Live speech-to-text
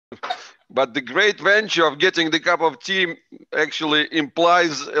But the great venture of getting the cup of tea actually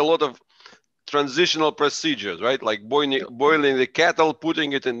implies a lot of transitional procedures, right? Like boiling the kettle,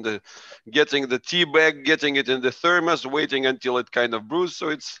 putting it in the, getting the tea bag, getting it in the thermos, waiting until it kind of brews. So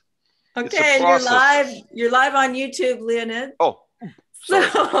it's okay, a and you're live on YouTube, Leonid. Oh, sorry.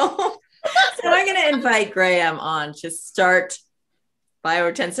 So I'm going to invite Graham on to start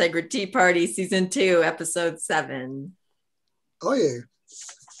Biotensegrity TeaParty Season 2, Episode 7. Are you?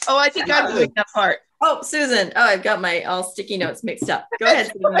 Oh, I think I'm doing that part. Oh, Susan. Oh, I've got my all sticky notes mixed up. Go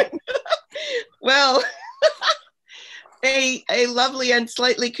ahead, Susan. Well, a lovely and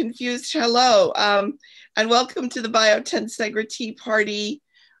slightly confused hello, and welcome to the Biotensegrity TeaParty.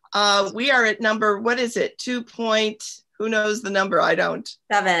 We are at number, what is it? 2 point, who knows the number? I don't.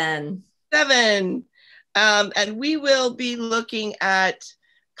 7. And we will be looking at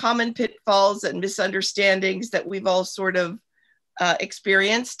common pitfalls and misunderstandings that we've all sort of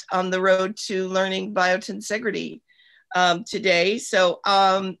experienced on the road to learning biotensegrity today. So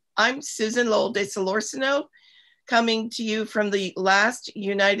I'm Susan Lowell de Solorzano, coming to you from the last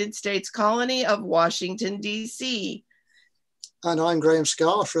United States colony of Washington, D.C. And I'm Graham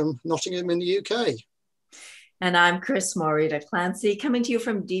Scarr from Nottingham in the UK. And I'm Chris Morita Clancy, coming to you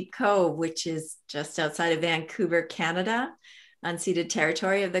from Deep Cove, which is just outside of Vancouver, Canada, unceded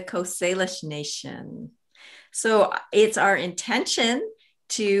territory of the Coast Salish Nation. So it's our intention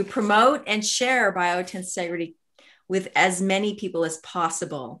to promote and share biotensegrity with as many people as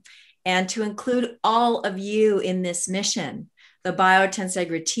possible, and to include all of you in this mission. The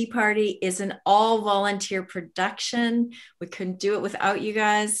Biotensegrity TeaParty is an all-volunteer production. We couldn't do it without you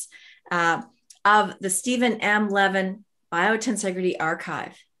guys. Of the Stephen M. Levin Biotensegrity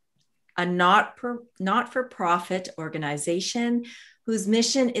Archive, a not-for-profit organization whose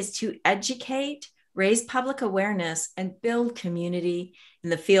mission is to educate, raise public awareness, and build community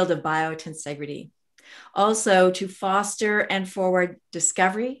in the field of biotensegrity. Also, to foster and forward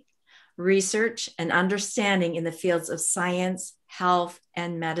discovery, research, and understanding in the fields of science, health,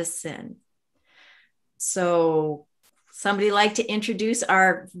 and medicine. So, somebody like to introduce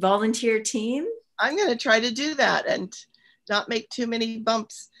our volunteer team? I'm going to try to do that and not make too many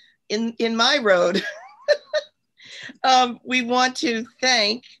bumps in my road. We want to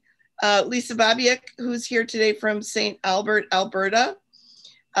thank Lisa Babiak, who's here today from St. Albert, Alberta,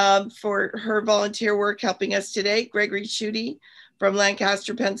 for her volunteer work helping us today. Gregory Schutte from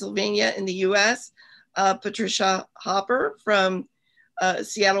Lancaster, Pennsylvania in the US. Patricia Hopper from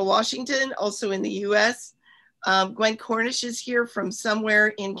Seattle, Washington, also in the US. Gwen Cornish is here from somewhere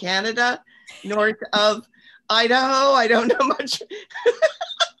in Canada, north of Idaho. I don't know much.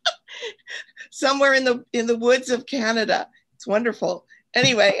 Somewhere in the woods of Canada. It's wonderful.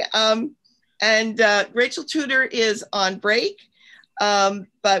 Anyway, and Rachel Tudor is on break,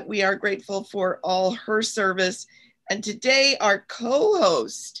 but we are grateful for all her service. And today our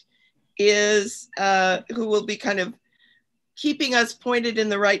co-host is, who will be kind of keeping us pointed in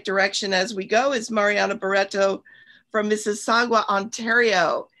the right direction as we go, is Mariana Barreto from Mississauga,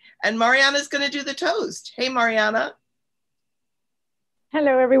 Ontario. And Mariana's going to do the toast. Hey, Mariana.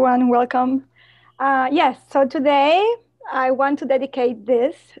 Hello, everyone. Welcome. Yes, so today I want to dedicate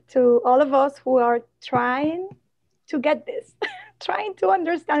this to all of us who are trying to get this, trying to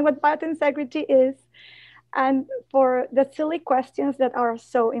understand what biotensegrity is, and for the silly questions that are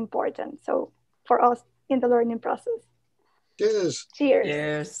so important. So for us in the learning process. Cheers. Cheers.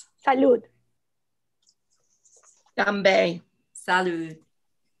 Cheers. Salud. Dambe. Salud.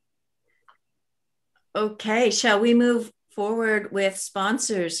 Okay, shall we move forward with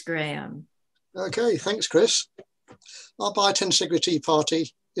sponsors, Graham? Okay, thanks, Chris. Our Biotensegrity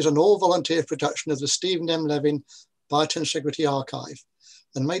TeaParty is an all-volunteer production of the Stephen M. Levin Biotensegrity Archive,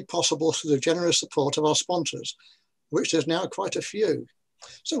 and made possible through the generous support of our sponsors, which there's now quite a few.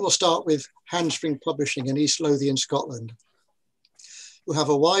 So we'll start with Handspring Publishing in East Lothian, Scotland, who have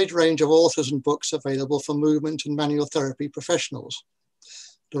a wide range of authors and books available for movement and manual therapy professionals.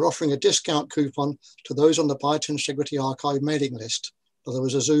 They're offering a discount coupon to those on the Biotensegrity Archive mailing list, for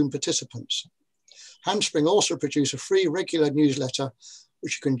those are Zoom participants. Handspring also produce a free regular newsletter,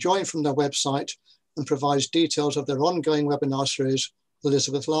 which you can join from their website, and provides details of their ongoing webinar series with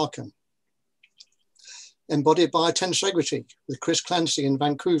Elizabeth Larkin. Embodied Biotensegrity with Chris Clancy in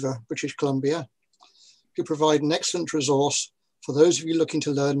Vancouver, British Columbia, who provide an excellent resource for those of you looking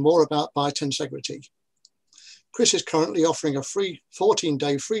to learn more about biotensegrity. Chris is currently offering a free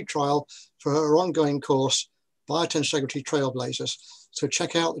 14-day free trial for her ongoing course, Biotensegrity Trailblazers. So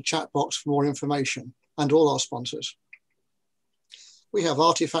check out the chat box for more information, and all our sponsors. We have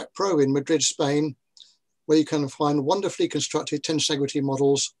Artifact Pro in Madrid, Spain, where you can find wonderfully constructed tensegrity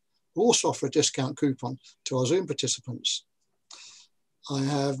models who also offer a discount coupon to our Zoom participants. I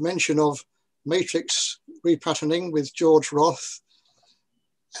have mention of matrix repatterning with George Roth,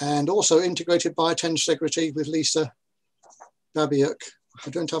 and also integrated biotensegrity with Lisa Babiuk. I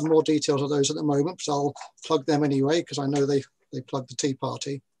don't have more details of those at the moment, but I'll plug them anyway, because I know they plug the Tea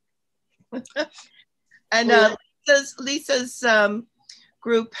Party. And Lisa's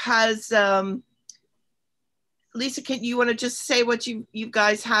group has, Lisa, you want to just say what you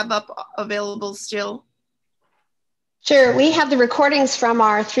guys have up available still? Sure. We have the recordings from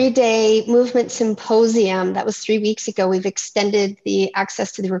our 3-day movement symposium. That was 3 weeks ago. We've extended the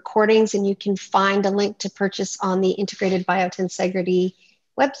access to the recordings, and you can find a link to purchase on the Integrated Biotensegrity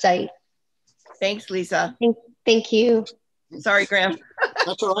website. Thanks, Lisa. Thank you. Sorry, Graham.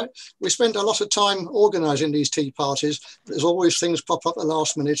 That's all right. We spend a lot of time organising these tea parties, but there's always things pop up at the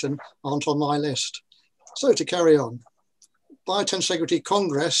last minute and aren't on my list. So to carry on, Biotensegrity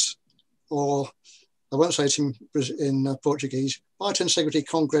Congress, or I won't say it in Portuguese, Biotensegrity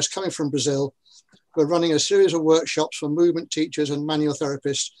Congress, coming from Brazil. We're running a series of workshops for movement teachers and manual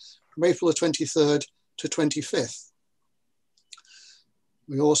therapists from April the 23rd to 25th.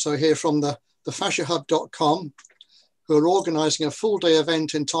 We also hear from the fasciahub.com, who are organising a full-day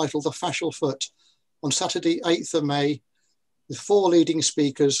event entitled The Fascial Foot on Saturday, 8th of May, with 4 leading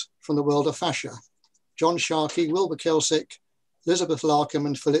speakers from the world of fascia: John Sharkey, Wilbur Kilsick, Elizabeth Larkham,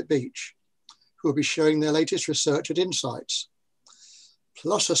 and Philip Beach, who will be sharing their latest research and insights,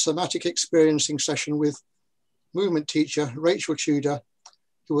 plus a somatic experiencing session with movement teacher Rachel Tudor,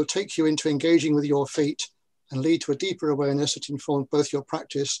 who will take you into engaging with your feet and lead to a deeper awareness that informs both your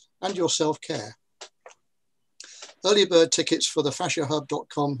practice and your self-care. Early bird tickets for the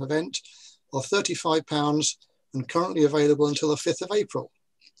fasciahub.com event are £35 and currently available until the 5th of April.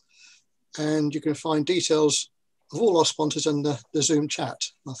 And you can find details of all our sponsors in the Zoom chat.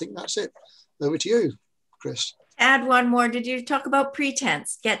 I think that's it. Over to you, Chris. Add one more. Did you talk about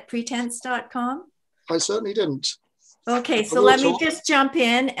Pretense? Getpretense.com? I certainly didn't. Okay, so let me just jump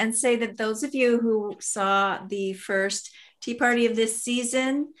in and say that those of you who saw the first Tea Party of this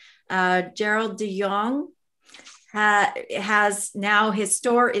season, Gerald de Jong has now, his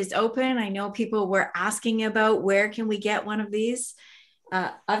store is open. I know people were asking about where can we get one of these.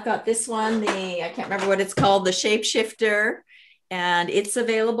 I've got this one, I can't remember what it's called, the Shapeshifter, and it's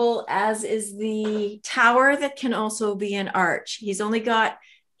available, as is the tower that can also be an arch. He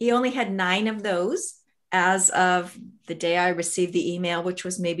only had 9 of those as of the day I received the email, which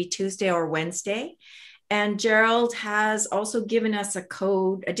was maybe Tuesday or Wednesday. And Gerald has also given us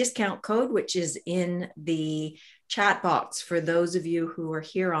a discount code, which is in the chat box for those of you who are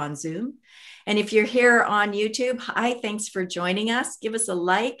here on Zoom. And if you're here on YouTube, hi, thanks for joining us. Give us a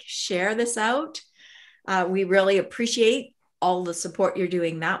like, share this out. We really appreciate all the support you're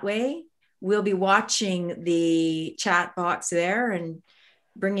doing that way. We'll be watching the chat box there and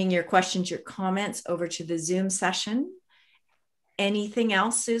bringing your questions, your comments over to the Zoom session. Anything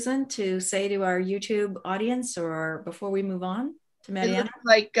else, Susan, to say to our YouTube audience, or before we move on to Mariana? It looks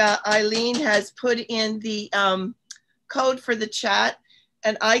like Eileen has put in the code for the chat,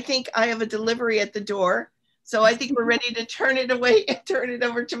 and I think I have a delivery at the door. So I think we're ready to turn it away and turn it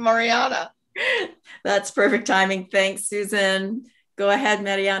over to Mariana. That's perfect timing. Thanks, Susan. Go ahead,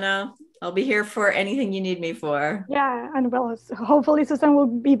 Mariana. I'll be here for anything you need me for. Yeah, and well, hopefully Susan will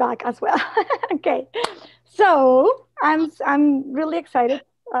be back as well. Okay, so I'm really excited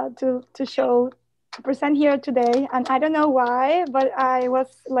to present here today, and I don't know why, but I was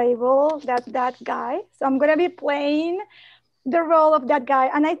labeled that guy. So I'm gonna be playing the role of that guy,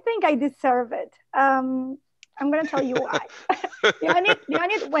 and I think I deserve it. I'm gonna tell you why.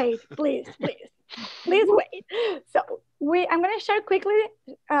 Wait, please wait. So I'm gonna share quickly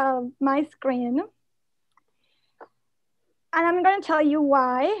my screen, and I'm gonna tell you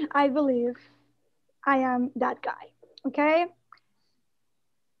why I believe I am that guy. Okay.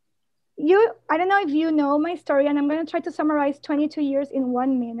 I don't know if you know my story, and I'm going to try to summarize 22 years in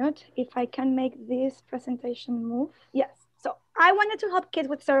 1 minute, if I can make this presentation move. Yes. So I wanted to help kids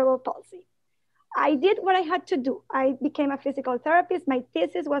with cerebral palsy. I did what I had to do. I became a physical therapist. My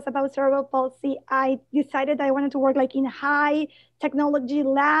thesis was about cerebral palsy. I decided I wanted to work like in high technology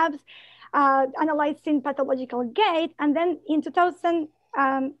labs, analyzing pathological gait. And then in 2000,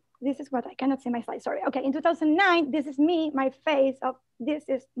 this is what I cannot see my slide, sorry. Okay, in 2009, this is me, my face of this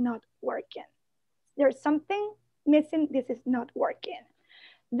is not working. There's something missing, this is not working.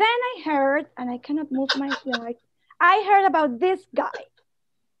 Then I heard, and I cannot move my slide, I heard about this guy,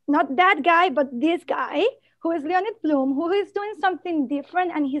 not that guy, but this guy, who is Leonid Bloom, who is doing something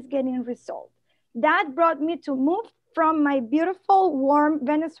different and he's getting results. That brought me to move from my beautiful, warm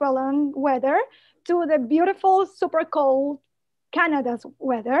Venezuelan weather to the beautiful, super cold Canada's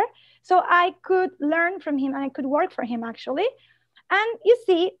weather. So I could learn from him and I could work for him actually. And you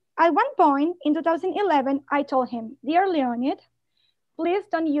see, at one point in 2011, I told him, dear Leonid, please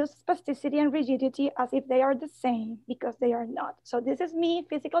don't use spasticity and rigidity as if they are the same, because they are not. So this is me,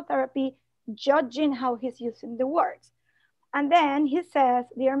 physical therapy, judging how he's using the words. And then he says,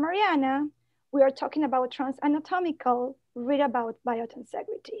 dear Mariana, we are talking about transanatomical, read about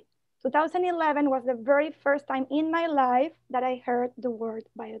biotensegrity. 2011 was the very first time in my life that I heard the word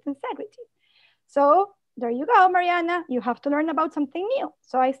biotensegrity. So there you go, Mariana, you have to learn about something new.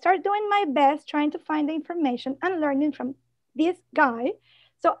 So I started doing my best, trying to find the information and learning from this guy.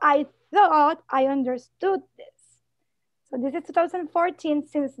 So I thought I understood this. So this is 2014.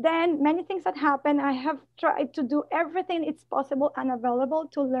 Since then, many things have happened. I have tried to do everything it's possible and available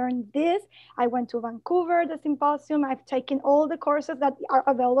to learn this. I went to Vancouver, the symposium. I've taken all the courses that are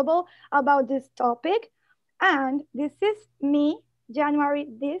available about this topic. And this is me, January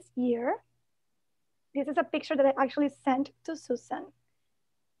this year. This is a picture that I actually sent to Susan.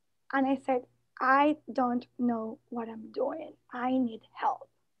 And I said, I don't know what I'm doing. I need help.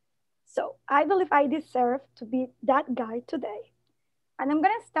 So I believe I deserve to be that guy today. And I'm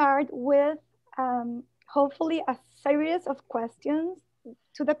gonna start with hopefully a series of questions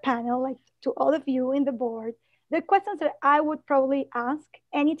to the panel, like to all of you in the board. The questions that I would probably ask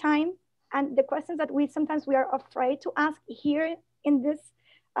anytime, and the questions that sometimes we are afraid to ask here in this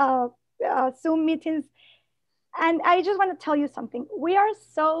Zoom meetings. And I just want to tell you something. We are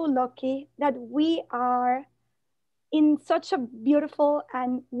so lucky that we are in such a beautiful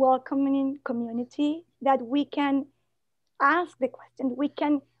and welcoming community that we can ask the questions.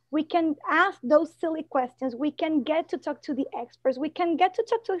 We can ask those silly questions. We can get to talk to the experts. We can get to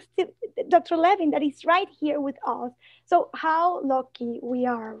talk to Dr. Levin that is right here with us. So how lucky we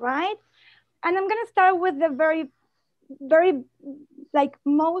are, right? And I'm gonna start with the very like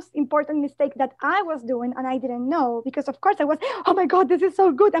most important mistake that I was doing and I didn't know, because of course I was, oh my God, this is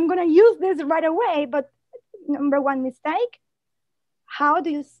so good. I'm gonna use this right away. But number one mistake, how do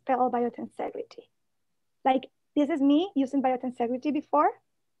you spell biotensegrity? Like this is me using biotensegrity before.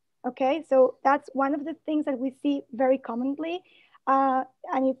 Okay, so that's one of the things that we see very commonly.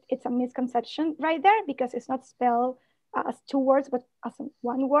 And it's a misconception right there because it's not spelled as two words, but as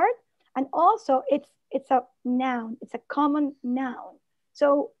one word. And also it's a noun, it's a common noun.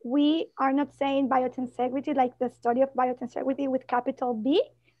 So we are not saying biotensegrity like the study of biotensegrity with capital B.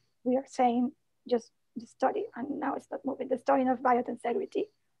 We are saying just the study, and now it's not moving, the study of biotensegrity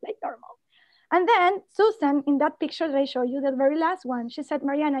like normal. And then Susan, in that picture that I showed you, the very last one, she said,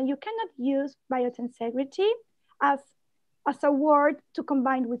 Mariana, you cannot use biotensegrity as a word to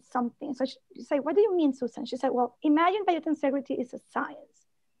combine with something. So she said, what do you mean, Susan? She said, well, imagine biotensegrity is a science.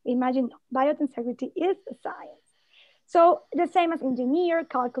 Imagine biotensegrity is a science. So the same as engineer,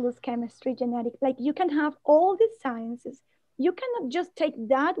 calculus, chemistry, genetic, like you can have all these sciences. You cannot just take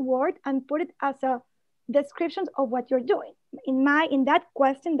that word and put it as a description of what you're doing. In that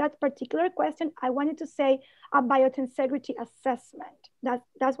question, that particular question, I wanted to say a biotensegrity assessment.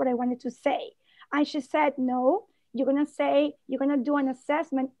 That's what I wanted to say. And she said, no, you're gonna do an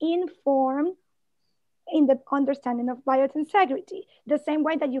assessment informed in the understanding of biotensegrity, the same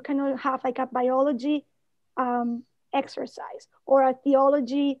way that you cannot have like a biology exercise or a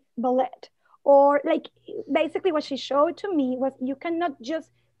theology ballet, or like basically what she showed to me was you cannot just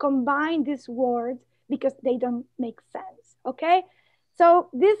combine these words because they don't make sense, okay? So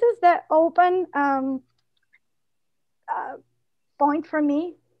this is the open point for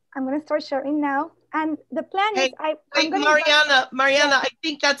me. I'm gonna start sharing now. And the plan is, Mariana, yeah. I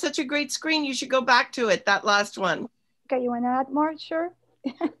think that's such a great screen. You should go back to it, that last one. Okay, you want to add more? Sure.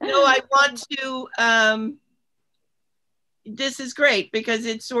 No, I want to, this is great because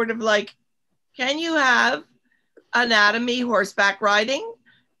it's sort of like, can you have anatomy horseback riding?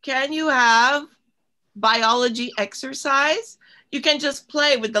 Can you have biology exercise? You can just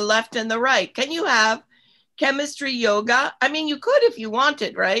play with the left and the right. Can you have chemistry yoga? I mean, you could if you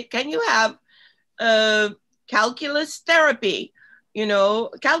wanted, right? Can you have calculus therapy,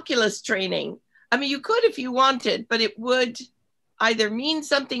 calculus training? I mean, you could if you wanted, but it would either mean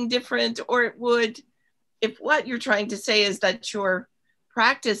something different, or it would, if what you're trying to say is that your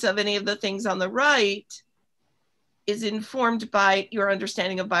practice of any of the things on the right is informed by your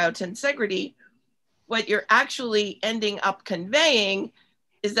understanding of biotensegrity, what you're actually ending up conveying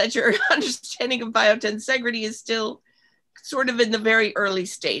is that your understanding of biotensegrity is still sort of in the very early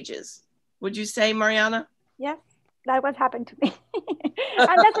stages. Would you say, Mariana? Yes, That was happened to me. And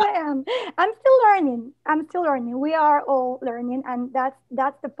that's what I am. I'm still learning. I'm still learning. We are all learning. And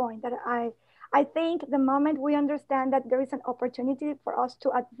that's the point that I think the moment we understand that there is an opportunity for us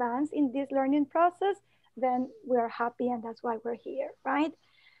to advance in this learning process, then we are happy, and that's why we're here, right?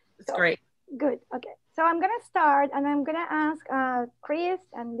 That's great. Good. Okay. So I'm gonna start, and I'm gonna ask Chris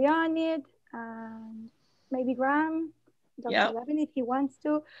and Leonid and maybe Graham, Dr. Levin, if he wants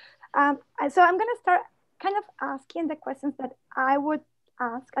to. So I'm gonna start kind of asking the questions that I would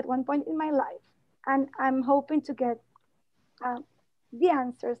ask at one point in my life, and I'm hoping to get the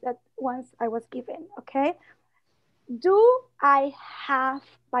answers that once I was given. Okay. Do I have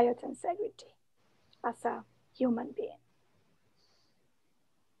biotensegrity as a human being?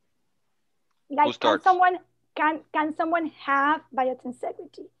 Like, can someone have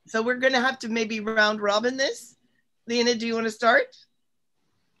biotensegrity? So we're going to have to maybe round robin this. Lena, do you want to start?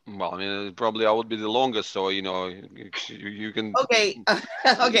 Well, I mean, probably I would be the longest, so you know, you can. Okay,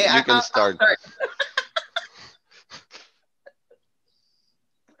 okay, you can start. I'll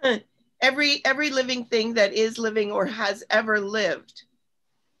start. Every living thing that is living or has ever lived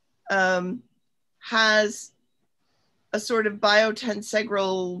has a sort of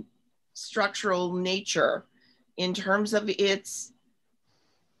biotensegral structural nature in terms of its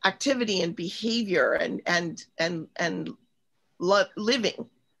activity and behavior and living.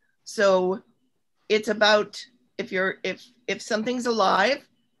 So it's about if something's alive,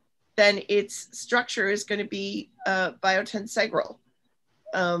 then its structure is going to be biotensegral,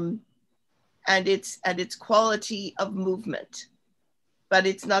 and its quality of movement, but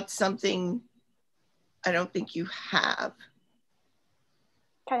it's not something I don't think you have.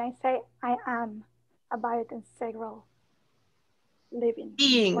 Can I say I am a biotensegral living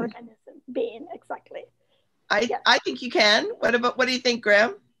organism? Being, exactly. I think you can. What do you think,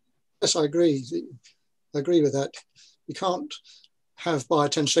 Graham? Yes, I agree. I agree with that. You can't have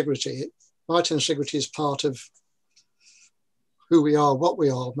biotensegrity. Biotensegrity is part of who we are, what we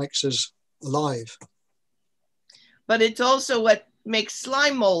are, makes us alive. But it's also what makes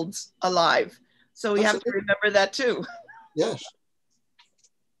slime molds alive. So we have to remember that too. Yes.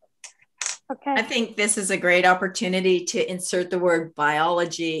 Okay. I think this is a great opportunity to insert the word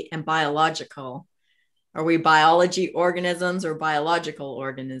biology and biological. Are we biology organisms or biological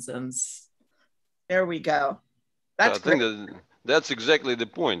organisms? There we go. That's I think that's exactly the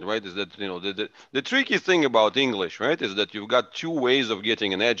point, right? Is that, you know, the tricky thing about English, right, is that you've got two ways of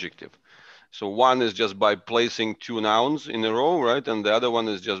getting an adjective. So one is just by placing two nouns in a row, right? And the other one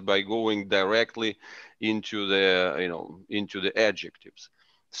is just by going directly into the, you know, into the adjectives.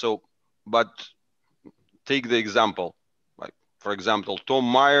 So, but take the example, like, for example, Tom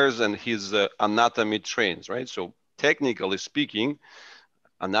Myers and his anatomy trains, right? So technically speaking,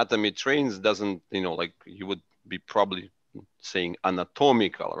 anatomy trains doesn't, you know, like you would be probably saying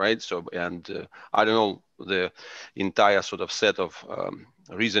anatomical, right? So, and I don't know the entire sort of set of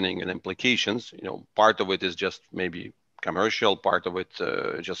reasoning and implications. You know, part of it is just maybe commercial, part of it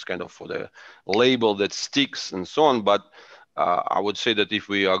just kind of for the label that sticks and so on. But I would say that if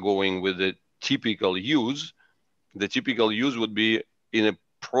we are going with the typical use would be in a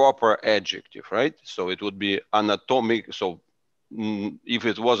proper adjective, right? So it would be anatomic. So if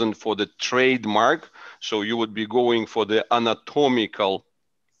it wasn't for the trademark, so you would be going for the anatomical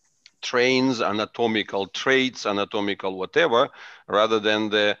trains, anatomical traits, anatomical whatever, rather than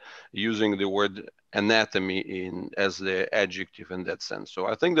the using the word anatomy as the adjective in that sense. So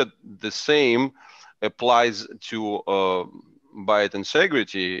I think that the same applies to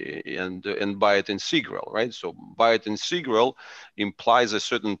biotensegrity and biotentegral, right? So biotentegral implies a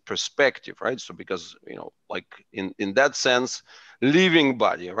certain perspective, right? So because, you know, like in that sense, living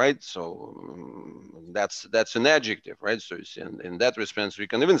body, right? So that's an adjective, right? So it's in that respect, we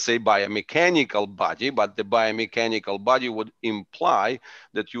can even say biomechanical body, but the biomechanical body would imply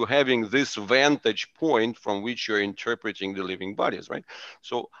that you're having this vantage point from which you're interpreting the living bodies, right?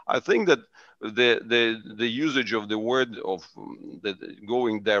 So I think that the usage of the word of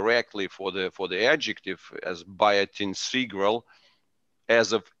going directly for the adjective as biotentegral,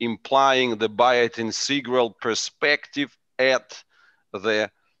 as of implying the biotentegral perspective at the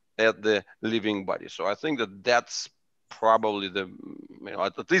living body. So I think that that's probably the, you know,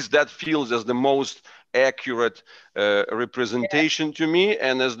 at least that feels as the most accurate representation to me,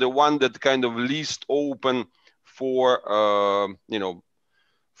 and as the one that kind of least open for you know,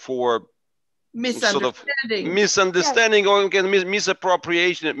 for misunderstanding, sort of misunderstanding, or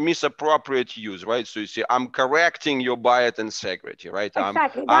misappropriate use, right? So you see, I'm correcting your biotensegrity, right?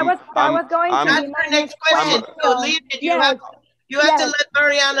 Exactly. That was going to be my next question. So Lena, You have to let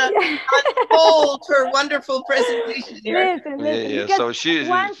Mariana unfold her wonderful presentation here. Listen, Yeah. So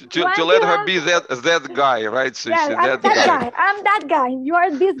once to let her be that guy, right? So yeah, I'm that guy. I'm that guy. You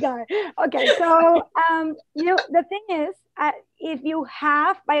are this guy. Okay, so the thing is, if you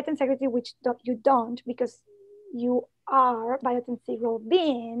have biotensegrity, which you don't, because you are biotensegrity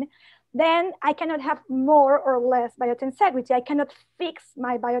being, then I cannot have more or less biotensegrity. I cannot fix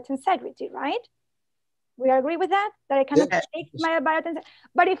my biotensegrity, right? We agree with that? That I cannot fix my biotensegrity.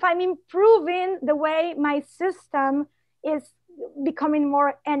 But if I'm improving the way my system is becoming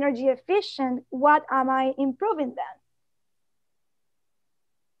more energy efficient, what am I improving then?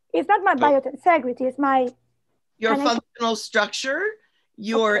 It's not my biotensegrity, it's my... Your functional structure,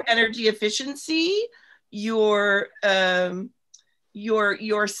 your energy efficiency, your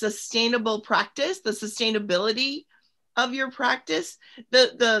sustainable practice, the sustainability of your practice,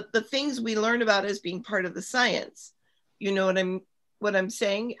 the things we learn about as being part of the science. You know what I'm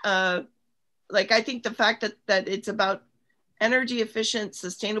saying? Like, I think the fact that it's about energy efficient,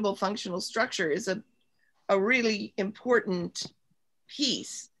 sustainable functional structure is a really important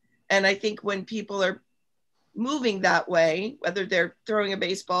piece. And I think when people are moving that way, whether they're throwing a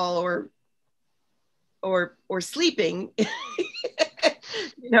baseball or sleeping,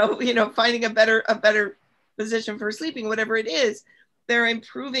 finding a better position for sleeping, whatever it is, they're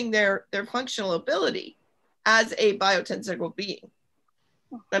improving their functional ability as a biotensegral being.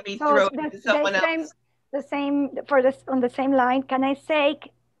 Let me throw it to someone else. On the same line, can I say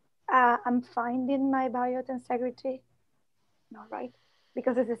I'm finding my biotensegrity? No, right?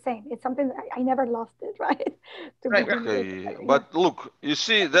 Because it's the same. It's something that I never lost it, right? Right. Okay, but look, you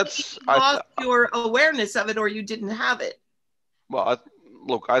see, that's... You lost your awareness of it, or you didn't have it. Well,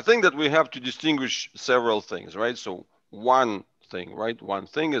 look, I think that we have to distinguish several things, right? So one thing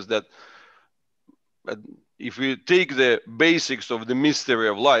is that if we take the basics of the mystery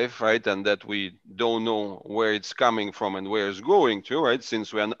of life, right, and that we don't know where it's coming from and where it's going to, right,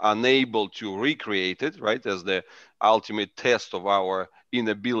 since we're unable to recreate it, right, as the ultimate test of our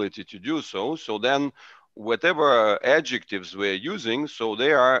inability to do so. So then whatever adjectives we're using, so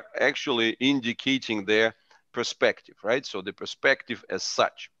they are actually indicating their perspective, right? So the perspective as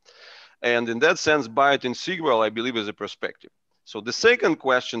such. And in that sense, biotensegrity, I believe, is a perspective. So the second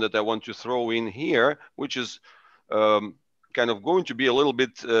question that I want to throw in here, which is kind of going to be a little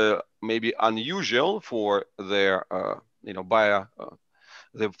bit maybe unusual for their, for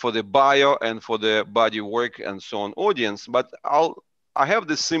the bio and for the body work and so on audience, but I have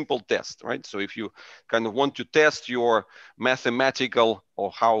this simple test, right? So if you kind of want to test your mathematical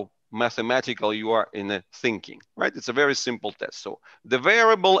or how mathematical you are in thinking, right? It's a very simple test. So the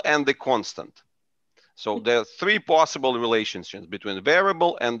variable and the constant. So there are three possible relationships between the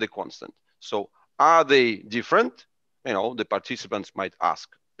variable and the constant. So are they different? The participants might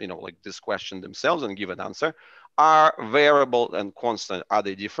ask, like this question themselves and give an answer. Are variable and constant, are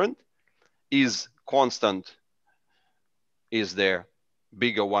they different? Is constant, is there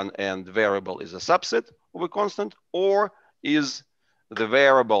bigger one and variable is a subset of a constant, or is the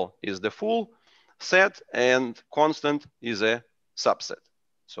variable is the full set and constant is a subset?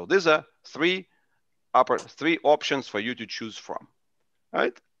 So these are three options for you to choose from,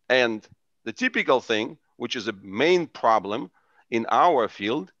 right? And the typical thing, which is a main problem in our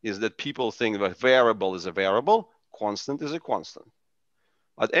field, is that people think that variable is a variable, constant is a constant.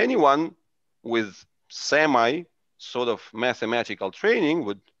 But anyone with semi sort of mathematical training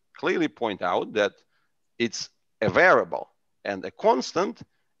would clearly point out that it's a variable, and a constant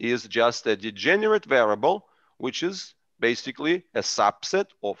is just a degenerate variable, which is basically a subset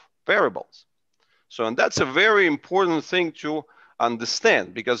of variables. So, and that's a very important thing to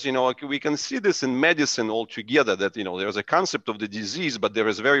understand, because we can see this in medicine altogether, that there's a concept of the disease, but there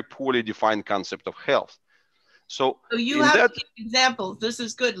is a very poorly defined concept of health. So you have to give examples. This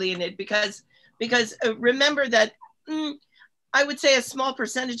is good, Leonid, because remember that I would say a small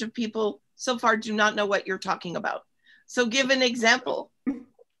percentage of people so far do not know what you're talking about. So give an example.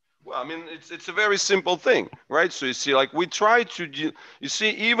 Well, I mean, it's a very simple thing, right? So you see, like we try to,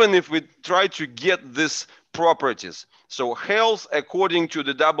 even if we try to get these properties, so health according to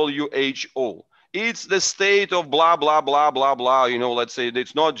the WHO, it's the state of blah, blah, blah, blah, blah. Let's say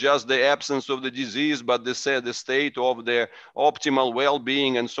it's not just the absence of the disease, but the state of the optimal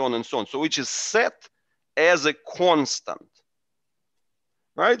well-being and so on and so on. So which is set as a constant,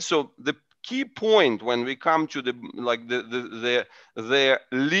 right? So the key point when we come to the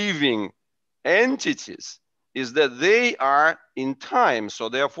living entities is that they are in time. So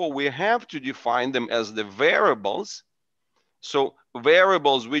therefore we have to define them as the variables. So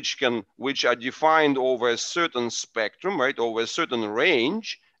variables which are defined over a certain spectrum, right, over a certain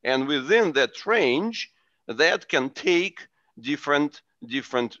range, and within that range, that can take different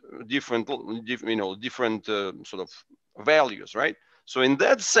sort of values, right? So in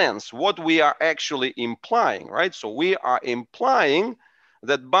that sense, what we are actually implying, right? So we are implying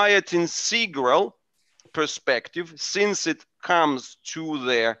that biotentegral perspective, since it comes to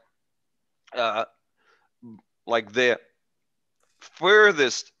the like the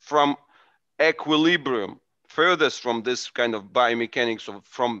furthest from equilibrium, furthest from this kind of biomechanics of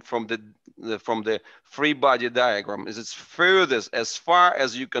from the free body diagram, is it's furthest as far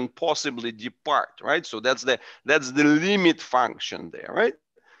as you can possibly depart, right? So that's the limit function there, right?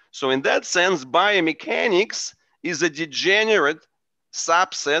 So in that sense, biomechanics is a degenerate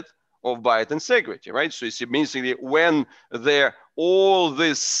subset of biotensegrity, right? So you see, basically when all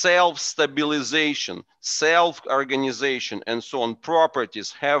this self-stabilization, self-organization, and so on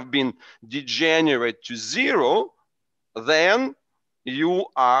properties have been degenerate to zero, then your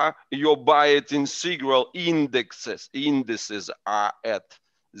biotentegral indices are at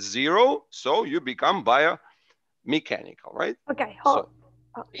zero, so you become biomechanical, right? Okay,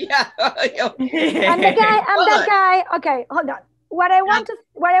 yeah. I'm that guy. Okay, hold on. What I want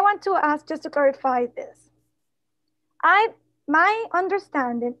to ask, just to clarify this, my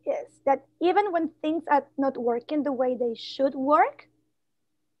understanding is that even when things are not working the way they should work,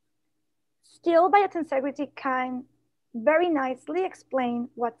 still biotensegrity can very nicely explain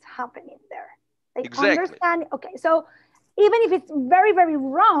what's happening there. Like, exactly. Understand. Okay, so even if it's very, very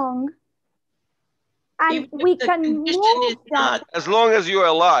wrong, and we can move that. As long as you're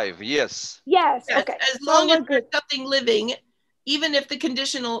alive, yes. Yes. Okay. As long as there's something living, even if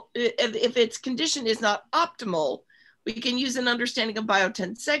if its condition is not optimal, we can use an understanding of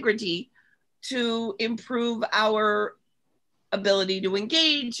biotensegrity to improve our ability to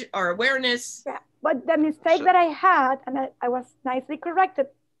engage, our awareness. Yeah, but the mistake that I had, and I was nicely corrected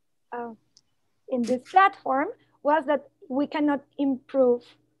in this platform, was that we cannot improve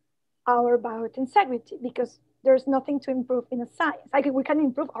our biotensegrity because there's nothing to improve in a science. Like, we can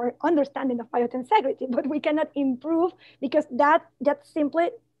improve our understanding of biotensegrity, but we cannot improve because that's simply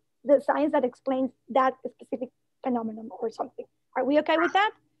the science that explains that specific phenomenon or something. Are we okay with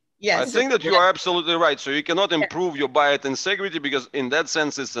that? Yes. I think that you are absolutely right. So you cannot improve your biotensegrity because in that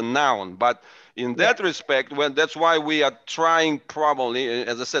sense it's a noun. But in that respect, that's why we are trying, probably,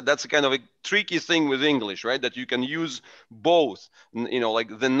 as I said, that's kind of a tricky thing with English, right? That you can use both, like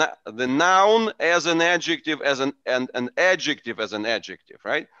the noun as an adjective, and an adjective as an adjective,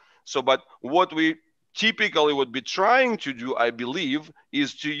 right? So, but what we typically would be trying to do, I believe,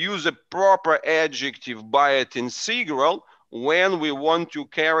 is to use a proper adjective biotentegral when we want to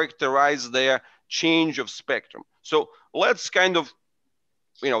characterize their change of spectrum. So let's kind of,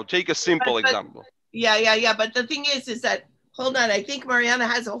 take a simple example. Yeah. But the thing is that, hold on, I think Mariana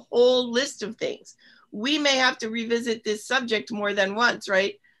has a whole list of things. We may have to revisit this subject more than once,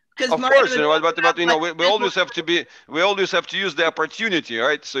 right? Because of course, but we always have to use the opportunity,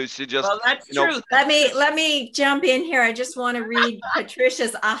 right? So you see, just well, that's true. Let me jump in here. I just want to read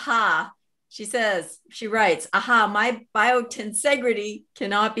Patricia's aha. She writes, aha, my biotensegrity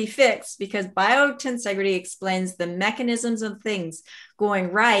cannot be fixed because biotensegrity explains the mechanisms of things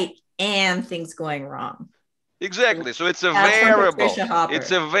going right and things going wrong. Exactly. So it's a variable.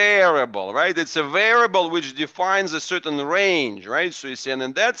 It's a variable, right? It's a variable which defines a certain range, right? So you see, and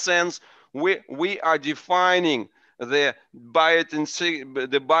in that sense, we are defining the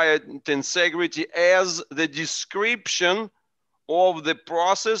biotensegrity as the description of the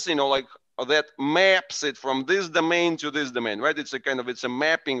process, like that maps it from this domain to this domain, right? It's a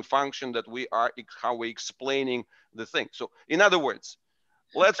mapping function that how we're explaining the thing. So in other words,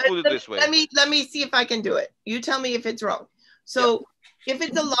 let's put it this way. Let me see if I can do it. You tell me if it's wrong. So if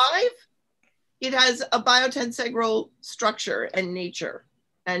it's alive, it has a biotensegral structure and nature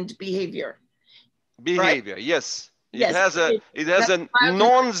and behavior. Behavior, right? Yes. It has a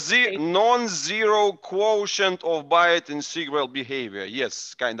non-zero quotient of biotentegral behavior.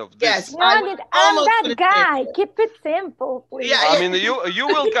 Yes, kind of this. Yes, I'm that guy. Keep it simple, please. Yeah, I mean, you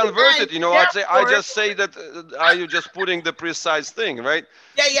will convert it. I just say that. Are you just putting the precise thing, right?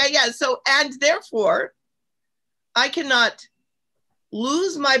 Yeah. So, and therefore, I cannot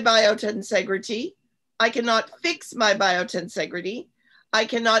lose my biotensegrity. I cannot fix my biotensegrity. I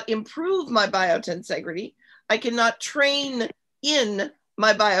cannot improve my biotensegrity. I cannot train in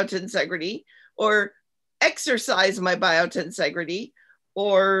my biotensegrity or exercise my biotensegrity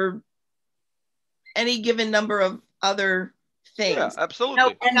or any given number of other things. Yeah,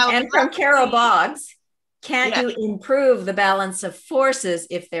 absolutely. And from Carol Boggs, Can't you improve the balance of forces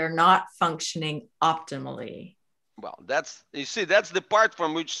if they're not functioning optimally? Well, that's, you see, that's the part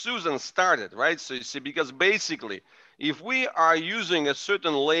from which Susan started, right? So you see, because basically, if we are using a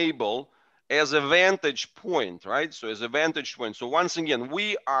certain label as a vantage point, right? So as a vantage point. So once again,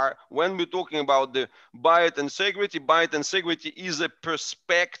 we are, when we're talking about the biotensegrity is a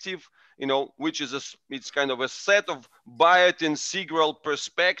perspective, you know, which is it's kind of a set of biotentegral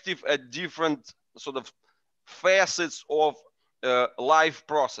perspective at different sort of facets of life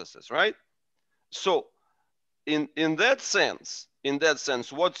processes, right? So in that sense,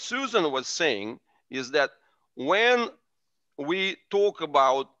 what Susan was saying is that when we talk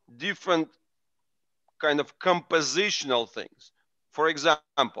about different kind of compositional things, for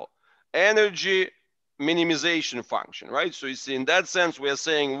example, energy minimization function, right? So you see, in that sense, we are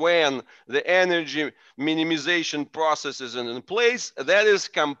saying when the energy minimization process is in place, that is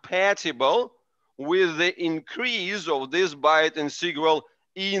compatible with the increase of this biotentegral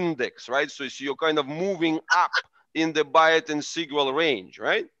index, right? So you're kind of moving up in the biotentegral range,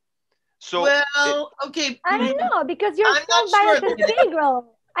 right? So, well, okay. I don't know, because you're I'm still not sure. biotentegral,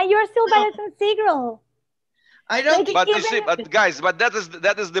 and you're still No. biotentegral. I don't Like, think. but you even see, but guys, but that is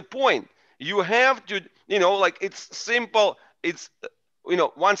the point. You have to, you know, like it's simple. It's, you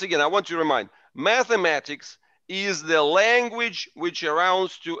know, once again, I want to remind, mathematics is the language which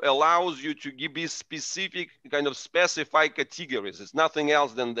allows you to be specific, kind of specify categories. It's nothing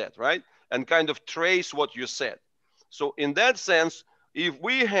else than that, right? And kind of trace what you said. So in that sense, if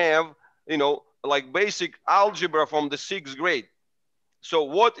we have, you know, like basic algebra from the 6th grade, so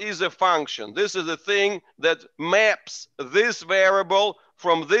what is a function? This is a thing that maps this variable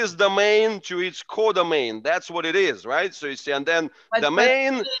from this domain to its codomain. That's what it is, right? So you see, and then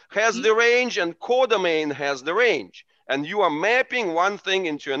domain has the range and codomain has the range. And you are mapping one thing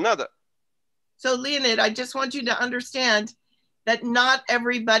into another. So Leonid, I just want you to understand that not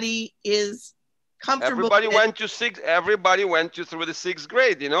everybody is comfortable. Everybody went to through the 6th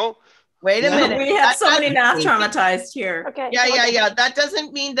grade, you know? Wait a minute. We have so many math traumatized here. Okay. Yeah. That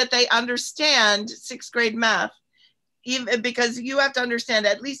doesn't mean that they understand 6th grade math, even because you have to understand,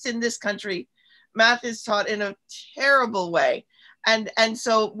 at least in this country, math is taught in a terrible way. And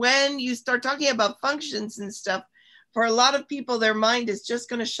so when you start talking about functions and stuff, for a lot of people, their mind is just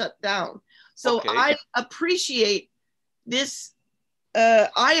going to shut down. So Okay. I appreciate this.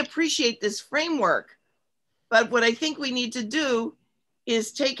 I appreciate this framework, but what I think we need to do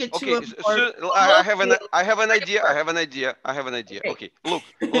is take it to a more I have an idea. Okay, look.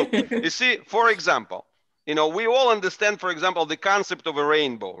 You see, for example, you know, we all understand, for example, the concept of a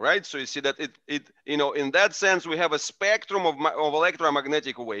rainbow, right? So you see that it you know, in that sense, we have a spectrum of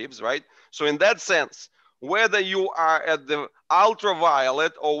electromagnetic waves, right? So in that sense, whether you are at the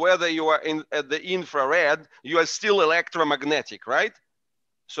ultraviolet or whether you are at the infrared, you are still electromagnetic, right?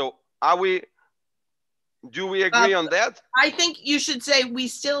 So do we agree on that? I think you should say we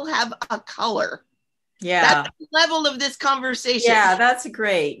still have a color. Yeah. That's the level of this conversation. Yeah, that's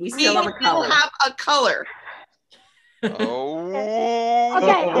great. We still have a color. Oh.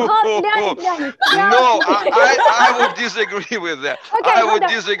 Okay. No, I would disagree with that. Okay, I would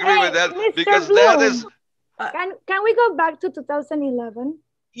disagree with that Mr. because Bloom, that is. Can we go back to 2011?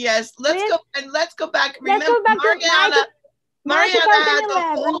 Yes, let's go back. Let's go back to Mariana has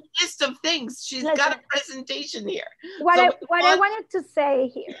a whole list of things. She's got a presentation here. What I wanted to say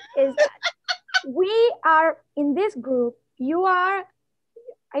here is that we are in this group.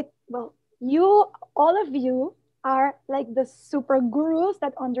 All of you are like the super gurus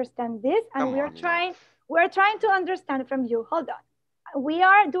that understand this, and we're trying to understand from you. Hold on. We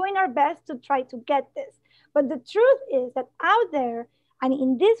are doing our best to try to get this. But the truth is that out there and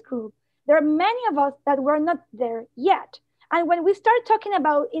in this group, there are many of us that were not there yet. And when we start talking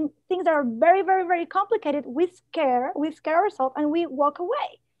about things that are very, very, very complicated, we scare ourselves and we walk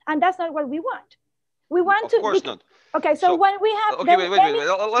away. And that's not what we want. We want to. Of course not. Okay, so when we have. Okay, wait.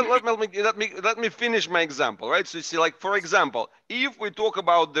 Let me finish my example, right? So you see, like, for example, if we talk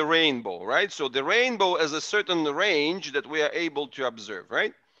about the rainbow, right? So the rainbow has a certain range that we are able to observe,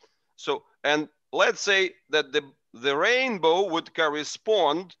 right? So, and let's say that the rainbow would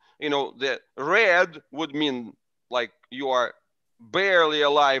correspond, you know, the red would mean like you are barely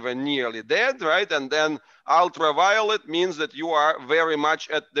alive and nearly dead, right? And then ultraviolet means that you are very much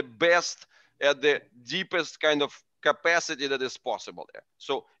at the best, at the deepest kind of capacity that is possible there.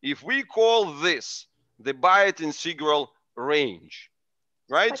 So if we call this the biotentegral range,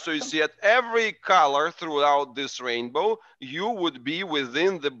 right? So you see at every color throughout this rainbow, you would be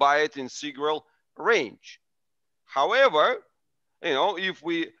within the biotentegral range. However, you know, if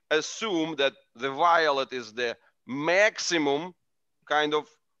we assume that the violet is the maximum kind of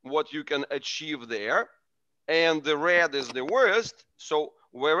what you can achieve there, and the red is the worst, so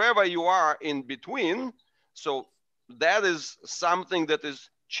wherever you are in between, so that is something that is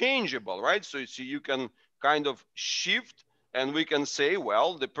changeable, right? So you see, you can kind of shift, and we can say,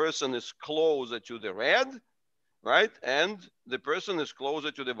 well, the person is closer to the red, right? And the person is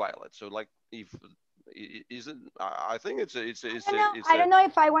closer to the violet. So like, if is it, I think I don't know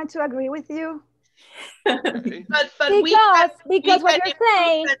if I want to agree with you. Okay. But because what you're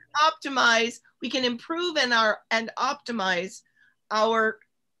saying, optimize, we can improve and optimize our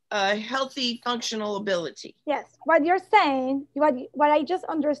healthy functional ability. Yes, what you're saying, what I just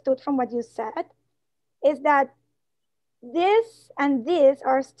understood from what you said is that this and this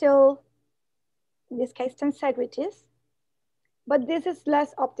are still, in this case, tensegrities, but this is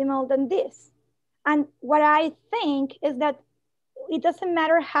less optimal than this. And what I think is that it doesn't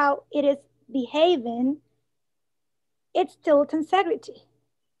matter how it is behaving, it's still tensegrity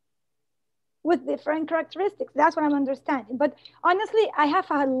with different characteristics. That's what I'm understanding. But honestly, I have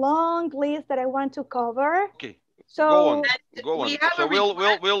a long list that I want to cover. Okay. So go on. So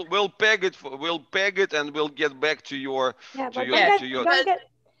we'll peg it and we'll get back to your. Don't get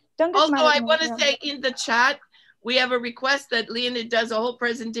also, I want to say in the chat, we have a request that Leonid does a whole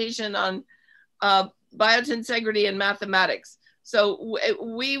presentation on biotensegrity and mathematics. So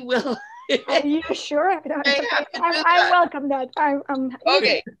we will. Are you sure? I welcome that.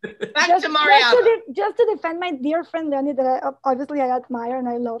 Okay, back to Mariana. Just to defend my dear friend Leonid, that obviously I admire and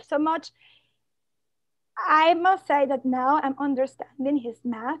I love so much, I must say that now I'm understanding his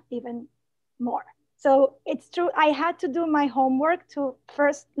math even more. So it's true, I had to do my homework to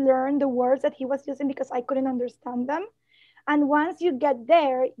first learn the words that he was using because I couldn't understand them. And once you get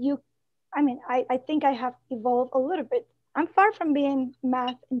there, I think I have evolved a little bit. I'm far from being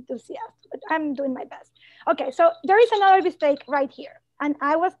math enthusiast, but I'm doing my best. Okay, so there is another mistake right here. And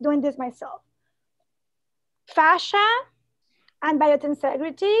I was doing this myself. Fascia and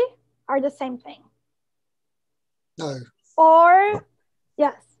biotensegrity are the same thing. No. Or,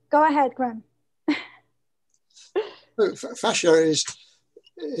 yes, go ahead, Graham. Fascia is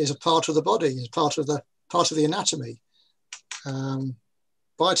a part of the body, is part of the anatomy.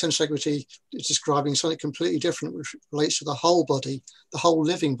 Biotensegrity is describing something completely different, which relates to the whole body, the whole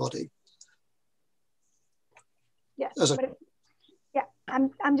living body. Yes.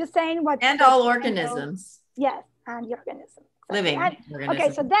 I'm just saying what. And all organisms. Yes, and the organism. Exactly. Living organism. Okay,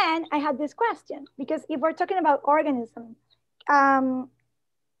 so then I had this question, because if we're talking about organism,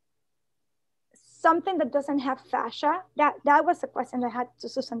 something that doesn't have fascia, that was a question I had to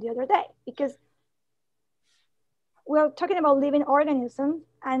Susan the other day, because we're talking about living organisms,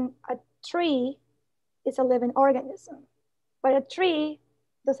 and a tree is a living organism, but a tree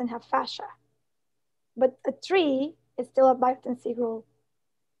doesn't have fascia. But a tree is still a biotensegral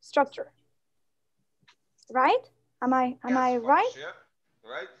structure, right? Am I right? Yeah,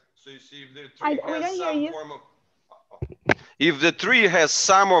 right. So you see, if the tree has some form of, if the tree has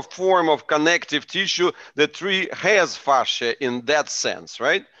some form of connective tissue, the tree has fascia in that sense,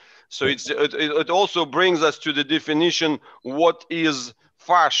 right? So it also brings us to the definition, what is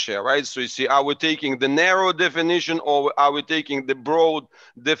fascia, right? So you see, are we taking the narrow definition, or are we taking the broad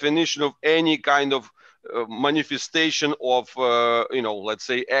definition of any kind of manifestation of, let's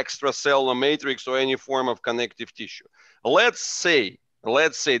say, extracellular matrix or any form of connective tissue? Let's say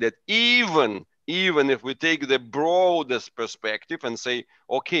that even if we take the broadest perspective and say,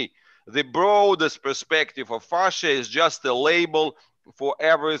 okay, the broadest perspective of fascia is just a label for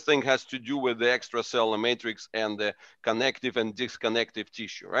everything has to do with the extracellular matrix and the connective and disconnective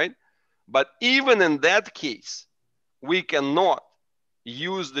tissue, right? But even in that case, we cannot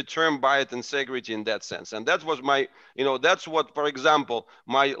use the term biotensegrity in that sense. And that was my, that's what, for example,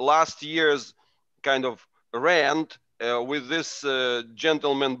 my last year's kind of rant with this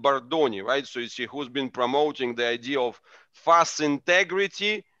gentleman Bardoni, right? So you see, who's been promoting the idea of fast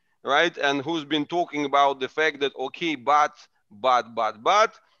integrity, right? And who's been talking about the fact that, okay, but,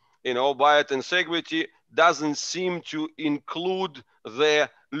 biotensegrity doesn't seem to include the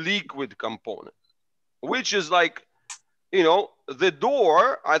liquid component, which is like, the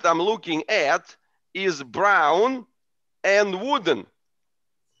door that I'm looking at is brown and wooden.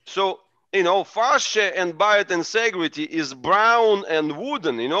 So, fascia and biotensegrity is brown and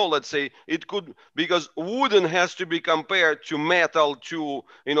wooden, let's say it could, because wooden has to be compared to metal, to,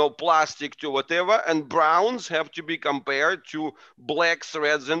 plastic, to whatever, and browns have to be compared to blacks,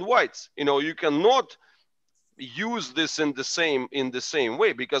 reds, and whites. You cannot use this in the same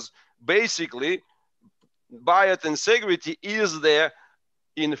way, because basically biotensegrity is there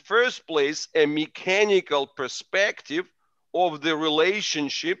in first place a mechanical perspective of the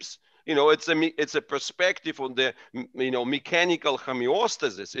relationships. It's a perspective on the mechanical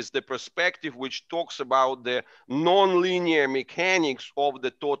homeostasis. It's the perspective which talks about the non-linear mechanics of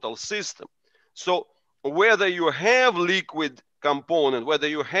the total system. So whether you have liquid component, whether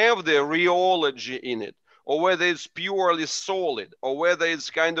you have the rheology in it, or whether it's purely solid, or whether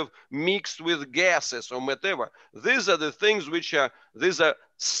it's kind of mixed with gases or whatever, these are the things these are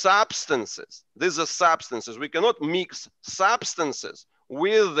substances. These are substances. We cannot mix substances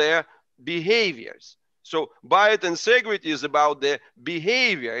with their behaviors. So biotensegrity is about their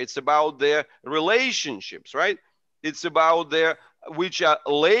behavior. It's about their relationships, right? It's about their, which are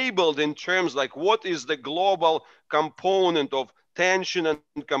labeled in terms like what is the global component of tension and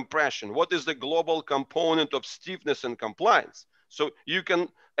compression? What is the global component of stiffness and compliance? So you can,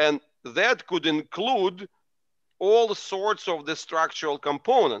 and that could include all sorts of the structural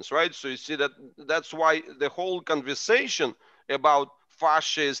components, right? So you see that's why the whole conversation about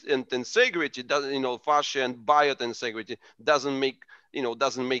fascia and tensegrity doesn't, fascia and biotensegrity doesn't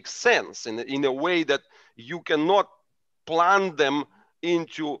make sense in a way that you cannot plant them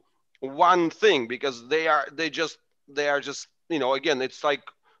into one thing, because they are just again, it's like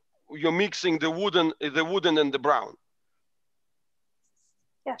you're mixing the wooden and the brown.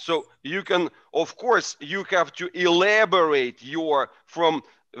 Yes. So you can, of course, you have to elaborate from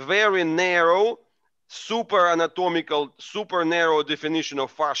very narrow, super narrow definition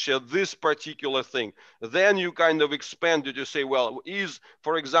of fascia, this particular thing. Then you kind of expand it to say, well,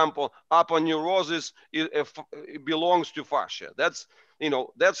 for example, aponeurosis it belongs to fascia. That's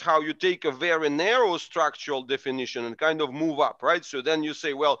how you take a very narrow structural definition and kind of move up, right? So then you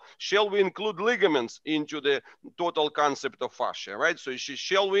say, well, shall we include ligaments into the total concept of fascia, right? So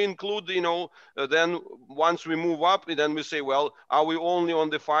shall we include, then once we move up, then we say, well, are we only on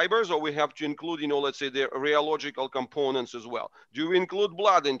the fibers, or we have to include, let's say the rheological components as well? Do we include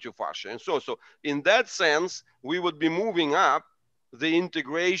blood into fascia? And so in that sense, we would be moving up the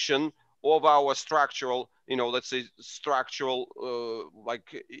integration of our structural, let's say structural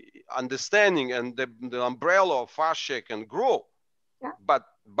understanding, and the umbrella of fascia can grow. Yeah. But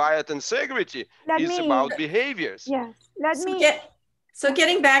biotensegrity is about behaviors. Yes. So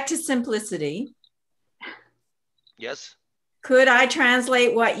getting back to simplicity. Yes. Could I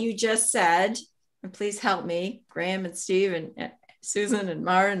translate what you just said? And please help me, Graham and Steve and Susan and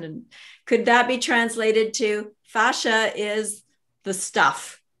Maren. And could that be translated to fascia is the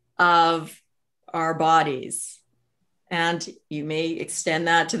stuff of our bodies? And you may extend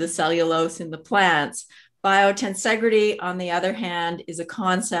that to the cellulose in the plants. Biotensegrity, on the other hand, is a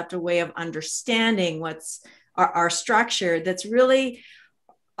concept, a way of understanding what's our structure that's really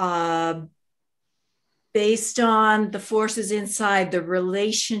based on the forces inside, the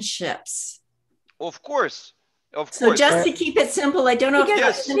relationships. Of course. So just to keep it simple, I don't know if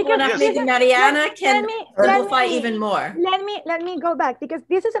that's simple enough. Maybe Mariana can simplify even more. Let me go back, because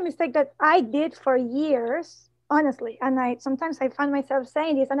this is a mistake that I did for years, honestly. And sometimes I found myself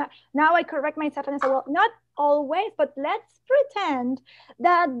saying this, and now I correct myself and I say, well, not always, but let's pretend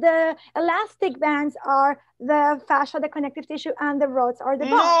that the elastic bands are the fascia, the connective tissue, and the rods are the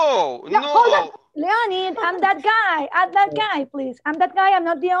bones. No. Hold on. Leonid, I'm that guy. Add that guy, please. I'm that guy. I'm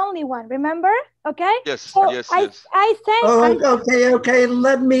not the only one. Remember? Okay? Yes, so yes. I say... Okay.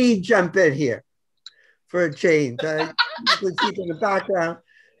 Let me jump in here for a change. I usually keep in the background.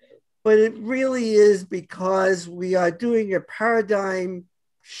 But it really is because we are doing a paradigm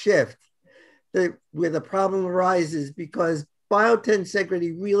shift where the problem arises, because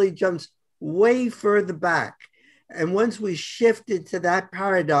biotensegrity really jumps way further back. And once we shifted to that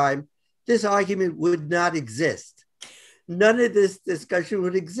paradigm, this argument would not exist. None of this discussion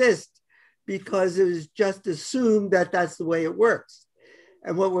would exist, because it was just assumed that that's the way it works.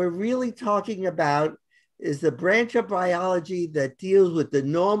 And what we're really talking about is the branch of biology that deals with the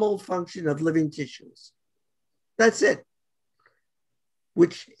normal function of living tissues. That's it,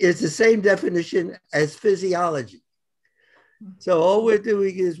 which is the same definition as physiology. So all we're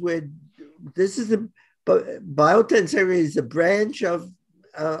doing is biotensegrity is a branch of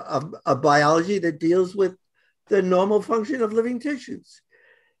biology that deals with the normal function of living tissues.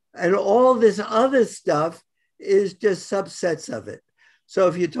 And all this other stuff is just subsets of it. So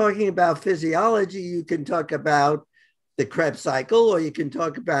if you're talking about physiology, you can talk about the Krebs cycle, or you can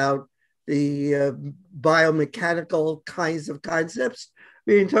talk about the biomechanical kinds of concepts.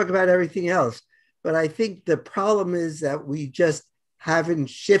 We can talk about everything else. But I think the problem is that we just haven't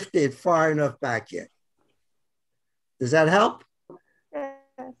shifted far enough back yet. Does that help? Yes,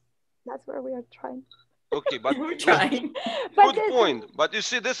 that's where we are trying. Okay, but We're trying. But good point. But you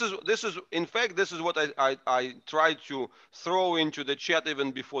see, this is in fact, this is what I try to throw into the chat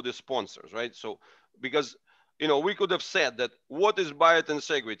even before the sponsors, right? So because we could have said that what is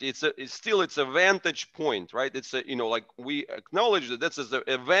biotensegrity? It's a vantage point, right? It's a like we acknowledge that this is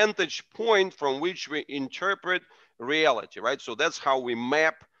a vantage point from which we interpret reality, right? So that's how we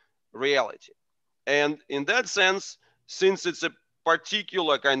map reality. And in that sense, since it's a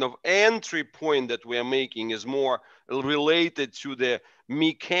particular kind of entry point that we are making is more related to the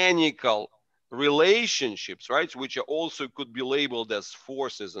mechanical relationships, right, which also could be labeled as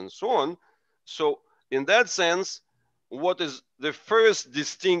forces and so on. So in that sense, what is the first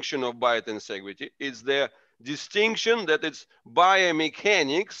distinction of biotensegrity? It's the distinction that it's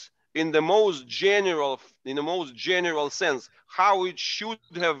biomechanics in the most general sense, how it should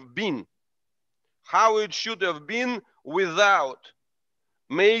have been without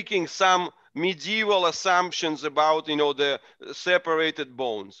making some medieval assumptions about the separated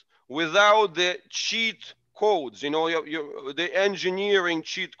bones, without the cheat codes, the engineering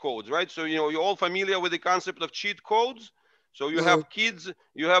cheat codes, right? So you're all familiar with the concept of cheat codes. So you have kids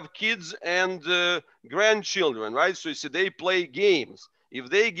and grandchildren, right? So you see they play games. If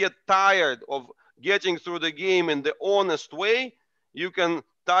they get tired of getting through the game in the honest way, you can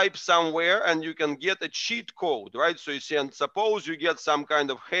type somewhere and you can get a cheat code, right? So you see, and suppose you get some kind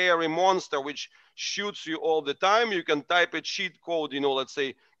of hairy monster which shoots you all the time, you can type a cheat code, let's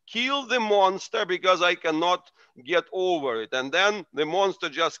say, kill the monster because I cannot get over it. And then the monster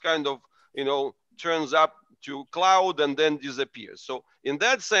just kind of, turns up to cloud and then disappears. So in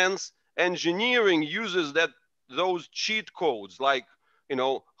that sense, engineering uses those cheat codes like,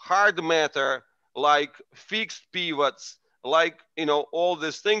 hard matter, like fixed pivots, like all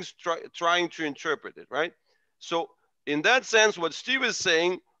these things, trying to interpret it, right? So in that sense, what Steve is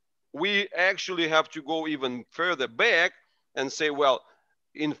saying, we actually have to go even further back and say, well,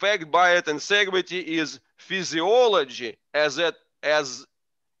 in fact, biotensegrity is physiology as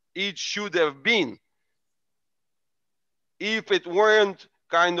it should have been if it weren't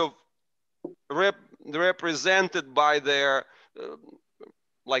kind of represented by their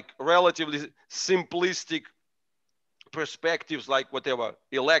like relatively simplistic perspectives, like whatever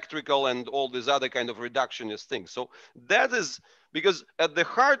electrical and all these other kind of reductionist things. So that is because at the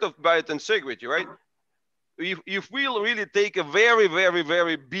heart of biotensegrity, right, if we really take a very, very,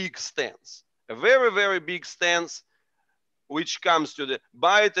 very big stance, which comes to the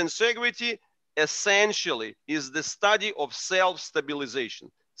biotensegrity, essentially is the study of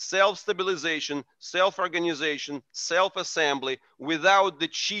self-stabilization, self-organization, self-assembly without the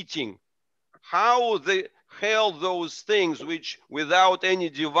cheating. How the hell those things which without any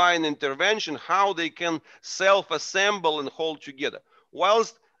divine intervention, how they can self-assemble and hold together.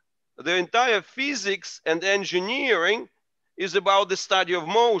 Whilst the entire physics and engineering is about the study of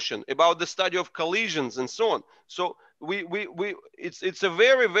motion, about the study of collisions and so on. So it's a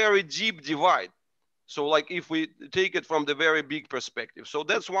very, very deep divide. So like if we take it from the very big perspective. So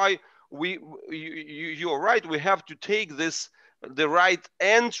that's why you're right, we have to take the right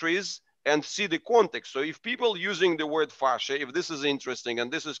entries and see the context. So if people using the word fascia, if this is interesting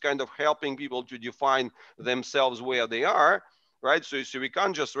and this is kind of helping people to define themselves where they are, right? So you see, we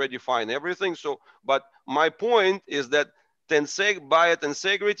can't just redefine everything. So, but my point is that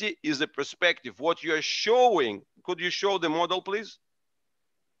biotensegrity is a perspective. What you're showing, could you show the model, please?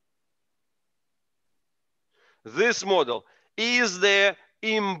 This model is the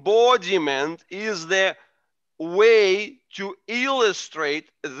embodiment, is the way to illustrate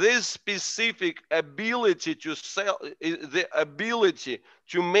this specific ability to the ability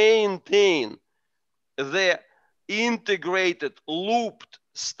to maintain the integrated looped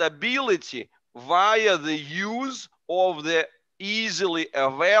stability via the use of the easily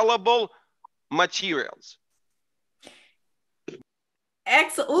available materials.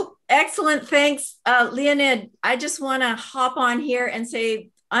 Excellent. Thanks, Leonid. I just want to hop on here and say,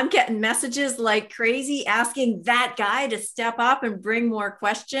 I'm getting messages like crazy asking that guy to step up and bring more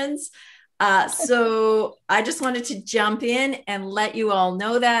questions. So I just wanted to jump in and let you all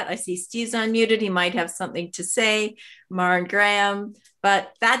know that. I see Steve's unmuted. He might have something to say, Maren Graham.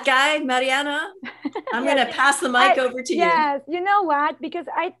 But that guy, Mariana, I'm going to pass the mic over to you. Yes, you know what? Because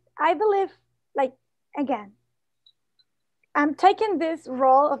I believe, like, again, I'm taking this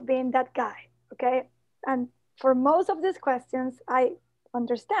role of being that guy, okay? And for most of these questions, I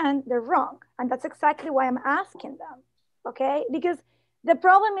understand they're wrong. And that's exactly why I'm asking them, okay? Because the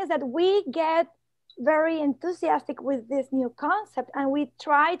problem is that we get very enthusiastic with this new concept and we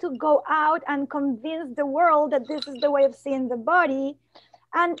try to go out and convince the world that this is the way of seeing the body.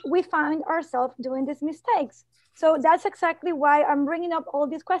 And we find ourselves doing these mistakes. So that's exactly why I'm bringing up all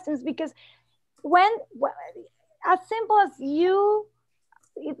these questions, because as simple as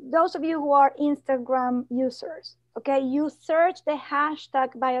those of you who are Instagram users, okay, you search the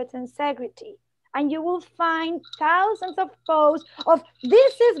hashtag Biotensegrity and you will find thousands of posts of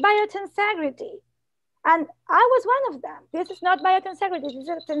this is Biotensegrity. And I was one of them. This is not Biotensegrity, this is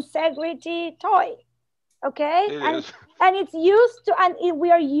a Tensegrity toy, okay? And it's used to,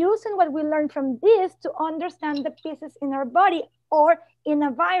 we are using what we learned from this to understand the pieces in our body, or in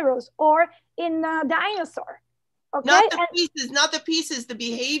a virus, or in a dinosaur. Okay? Not the pieces, the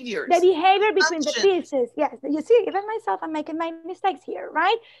behaviors. The behavior between the pieces. Yes, you see, even myself, I'm making my mistakes here,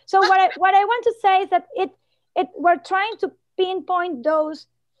 right? So what I want to say is that we're trying to pinpoint those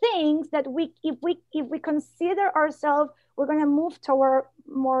things that if we consider ourselves, we're going to move toward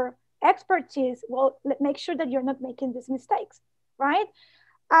more expertise. Well, make sure that you're not making these mistakes, right?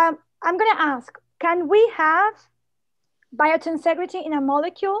 I'm going to ask, can we have biotensegrity in a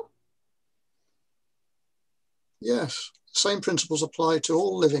molecule? Yes, same principles apply to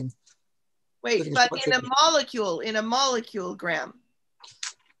all living. Wait, but in a molecule, Graham.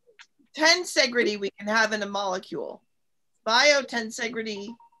 Tensegrity we can have in a molecule. Biotensegrity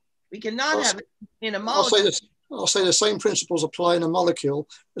we cannot have it in a molecule. I'll say the same principles apply in a molecule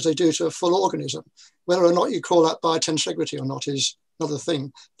as they do to a full organism. Whether or not you call that biotensegrity or not is another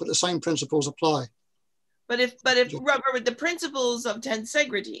thing, but the same principles apply. But if the principles of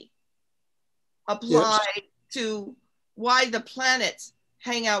tensegrity apply to why the planets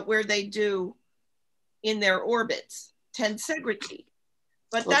hang out where they do in their orbits, tensegrity.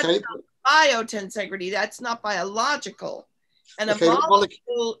 But that's not biotensegrity, that's not biological. And a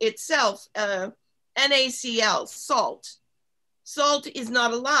molecule itself, NaCl, salt. Salt is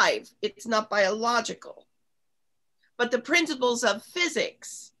not alive, it's not biological. But the principles of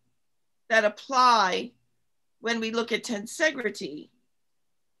physics that apply when we look at tensegrity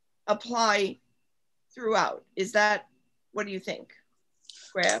apply throughout. Is that, what do you think,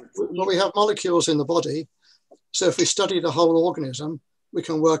 Graham? Well, we have molecules in the body. So if we study the whole organism, we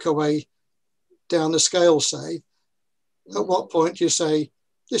can work our way down the scale, say. At what point you say,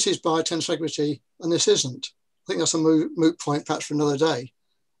 this is biotensegrity and this isn't. I think that's a moot point perhaps for another day.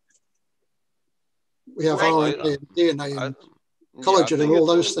 We have RNA and DNA and collagen and all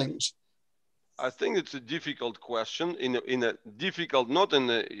those things. I think it's a difficult question, in a difficult, not in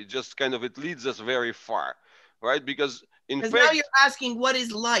a, just kind of, it leads us very far, right? Because in fact, now you're asking, what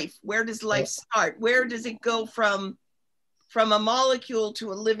is life? Where does life start? Where does it go from a molecule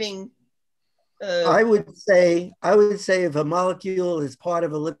to a living? I would say if a molecule is part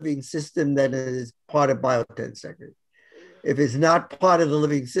of a living system, then it is part of biotensegrity. If it's not part of the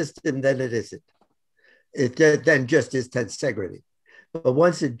living system, then it isn't. It then just is tensegrity. But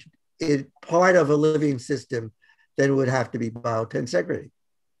once it's part of a living system, then it would have to be biotensegrity.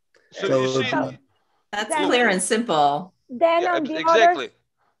 So that's clear and simple. Then exactly.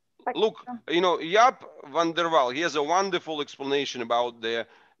 Look, Jaap van der Wal, he has a wonderful explanation about the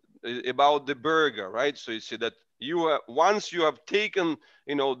burger, right? So you see that once you have taken,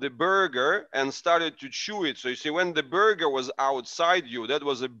 the burger and started to chew it. So you see, when the burger was outside you, that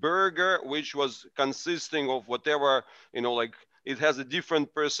was a burger which was consisting of whatever, like it has a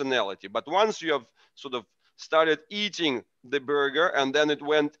different personality. But once you have sort of started eating the burger and then it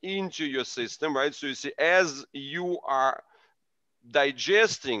went into your system, right? So you see, as you are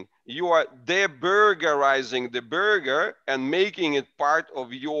digesting, you are deburgerizing the burger and making it part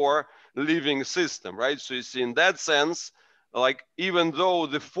of your living system, right? So you see, in that sense, like, even though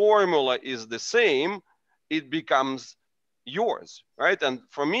the formula is the same, it becomes yours, right? And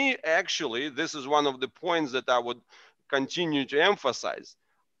for me, actually, this is one of the points that I would continue to emphasize.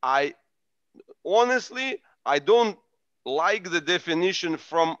 Honestly, I don't like the definition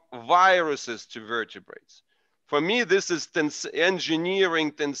from viruses to vertebrates. For me, this is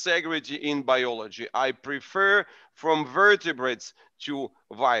engineering tensegrity in biology. I prefer from vertebrates to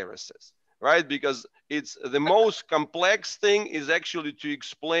viruses, right? Because it's the most complex thing is actually to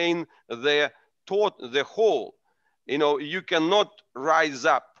explain the whole. You cannot rise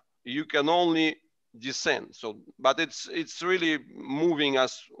up, you can only descend. So, but it's really moving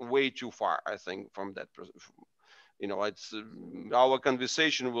us way too far, I think, from that perspective. It's our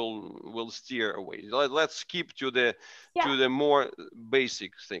conversation will steer away. Let's keep to the more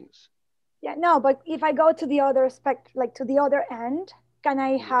basic things. Yeah, no, but if I go to the other to the other end, can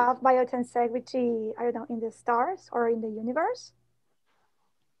I have biotensegrity, I don't know, in the stars or in the universe?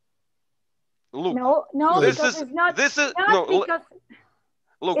 Look, no, because it's not. This is not no. because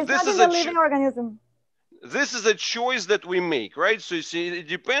Look, it's this not is in a the living organism. this is a choice that we make, right? So you see, it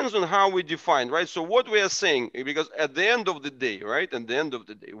depends on how we define, right? So what we are saying, because at the end of the day, right? At the end of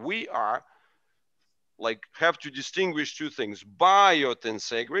the day, we are like have to distinguish two things: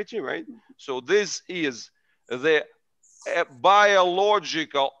 biotensegrity, right? So this is the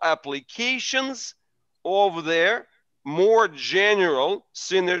biological applications of their more general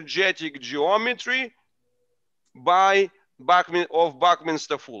synergetic geometry by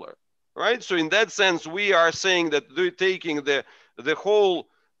Buckminster Fuller, right? So in that sense, we are saying that they're taking the whole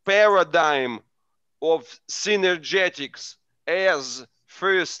paradigm of synergetics as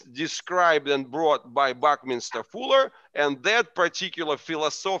first described and brought by Buckminster Fuller, and that particular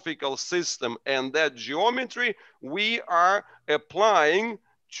philosophical system and that geometry we are applying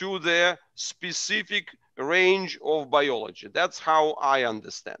to the specific range of biology. That's how I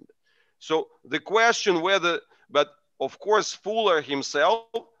understand it. So the question whether, but of course Fuller himself,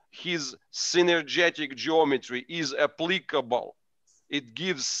 his synergetic geometry is applicable. It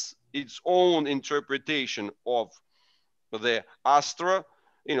gives its own interpretation of the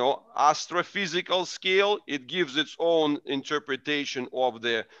astrophysical scale. It gives its own interpretation of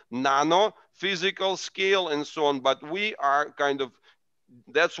the nanophysical scale and so on. But we are kind of,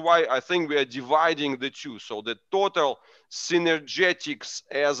 that's why I think we are dividing the two. So the total synergetics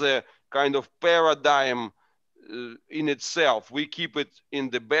as a kind of paradigm in itself, we keep it in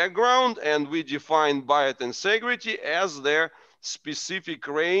the background, and we define biotensegrity as their specific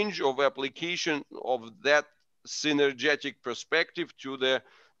range of application of that synergetic perspective to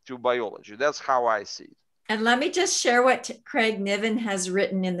biology. That's how I see it. And let me just share what Craig Niven has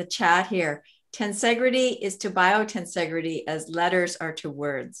written in the chat here. Tensegrity is to biotensegrity as letters are to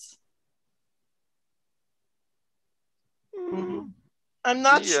words. I'm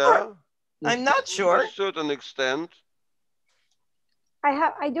not sure. I'm not sure. To a certain extent.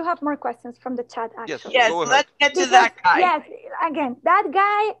 I do have more questions from the chat, actually. Yes, let's get to that guy. Yes, again, that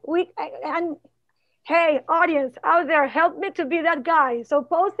guy, and hey, audience out there, help me to be that guy. So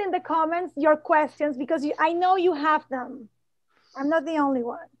post in the comments your questions, because I know you have them. I'm not the only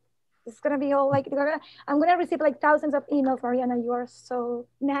one. It's gonna be all like, I'm gonna receive like thousands of emails. Mariana, you are so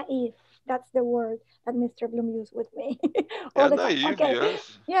naive. That's the word that Mr. Bloom used with me. all the time. Naive, okay.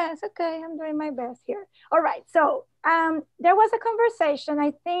 yes. Yes, okay, I'm doing my best here. All right, so there was a conversation,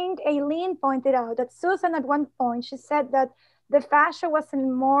 I think Aileen pointed out that Susan at one point, she said that the fascia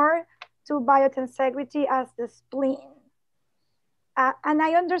wasn't more to biotensegrity as the spleen. And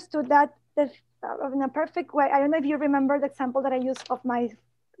I understood that in a perfect way. I don't know if you remember the example that I used of my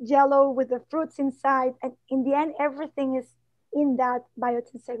jello with the fruits inside, and in the end, everything is in that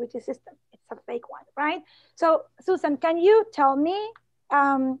biotensegrity system. It's a fake one, right? So Susan, can you tell me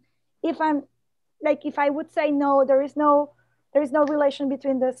if I would say no, there is no relation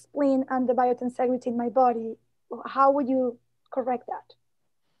between the spleen and the biotensegrity in my body, how would you correct that?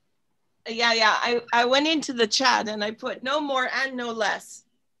 Yeah. I went into the chat and I put no more and no less,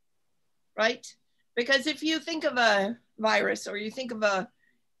 right? Because if you think of a virus, or you think of a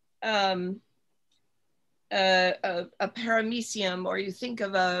paramecium, or you think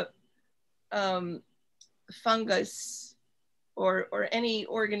of a fungus, or any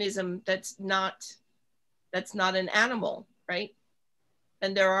organism that's not an animal, right?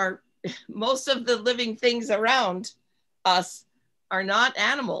 And there are most of the living things around us are not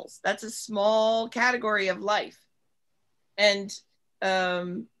animals. That's a small category of life. And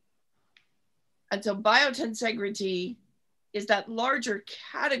so biotensegrity is that larger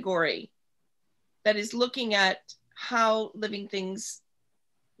category that is looking at how living things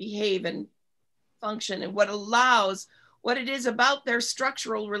behave and function, and what it is about their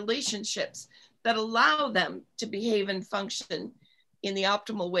structural relationships that allow them to behave and function in the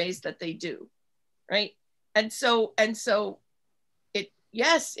optimal ways that they do, right? And so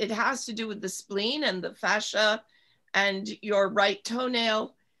yes, it has to do with the spleen and the fascia and your right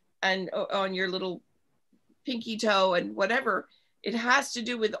toenail and on your little pinky toe and whatever. It has to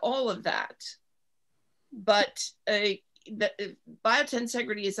do with all of that. But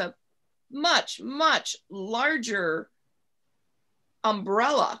biotensegrity is a much, much larger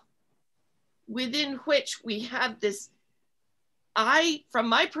umbrella within which we have this. From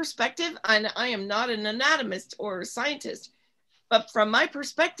my perspective, and I am not an anatomist or scientist, but from my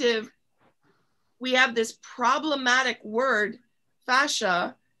perspective, we have this problematic word,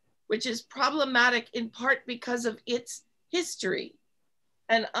 fascia, which is problematic in part because of its history.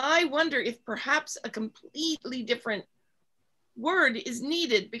 And I wonder if perhaps a completely different word is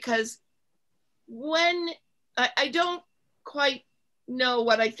needed, because when I don't quite know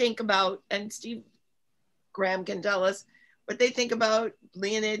what I think about, and Steve Graham can tell us what they think about,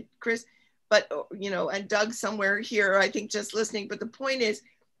 Leonid, Chris, but, and Doug somewhere here, I think just listening, but the point is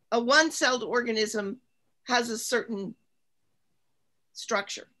a one-celled organism has a certain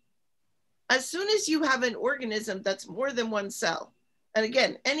structure. As soon as you have an organism that's more than one cell, and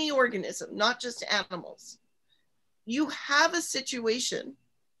again, any organism, not just animals, you have a situation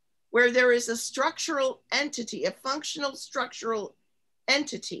where there is a structural entity, a functional structural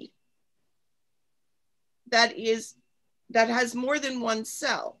entity that has more than one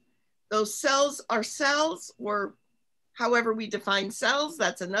cell. Those cells are cells, or however we define cells,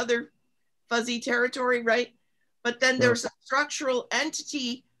 that's another fuzzy territory, right? But then there's a structural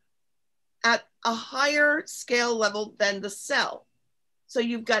entity at a higher scale level than the cell. So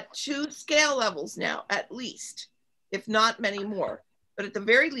you've got 2 scale levels now, at least, if not many more. But at the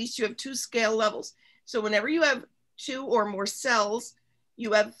very least, you have 2 scale levels. So whenever you have 2 or more cells,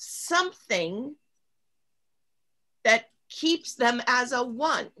 you have something that keeps them as a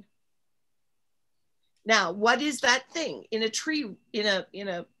one. Now, what is that thing in a tree, in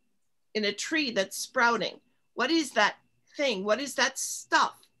a tree that's sprouting? What is that thing? What is that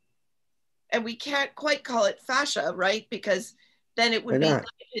stuff? And we can't quite call it fascia, right? Because then it would be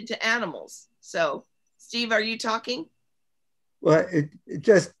limited to animals. So, Steve, are you talking? Well, it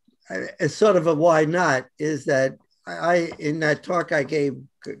just, it's sort of a why not, is that in that talk I gave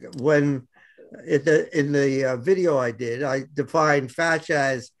when in the video I did, I defined fascia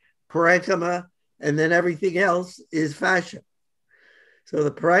as parenchyma, and then everything else is fascia. So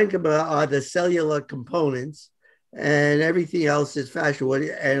the parenchyma are the cellular components, and everything else is fascia.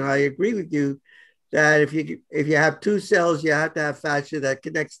 And I agree with you that if you have 2 cells, you have to have fascia that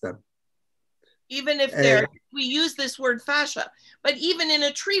connects them. Even if we use this word fascia, but even in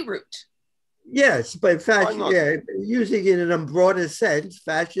a tree root. Yes, but fascia, using it in a broader sense,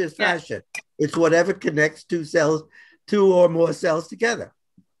 fascia is fascia. It's whatever connects 2 cells, 2 or more cells together.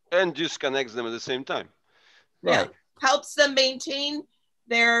 And disconnects them at the same time. Right. Yeah. Helps them maintain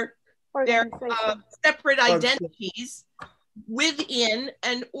their separate identities within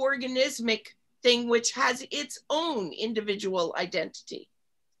an organismic thing which has its own individual identity.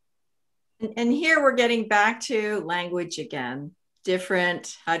 And here we're getting back to language again.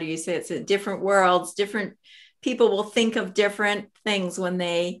 Different, how do you say it? It's different worlds, different people will think of different things when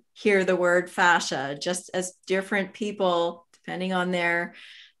they hear the word fascia, just as different people, depending on their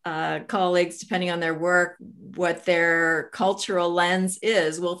colleagues, depending on their work, what their cultural lens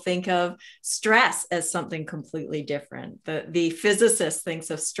is, will think of stress as something completely different. The physicist thinks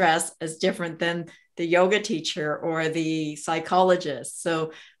of stress as different than the yoga teacher or the psychologist.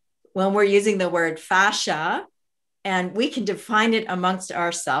 So when we're using the word fascia, and we can define it amongst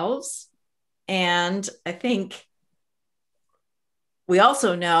ourselves, and I think we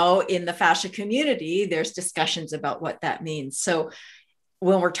also know in the fascia community, there's discussions about what that means. So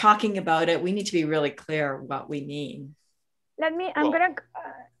when we're talking about it, we need to be really clear what we mean.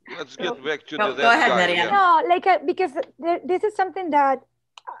 Let's get back to go ahead, Mariana. No, because this is something that,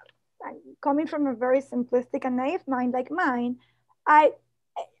 coming from a very simplistic and naive mind like mine,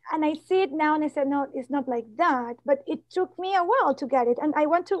 I see it now and I said, no, it's not like that, but it took me a while to get it. And I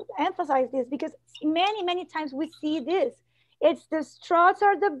want to emphasize this because many, many times we see this. It's the struts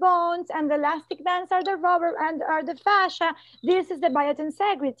are the bones and the elastic bands are the rubber and are the fascia. This is the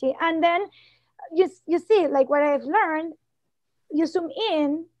biotensegrity. And then you see, like what I've learned, you zoom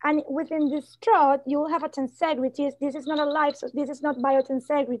in and within this strut, you'll have a tensegrity. This is not a life, so this is not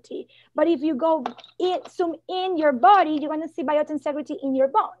biotensegrity. But if you go zoom in your body, you're gonna see biotensegrity in your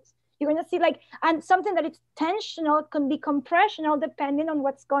bones. You're gonna see and something that is tensional can be compressional depending on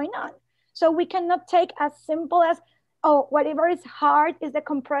what's going on. So we cannot take as simple as, oh, whatever is hard is the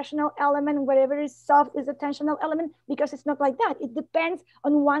compressional element, whatever is soft is the tensional element, because it's not like that. It depends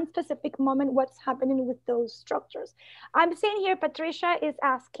on one specific moment what's happening with those structures. I'm seeing here, Patricia is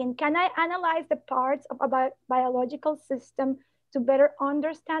asking, can I analyze the parts of a biological system to better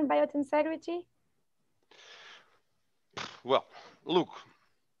understand biotensegrity? Well, look,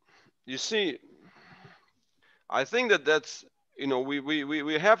 you see, I think that's, we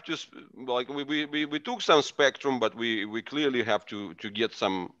have to, we took some spectrum, but we clearly have to get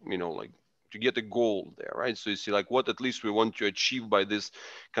some, to get a goal there, right? So you see, what at least we want to achieve by this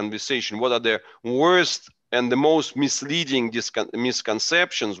conversation. What are the worst and the most misleading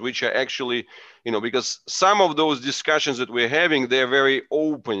misconceptions, which are actually, because some of those discussions that we're having, they're very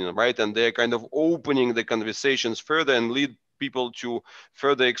open, right? And they're kind of opening the conversations further and lead people to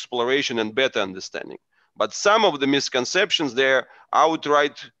further exploration and better understanding. But some of the misconceptions, they're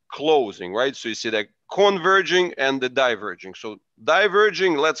outright closing, right? So you see that converging and the diverging. So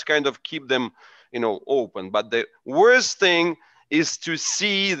diverging, let's kind of keep them, open. But the worst thing is to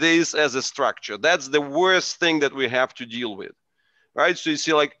see this as a structure. That's the worst thing that we have to deal with, right? So you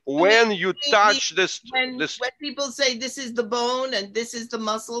see, like when you touch when people say this is the bone and this is the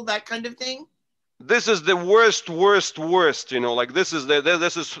muscle, that kind of thing. This is the worst, you know, like this is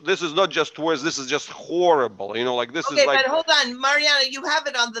not just worse, this is just horrible, you know, like this okay, is like. But hold on, Mariana, you have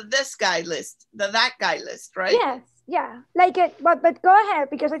it on the this guy list, that guy list, right? Yes, yeah, like it, but go ahead,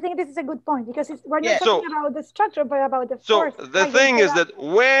 because I think this is a good point, because we're not talking about the structure, but about the force. So the thing is that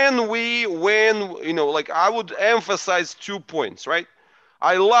when you know, like I would emphasize 2 points, right?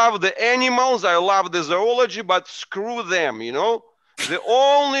 I love the animals, I love the zoology, but screw them, you know? The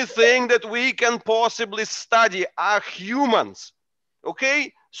only thing that we can possibly study are humans,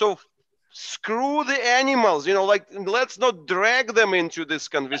 okay? So screw the animals, you know, like let's not drag them into this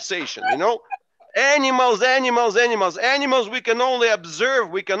conversation, you know? Animals we can only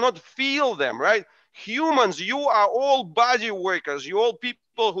observe, we cannot feel them, right? Humans, you are all body workers, you all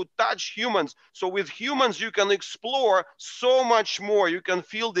people who touch humans. So with humans, you can explore so much more. You can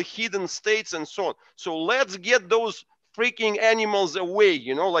feel the hidden states and so on. So let's get those freaking animals away,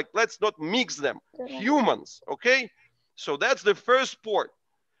 you know, like let's not mix them. Humans, okay? So that's the first part,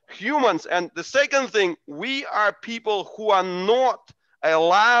 humans. And the second thing, we are people who are not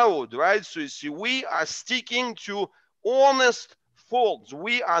allowed, right? So you see, we are sticking to honest faults.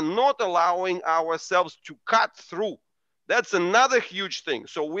 We are not allowing ourselves to cut through. That's another huge thing.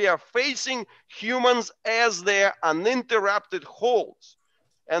 So we are facing humans as their uninterrupted wholes.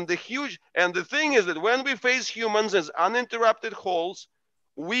 And the thing is that when we face humans as uninterrupted wholes,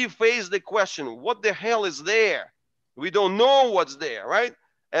 we face the question, what the hell is there? We don't know what's there, right?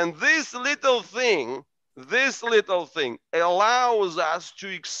 And this little thing allows us to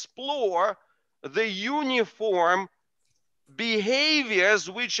explore the uniform behaviors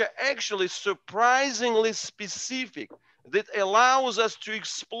which are actually surprisingly specific, that allows us to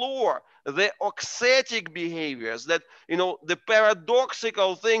explore the auxetic behaviors, that, you know, the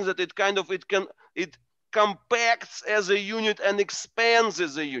paradoxical things that it compacts as a unit and expands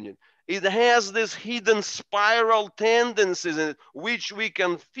as a unit. It has this hidden spiral tendencies in it, which we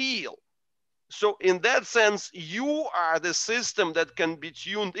can feel. So in that sense, you are the system that can be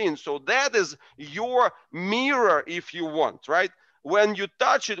tuned in. So that is your mirror, if you want, right? When you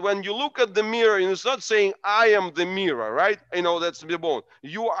touch it, when you look at the mirror, it's not saying, I am the mirror, right? You know, that's the bone.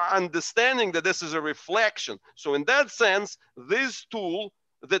 You are understanding that this is a reflection. So in that sense, this tool,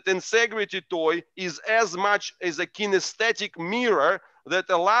 the Tensegrity toy, is as much as a kinesthetic mirror that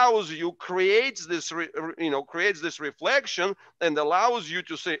allows you, creates this reflection and allows you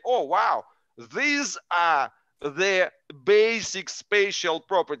to say, oh, wow, these are the basic spatial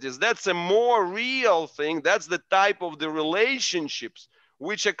properties. That's a more real thing. That's the type of the relationships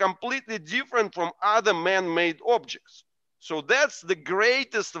which are completely different from other man-made objects. So that's the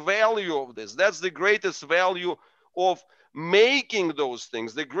greatest value of this. That's the greatest value of making those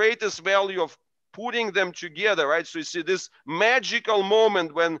things, the greatest value of putting them together, right? So you see this magical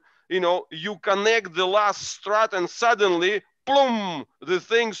moment when, you know, you connect the last strut and suddenly, boom, the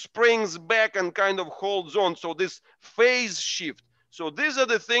thing springs back and kind of holds on. So this phase shift. So these are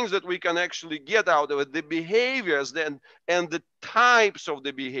the things that we can actually get out of it, the behaviors then and the types of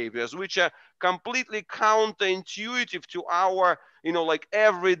the behaviors, which are completely counterintuitive to our, you know, like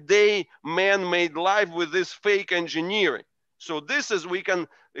everyday man-made life with this fake engineering. So this is, we can,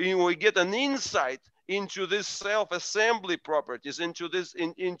 you know, we get an insight into this self-assembly properties, into this,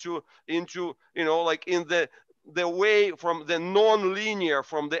 into, you know, like in the way from the non-linear,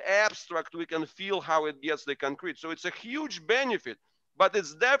 from the abstract, we can feel how it gets the concrete. So it's a huge benefit, but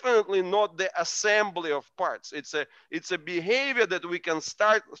it's definitely not the assembly of parts. It's a behavior that we can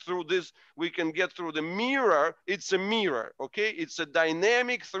start through this. We can get through the mirror. It's a mirror, okay? It's a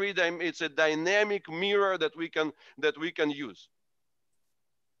dynamic it's a dynamic mirror that we can use.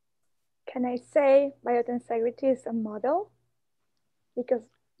 Can I say biotensegrity is a model? Because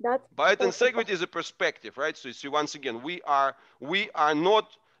that's biotensegrity is a perspective, right? So you see, once again, we are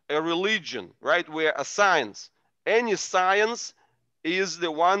not a religion, right? We're a science. Any science is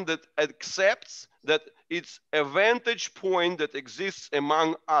the one that accepts that it's a vantage point that exists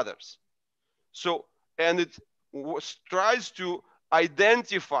among others. So, and it tries to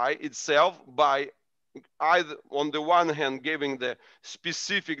identify itself by either, on the one hand, giving the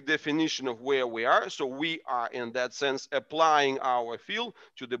specific definition of where we are. So we are, in that sense, applying our field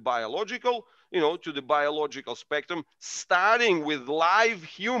to the biological, you know, to the biological spectrum, starting with live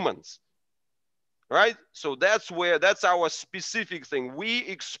humans, right? So that's our specific thing. We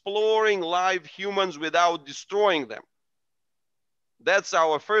exploring live humans without destroying them. That's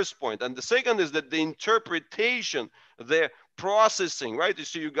our first point. And the second is that the interpretation, the processing, right?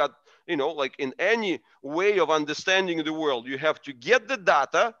 So you got, you know, like in any way of understanding the world, you have to get the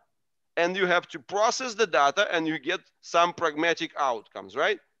data and you have to process the data and you get some pragmatic outcomes,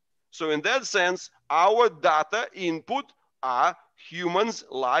 right? So in that sense, our data input are humans,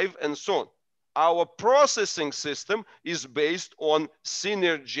 live, and so on. Our processing system is based on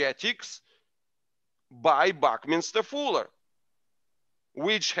synergetics by Buckminster Fuller,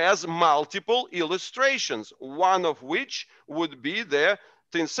 which has multiple illustrations, one of which would be the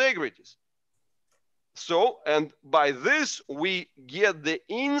tensegrities. So, and by this, we get the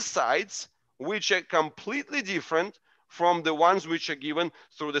insights which are completely different from the ones which are given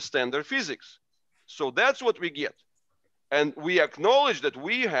through the standard physics. So that's what we get. And we acknowledge that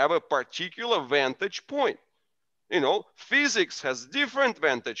we have a particular vantage point. You know, physics has different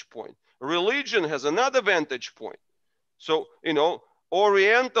vantage point. Religion has another vantage point. So, you know,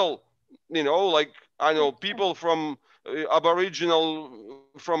 Oriental, you know, like, I know people from Aboriginal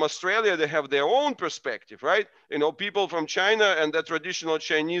from Australia, they have their own perspective, right? You know, people from China and the traditional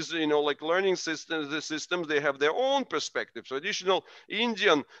Chinese, you know, like learning systems, they have their own perspective. Traditional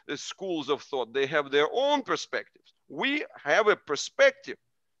Indian schools of thought, they have their own perspectives. We have a perspective,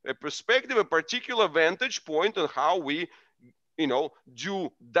 a particular vantage point on how we, you know,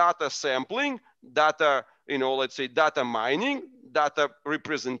 do data sampling, data, you know, let's say data mining, data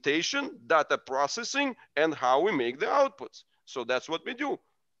representation, data processing, and how we make the outputs. So that's what we do.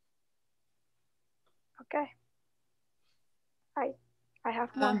 Okay. I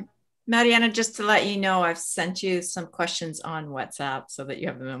have more. Mariana, just to let you know, I've sent you some questions on WhatsApp so that you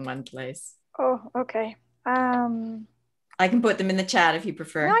have them in one place. Oh, okay. I can put them in the chat if you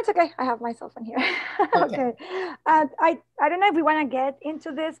prefer. No, it's okay. I have my cell phone here. Okay. I don't know if we want to get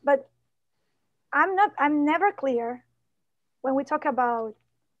into this, but I'm never clear when we talk about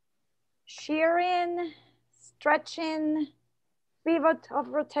shearing, stretching, pivot of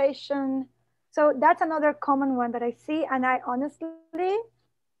rotation. So that's another common one that I see. And I honestly,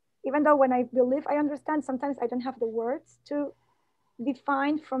 even though when I believe I understand, sometimes I don't have the words to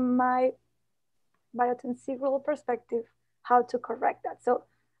define from my biotensegral perspective how to correct that. So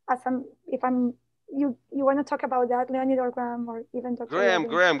you want to talk about that, Leonid or Graham, or even Dr. Graham.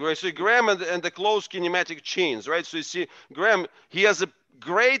 So Graham and the closed kinematic chains, right? So you see, Graham, he has a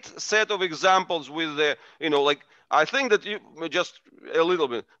great set of examples with the, you know, like, I think that you just a little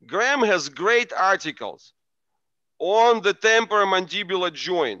bit. Graham has great articles on the temporomandibular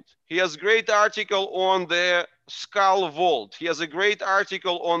joint. He has great article on the skull vault. He has a great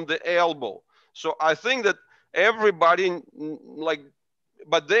article on the elbow. So I think that everybody, like,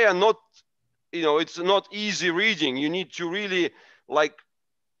 but they are not, you know, it's not easy reading. You need to really like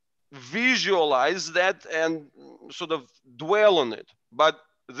visualize that and sort of dwell on it. But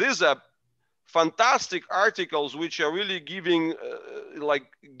these are fantastic articles which are really giving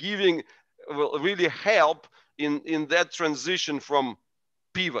really help in that transition from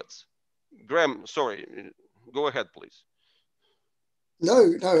pivots. Graham, sorry, go ahead, please.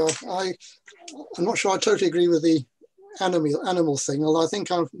 No, I'm not sure I totally agree with the animal thing, although I think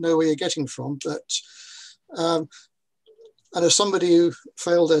I know where you're getting from. But and as somebody who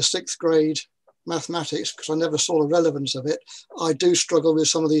failed their 6th grade mathematics, because I never saw the relevance of it, I do struggle with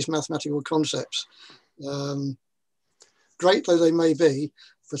some of these mathematical concepts. Great though they may be,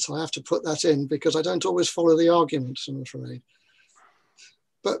 but I have to put that in because I don't always follow the arguments, I'm afraid.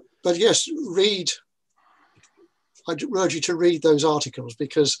 But yes, I'd urge you to read those articles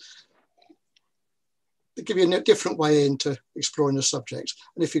because they give you a different way into exploring the subject.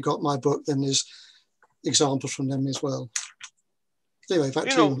 And if you've got my book, then there's examples from them as well. Anyway, back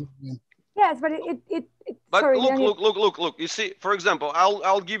to you. Yes, but sorry, look. You see, for example,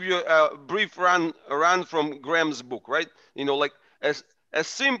 I'll give you a brief run from Graham's book, right? You know, like a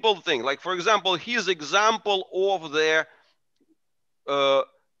simple thing, like for example, his example of the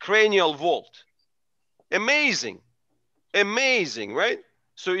cranial vault. Amazing, right?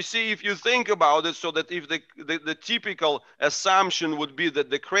 So you see, if you think about it, so that if the typical assumption would be that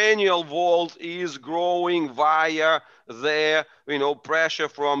the cranial vault is growing via the, you know, pressure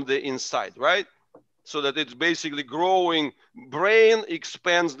from the inside, right? So that it's basically growing, brain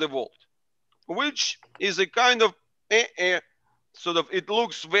expands the vault, which is a kind of sort of, it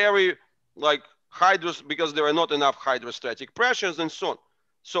looks very like because there are not enough hydrostatic pressures and so on.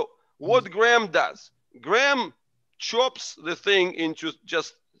 So what Graham does, Graham chops the thing into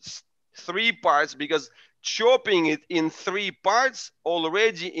just 3 parts because chopping it in 3 parts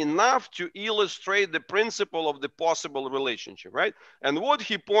already enough to illustrate the principle of the possible relationship, right? And what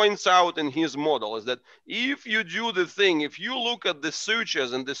he points out in his model is that if you do the thing, if you look at the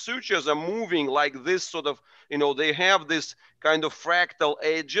sutures and the sutures are moving like this sort of, they have this kind of fractal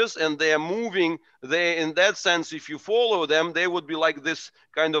edges and they are moving, in that sense, if you follow them, they would be like this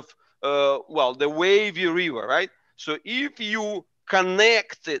kind of, the wavy river, right? So if you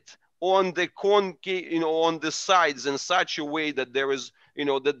connect it on the concave, on the sides in such a way that there is,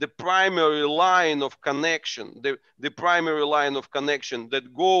 that the primary line of connection, the primary line of connection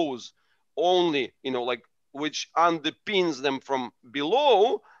that goes only, which underpins them from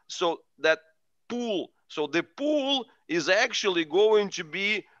below, so that pull, so the pull is actually going to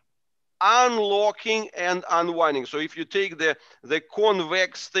be unlocking and unwinding. So if you take the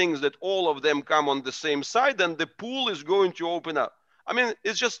convex things that all of them come on the same side, then the pool is going to open up. I mean,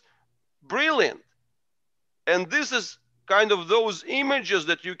 it's just brilliant. And this is kind of those images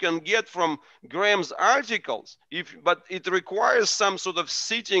that you can get from Graham's articles, but it requires some sort of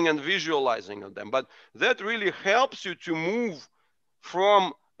sitting and visualizing of them. But that really helps you to move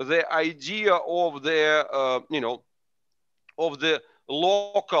from the idea of the, of the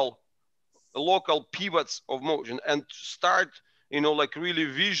local pivots of motion and start, really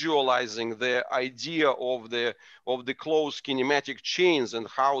visualizing the idea of the closed kinematic chains and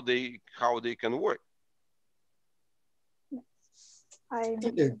how they can work.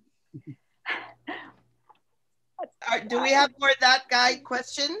 Thank you. Do we have more that guy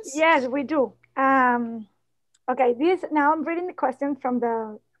questions? Yes, we do. Okay, now I'm reading the question from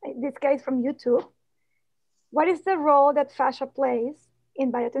this case from YouTube. What is the role that fascia plays in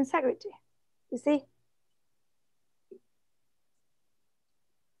biotensegrity? You see?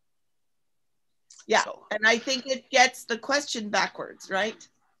 Yeah, and I think it gets the question backwards, right?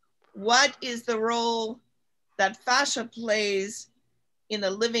 What is the role that fascia plays in a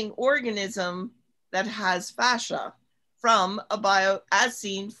living organism that has fascia as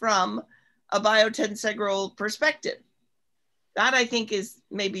seen from a biotensegral perspective? That I think is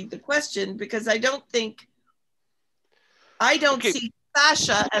maybe the question, because I don't see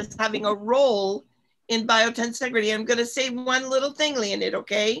fascia as having a role in biotensegrity. I'm going to say one little thing, Leonid,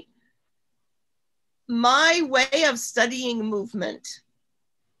 okay? My way of studying movement,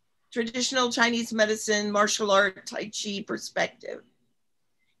 traditional Chinese medicine, martial art, Tai Chi perspective,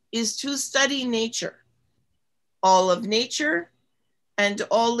 is to study nature, all of nature and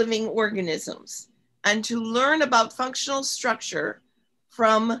all living organisms, and to learn about functional structure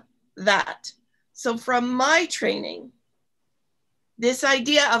from that. So from my training, this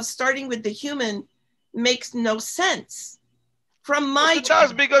idea of starting with the human makes no sense. From my it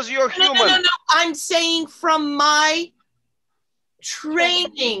does, because you're human. No. I'm saying from my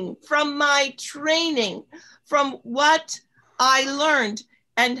training, from what I learned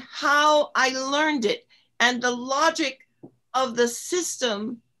and how I learned it, and the logic of the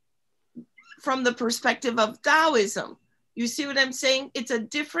system from the perspective of Taoism. You see what I'm saying? It's a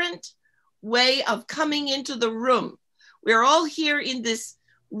different way of coming into the room. We're all here in this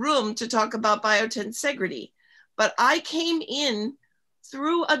room to talk about biotensegrity, but I came in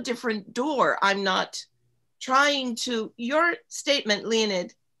through a different door. I'm not trying to, your statement,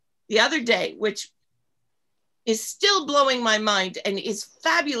 Leonid, the other day, which is still blowing my mind and is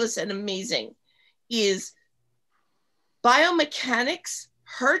fabulous and amazing, is biomechanics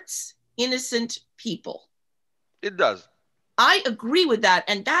hurts innocent people. It does. I agree with that.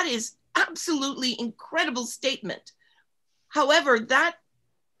 And that is absolutely incredible statement. However, that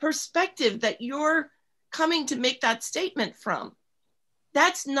perspective that you're coming to make that statement from,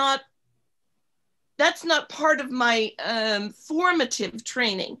 that's not part of my formative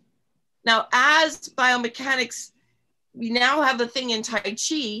training. Now, as biomechanics, we now have a thing in Tai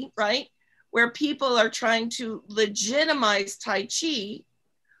Chi, right? Where people are trying to legitimize Tai Chi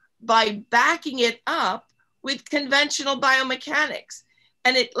by backing it up with conventional biomechanics.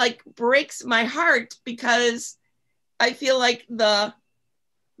 And it like breaks my heart, because I feel like the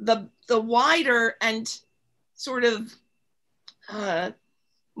wider and sort of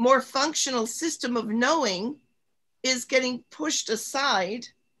more functional system of knowing is getting pushed aside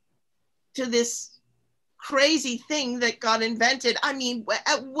to this crazy thing that got invented. I mean,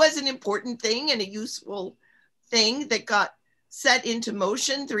 it was an important thing and a useful thing that got set into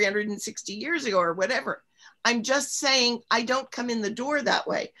motion 360 years ago or whatever. I'm just saying I don't come in the door that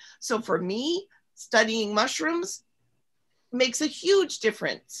way. So for me, studying mushrooms makes a huge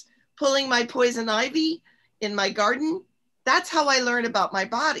difference. Pulling my poison ivy in my garden, that's how I learn about my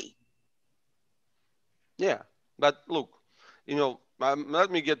body. Yeah, but look,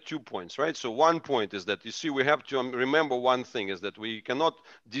 let me get 2 points, right? So one point is that, you see, we have to remember one thing, is that we cannot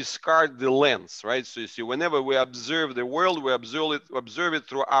discard the lens, right? So you see, whenever we observe the world, we observe it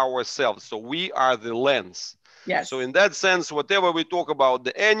through ourselves. So we are the lens. Yes. So in that sense, whatever we talk about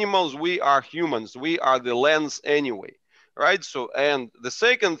the animals, we are humans. We are the lens anyway, right? So, and the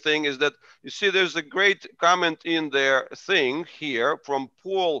second thing is that, you see, there's a great comment in their thing here from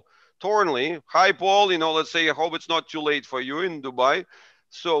Paul Thornley. Hi, Paul. You know, let's say, I hope it's not too late for you in Dubai.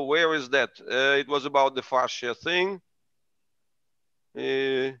 So where is that? It was about the fascia thing.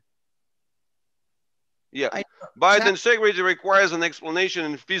 Yeah. Biotensegrity requires an explanation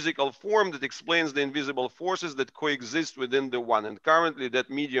in physical form that explains the invisible forces that coexist within the one. And currently that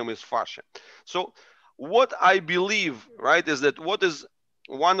medium is fascia. So what I believe, right, is that what is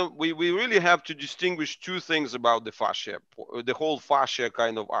one of, we really have to distinguish two things about the fascia, the whole fascia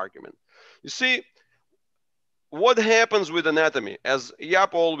kind of argument. You see, what happens with anatomy, as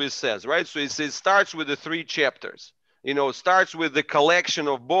Jaap always says, right? So it starts with the 3 chapters. You know, starts with the collection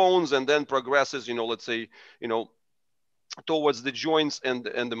of bones and then progresses, you know, let's say, you know, towards the joints and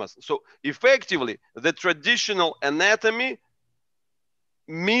the muscles. So effectively, the traditional anatomy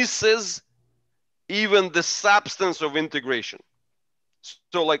misses even the substance of integration.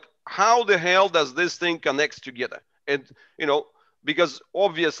 So like, how the hell does this thing connect together? And, you know, because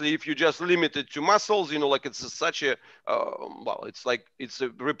obviously if you just limit it to muscles, you know, like it's such a, well, it's like, it's a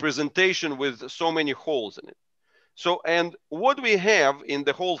representation with so many holes in it. So, and what we have in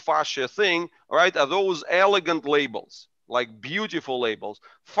the whole fascia thing, right, are those elegant labels, like beautiful labels.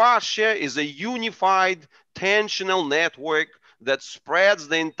 Fascia is a unified tensional network that spreads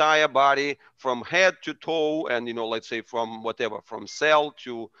the entire body from head to toe, and, you know, let's say from whatever, from cell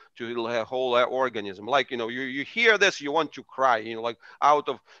to the whole organism. Like, you know, you hear this, you want to cry, you know, like out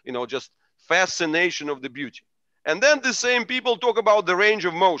of, you know, just fascination of the beauty. And then the same people talk about the range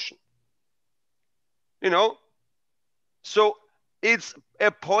of motion, you know. So it's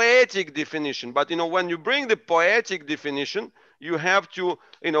a poetic definition, but, you know, when you bring the poetic definition, you have to,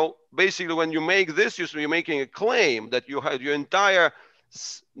 you know, basically when you make this, you're making a claim that you have your entire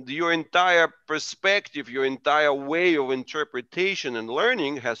perspective, your entire way of interpretation and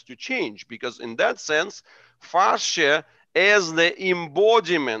learning has to change, because in that sense, fascia as the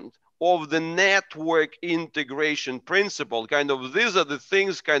embodiment of the network integration principle, kind of, these are the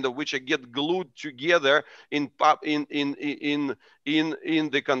things kind of which get glued together in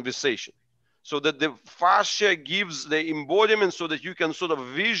the conversation, so that the fascia gives the embodiment, so that you can sort of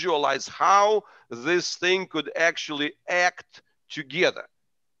visualize how this thing could actually act together.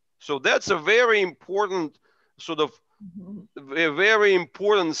 So that's a very important sort of a very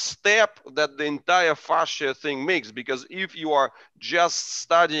important step that the entire fascia thing makes, because if you are just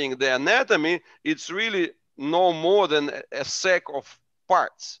studying the anatomy, it's really no more than a sack of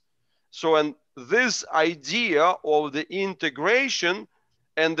parts. So, and this idea of the integration,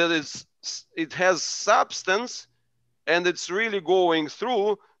 and that it has substance and it's really going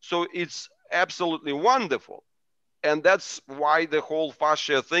through, so it's absolutely wonderful. And that's why the whole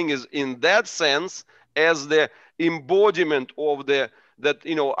fascia thing is, in that sense, as the embodiment of the, that,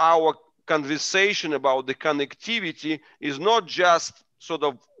 you know, our conversation about the connectivity is not just sort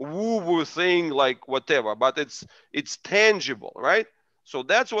of woo-woo thing like whatever, but it's tangible, right? So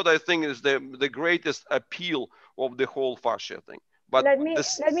that's what I think is the greatest appeal of the whole fascia thing. But let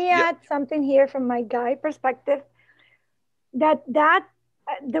me add something here from my guy perspective. The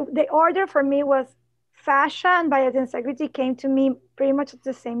order for me was fascia and biotensegrity came to me pretty much at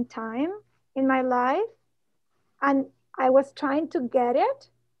the same time in my life, and I was trying to get it,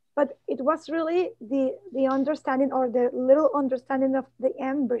 but it was really the understanding, or the little understanding of the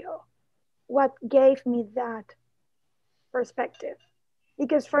embryo, what gave me that perspective.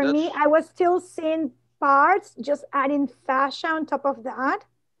 Because for me, I was still seeing parts, just adding fascia on top of that,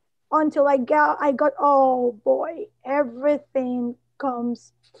 until I got, oh boy, everything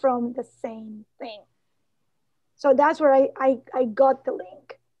comes from the same thing. So that's where I got the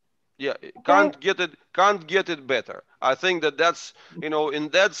link. Yeah, can't get it better. I think that's, you know, in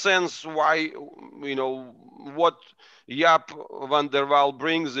that sense, why, you know, what Jaap van der Waal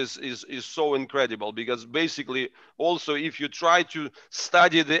brings is so incredible, because basically also if you try to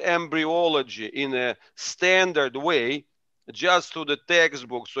study the embryology in a standard way, just through the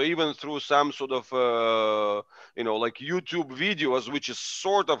textbooks, or even through some sort of, you know, like YouTube videos, which is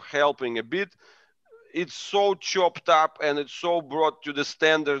sort of helping a bit, it's so chopped up and it's so brought to the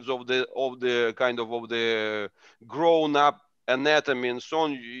standards of the kind of the grown up anatomy and so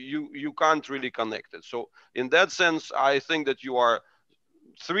on, you can't really connect it. So in that sense, I think that you are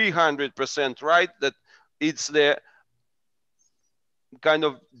 300% right, that it's the kind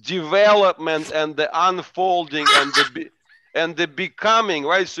of development and the unfolding and the becoming,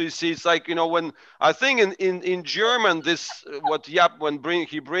 right? So you see, it's like, you know, when I think in German, this what Jaap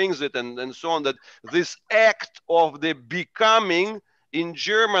he brings it and so on, that this act of the becoming in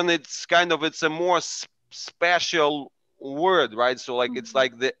German, it's kind of, it's a more special word, right? So like it's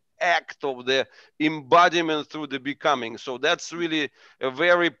like the act of the embodiment through the becoming. So that's really a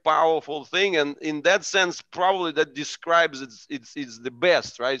very powerful thing, and in that sense probably that describes it's the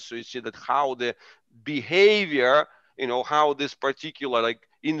best, right? So you see that how the behavior, you know, how this particular like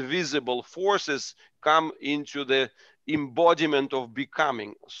invisible forces come into the embodiment of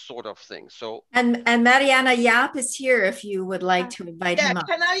becoming, sort of thing. So and Mariana, Jaap is here if you would like to invite him up.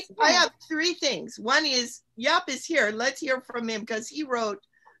 Can I have three things. One is Jaap is here. Let's hear from him because he wrote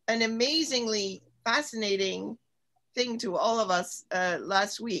an amazingly fascinating thing to all of us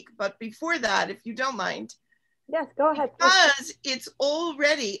last week. But before that, if you don't mind. Yes, go ahead. Because it's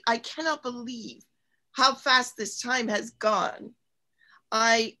already, I cannot believe how fast this time has gone.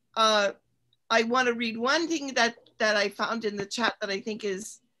 I want to read one thing that I found in the chat that I think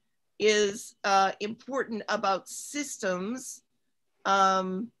is important about systems,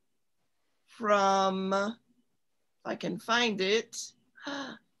 from, if I can find it.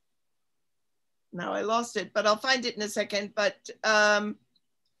 Now I lost it, but I'll find it in a second. But I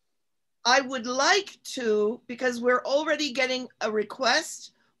would like to, because we're already getting a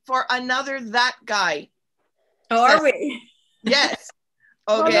request for another that guy. Oh, are we? Yes.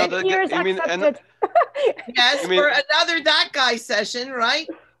 Okay. Yes, for another that guy session, right?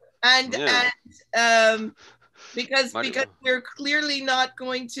 And because we're clearly not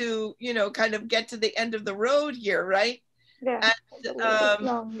going to, you know, kind of get to the end of the road here, right? Yeah.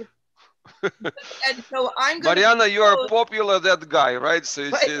 And so I'm going Mariana, you are popular that guy, right? So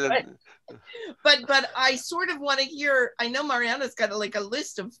you see that. But I sort of want to hear, I know Mariana's got like a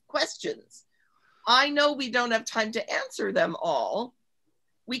list of questions. I know we don't have time to answer them all.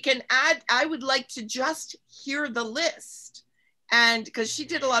 We can add, I would like to just hear the list. And because she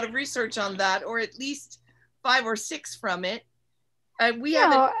did a lot of research on that, or at least 5 or 6 from it. And we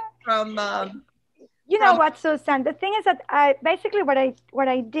have it from... you know what, Susan? The thing is that I basically what I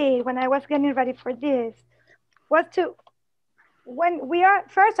did when I was getting ready for this was to,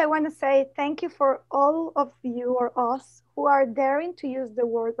 first I want to say thank you for all of you or us who are daring to use the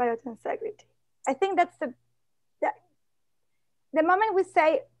word biotensegrity. I think that's the moment we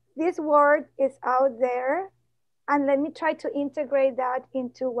say this word is out there and let me try to integrate that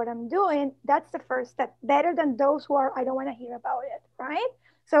into what I'm doing, that's the first step. Better than those who are, I don't want to hear about it, right?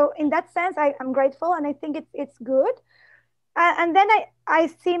 So in that sense, I'm grateful and I think it's good. And then I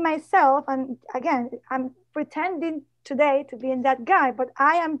see myself, and again, I'm pretending today to be in that guy, but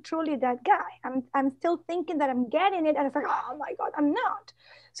I am truly that guy. I'm still thinking that I'm getting it, and it's like, oh my God, I'm not.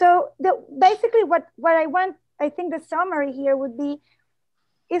 So basically what I want, I think the summary here would be,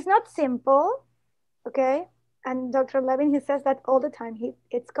 it's not simple, okay? And Dr. Levin, he says that all the time,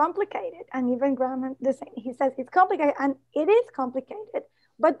 it's complicated. And even Graham, the same, he says it's complicated, and it is complicated,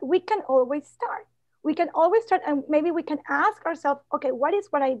 but we can always start. We can always start, and maybe we can ask ourselves, okay, what is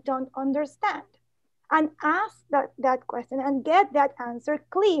what I don't understand? And ask that question and get that answer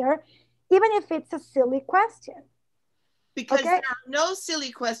clear, even if it's a silly question. Because there are no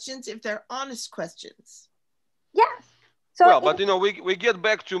silly questions if they're honest questions. Yes. So well, but you know, we get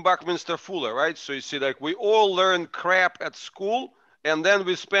back to Buckminster Fuller, right? So you see, like, we all learn crap at school, and then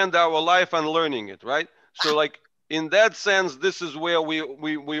we spend our life unlearning it, right? So like, in that sense, this is where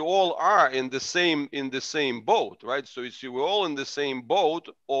we all are in the same boat, right? So you see, we're all in the same boat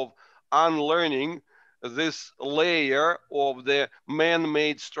of unlearning this layer of the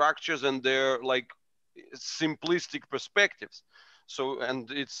man-made structures and their like simplistic perspectives. So, and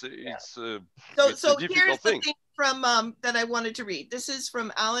it's a difficult thing. The thing from that I wanted to read. This is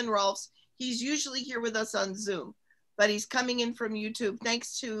from Alan Rolfs. He's usually here with us on Zoom, but he's coming in from YouTube.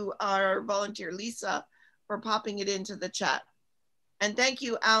 Thanks to our volunteer Lisa for popping it into the chat. And thank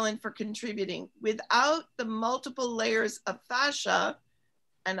you, Alan, for contributing. Without the multiple layers of fascia,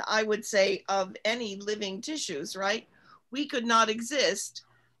 and I would say of any living tissues, right? We could not exist.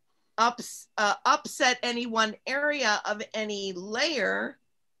 Upset any one area of any layer,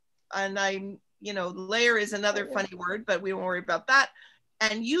 and layer is another funny word, but we won't worry about that.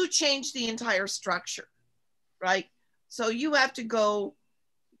 And you change the entire structure, right? So you have to go,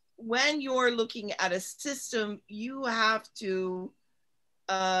 when you're looking at a system, you have to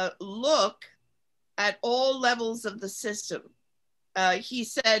look at all levels of the system. He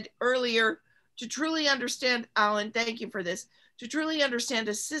said earlier, to truly understand, Alan, thank you for this, to truly understand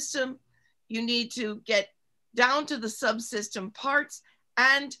a system, you need to get down to the subsystem parts,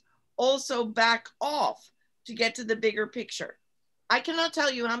 and also back off to get to the bigger picture. I cannot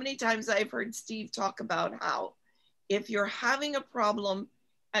tell you how many times I've heard Steve talk about how if you're having a problem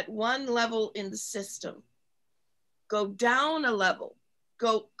at one level in the system, go down a level,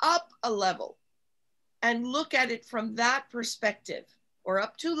 go up a level, and look at it from that perspective, or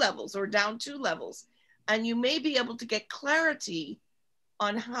up 2 levels or down 2 levels. And you may be able to get clarity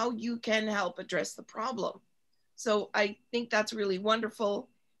on how you can help address the problem. So I think that's really wonderful.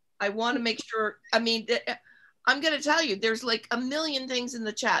 I want to make sure, I mean, I'm going to tell you, there's like a million things in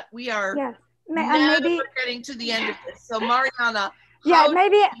the chat. We are never getting to the end of this. So Mariana,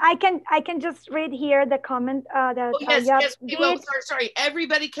 maybe I can just read here the comment that yes, we will. Sorry,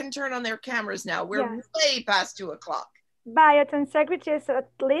 everybody can turn on their cameras now. We're way past 2 o'clock. Biotensegrity is at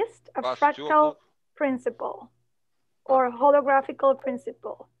least a fractal principle or holographical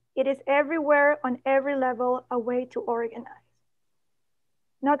principle. It is everywhere on every level, a way to organize.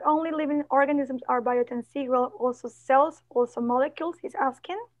 Not only living organisms are biotentegral, also cells, also molecules, he's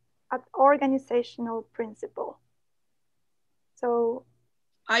asking, at organizational principle. So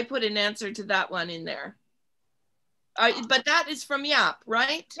I put an answer to that one in there. But that is from Yap,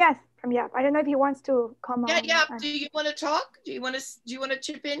 right? Yes, from Yap. I don't know if he wants to come on. Yeah, Yap, do you want to talk? Do you want to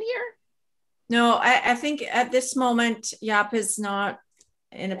chip in here? No, I think at this moment, Yap is not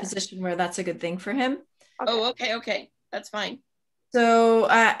in a position where that's a good thing for him. Okay. Oh, okay. That's fine. So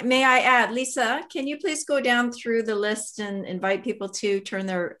may I add, Lisa, can you please go down through the list and invite people to turn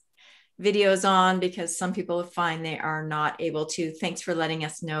their videos on, because some people find they are not able to. Thanks for letting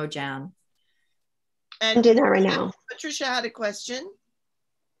us know, Jan. And I'm doing that right now. Patricia had a question.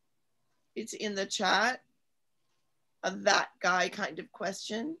 It's in the chat. That guy kind of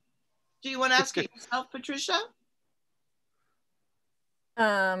question. Do you want to ask it yourself, Patricia?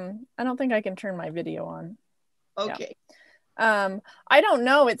 I don't think I can turn my video on. Okay. Yeah. I don't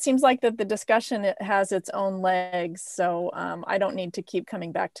know. It seems like that the discussion has its own legs, so I don't need to keep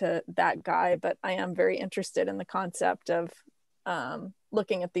coming back to that guy, but I am very interested in the concept of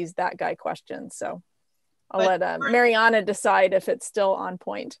looking at these that guy questions. So I'll let Mariana decide if it's still on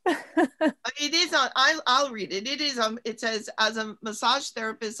point. It is on. I'll read it. It is on. It says, as a massage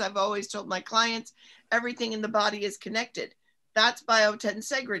therapist, I've always told my clients everything in the body is connected. That's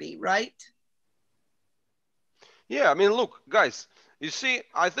biotensegrity, right? Yeah, I mean, look, guys, you see,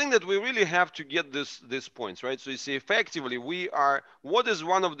 I think that we really have to get these points, right? So you see, effectively, what is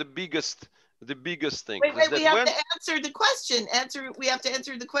one of the biggest things? Wait, we have to answer the question. We have to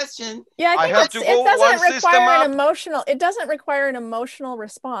answer the question. Yeah, I think it doesn't require an emotional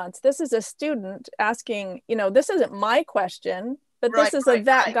response. This is a student asking, this isn't my question, but this is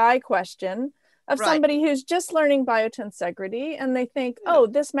that guy question of somebody who's just learning biotensegrity, and they think, oh,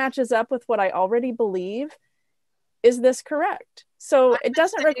 this matches up with what I already believe. Is this correct? So it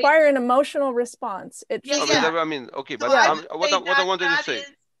doesn't require an emotional response. It just, I mean, okay, but what I wanted to say.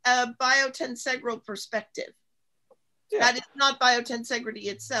 That is a biotensegral perspective. Yeah. That is not biotensegrity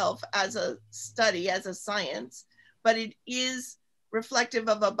itself as a study, as a science, but it is reflective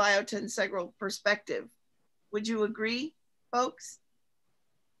of a biotensegral perspective. Would you agree, folks?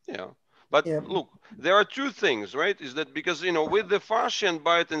 Yeah. But look, there are two things, right? Is that because, with the fascia and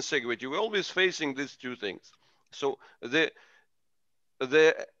biotensegrity, we're always facing these two things. So the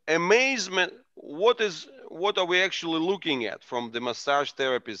amazement, what are we actually looking at from the massage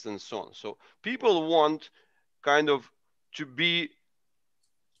therapist and so on? So people want kind of to be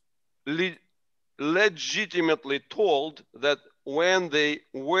legitimately told that when they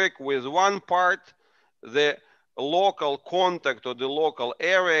work with one part, the local contact or the local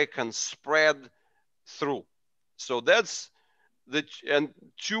area can spread through. So that's and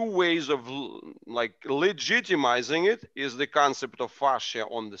two ways of like legitimizing it is the concept of fascia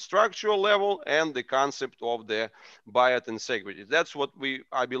on the structural level and the concept of the biotensegrity. That's what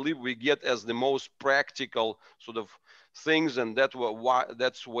I believe we get as the most practical sort of things, and that's what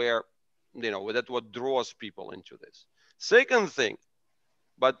draws people into this. Second thing,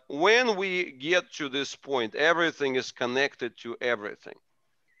 but when we get to this point, everything is connected to everything.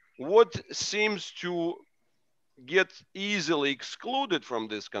 What seems to get easily excluded from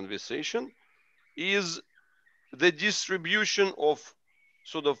this conversation is the distribution of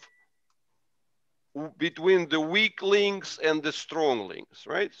sort of between the weak links and the strong links,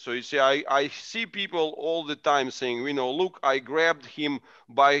 right? So you see, I see people all the time saying, look, I grabbed him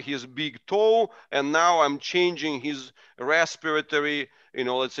by his big toe and now I'm changing his respiratory,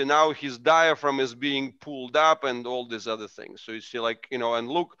 let's say now his diaphragm is being pulled up and all these other things. So you see, like, and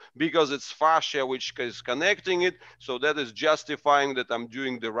look, because it's fascia which is connecting it, so that is justifying that I'm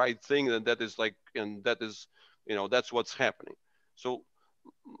doing the right thing, and that is like, and that is that's what's happening. So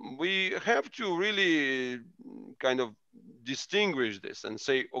we have to really kind of distinguish this and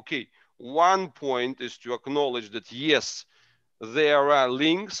say, okay, one point is to acknowledge that yes, there are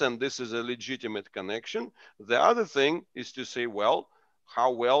links and this is a legitimate connection. The other thing is to say, well,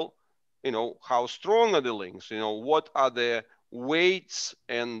 how strong are the links? What are the weights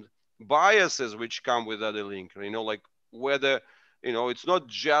and biases which come with other link? Like whether, it's not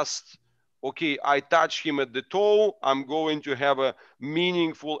just, okay, I touch him at the toe, I'm going to have a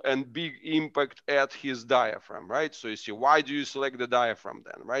meaningful and big impact at his diaphragm, right? So you see, why do you select the diaphragm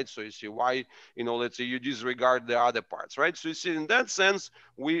then, right? So you see why, let's say you disregard the other parts, right? So you see, in that sense,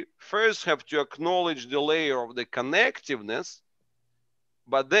 we first have to acknowledge the layer of the connectiveness,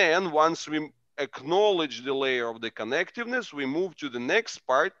 but then once we acknowledge the layer of the connectiveness, we move to the next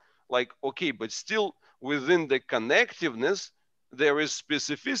part, like, okay, but still within the connectiveness, there is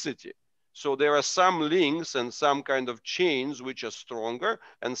specificity. So there are some links and some kind of chains which are stronger,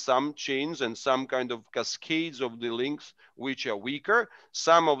 and some chains and some kind of cascades of the links which are weaker.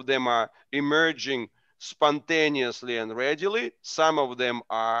 Some of them are emerging spontaneously and readily. Some of them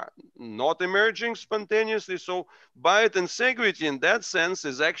are not emerging spontaneously. So biotensegrity in that sense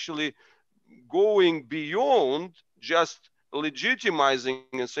is actually going beyond just legitimizing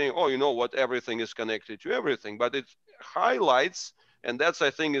and saying, oh, what, everything is connected to everything. But it highlights, and that's, I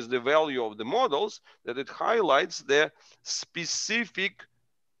think, is the value of the models, that it highlights the specific,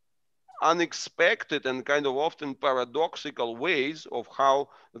 unexpected, and kind of often paradoxical ways of how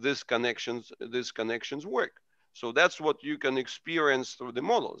these connections work. So that's what you can experience through the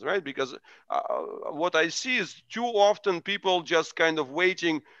models, right? Because what I see is too often people just kind of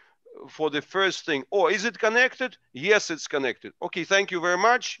waiting for the first thing. Oh, is it connected? Yes, it's connected. Okay, thank you very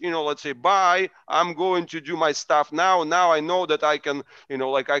much. Let's say, bye. I'm going to do my stuff now. Now I know that I can,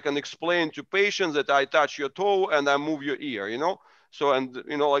 I can explain to patients that I touch your toe and I move your ear, So, and,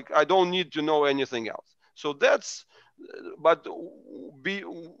 I don't need to know anything else. So that's, but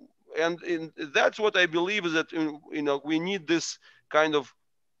that's what I believe is that, we need this kind of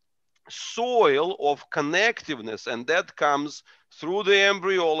soil of connectiveness, and that comes through the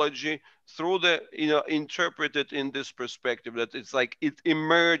embryology, through the interpreted in this perspective that it's like it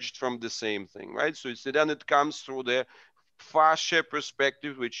emerged from the same thing, right? So then it comes through the fascia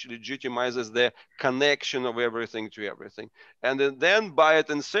perspective, which legitimizes the connection of everything to everything, and then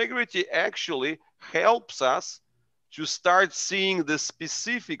biotensegrity actually helps us to start seeing the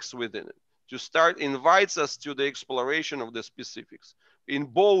specifics within it, invites us to the exploration of the specifics in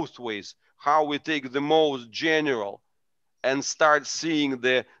both ways, how we take the most general and start seeing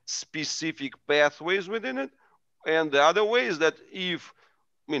the specific pathways within it. And the other way is that if,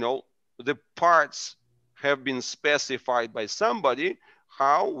 the parts have been specified by somebody,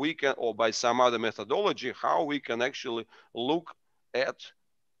 how we can, or by some other methodology, how we can actually look at,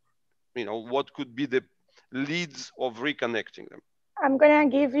 what could be the leads of reconnecting them. I'm gonna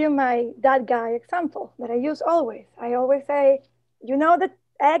give you that guy example that I use always. I always say, the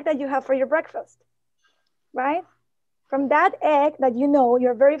egg that you have for your breakfast, right? From that egg that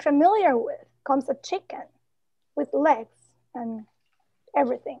you're very familiar with comes a chicken with legs and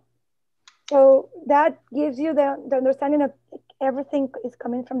everything. So that gives you the understanding that everything is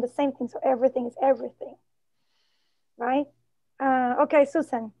coming from the same thing. So everything is everything, right? Okay,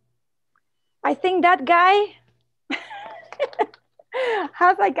 Susan. I think that guy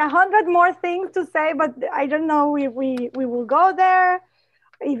has like 100 more things to say, but I don't know if we will go there.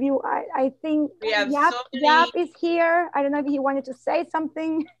 I think Yap is here. I don't know if he wanted to say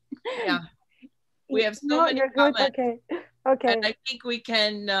something. Yeah, we have so many comments. Okay. And I think we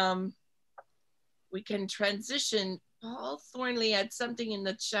can transition. Paul Thornley had something in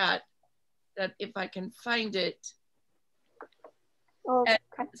the chat that if I can find it. Okay.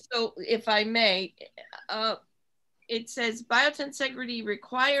 So if I may, it says biotensegrity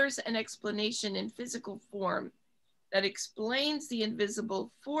requires an explanation in physical form that explains the invisible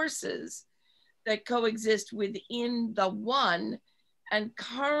forces that coexist within the one, and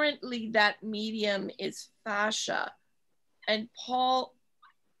currently that medium is fascia. And Paul,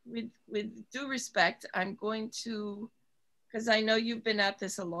 with due respect, I'm going to, because I know you've been at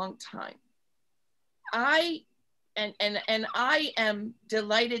this a long time. I am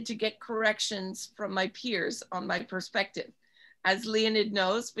delighted to get corrections from my peers on my perspective, as Leonid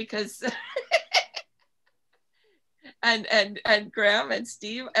knows, because and Graham and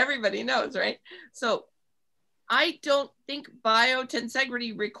Steve, everybody knows, right? So I don't think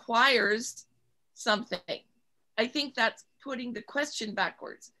biotensegrity requires something. I think that's putting the question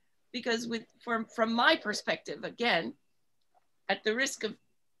backwards, because from my perspective, again, at the risk of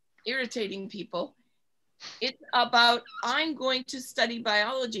irritating people, It's about, I'm going to study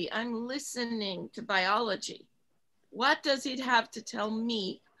biology. I'm listening to biology. What does it have to tell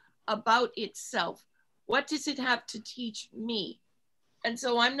me about itself? What does it have to teach me? And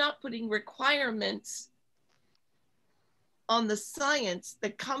so I'm not putting requirements on the science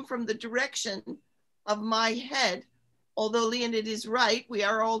that come from the direction of my head. Although Leonid is right, we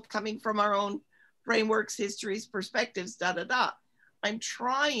are all coming from our own frameworks, histories, perspectives, I'm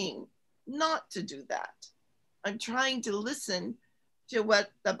trying not to do that. I'm trying to listen to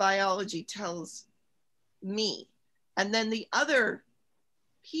what the biology tells me. And then the other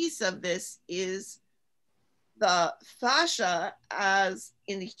piece of this is the fascia as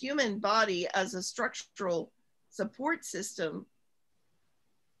in the human body as a structural support system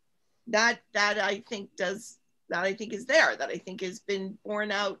that I think is there, that I think has been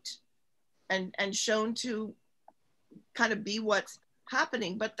borne out and shown to kind of be what's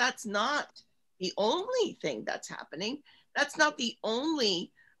happening. But that's not the only thing that's happening. That's not the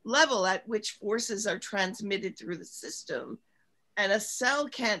only level at which forces are transmitted through the system. And a cell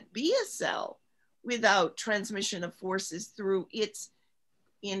can't be a cell without transmission of forces through its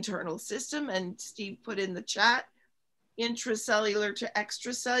internal system. And Steve put in the chat, intracellular to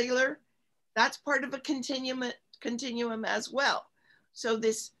extracellular. That's part of a continuum as well. So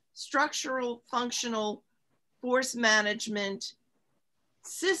this structural, functional force management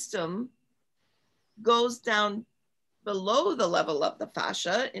system goes down below the level of the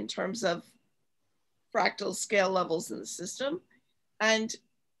fascia in terms of fractal scale levels in the system. And,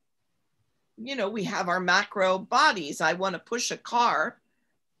 you know, we have our macro bodies. I want to push a car.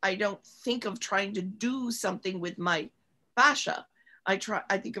 I don't think of trying to do something with my fascia. I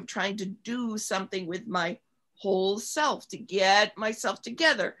think of trying to do something with my whole self to get myself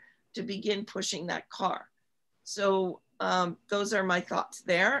together to begin pushing that car. So those are my thoughts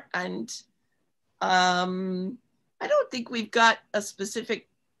there. And I don't think we've got a specific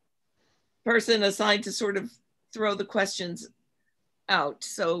person assigned to sort of throw the questions out.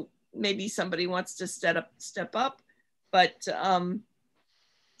 So maybe somebody wants to step up, but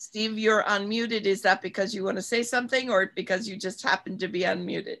Steve, you're unmuted. Is that because you want to say something or because you just happen to be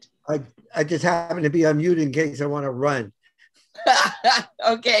unmuted? I just happen to be unmuted in case I want to run.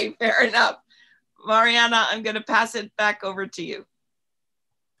 Okay, fair enough. Mariana, I'm going to pass it back over to you.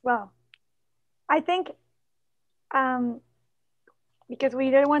 Well, I think because we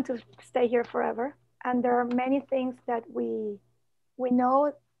don't want to stay here forever, and there are many things that we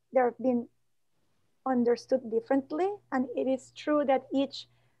know they're being understood differently, and it is true that each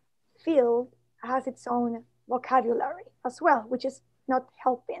field has its own vocabulary as well, which is not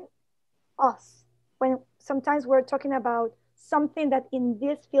helping us. When sometimes we're talking about something that in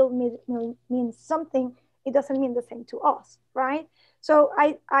this field means something, it doesn't mean the same to us, right? So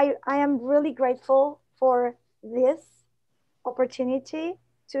I am really grateful for this opportunity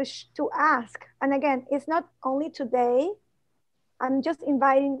to ask. And again, it's not only today. I'm just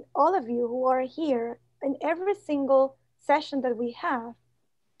inviting all of you who are here in every single session that we have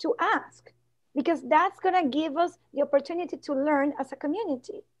to ask, because that's gonna give us the opportunity to learn as a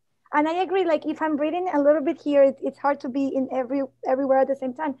community. And I agree, like if I'm reading a little bit here, it's hard to be in everywhere at the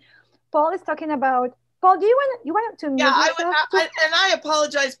same time. Paul is talking about, Paul, do you want to mute yourself? And I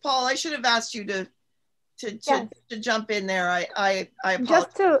apologize, Paul. I should have asked you to jump in there. I apologize.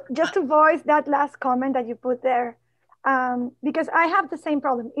 Just to voice that last comment that you put there, because I have the same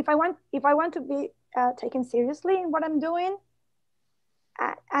problem. If I want to be taken seriously in what I'm doing,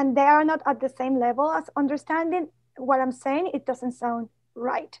 and they are not at the same level as understanding what I'm saying, it doesn't sound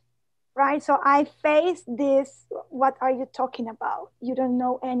right. Right? So I face this, what are you talking about? You don't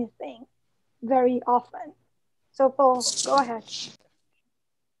know anything very often. So Paul, go ahead.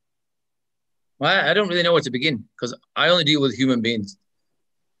 Well, I don't really know where to begin because I only deal with human beings.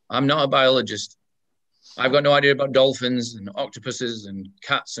 I'm not a biologist. I've got no idea about dolphins and octopuses and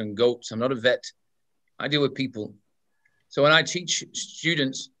cats and goats. I'm not a vet. I deal with people. So when I teach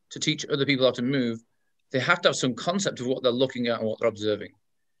students to teach other people how to move, they have to have some concept of what they're looking at and what they're observing.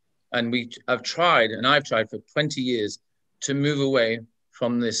 And I've tried for 20 years to move away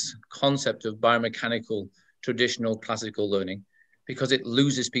from this concept of biomechanical, traditional classical learning, because it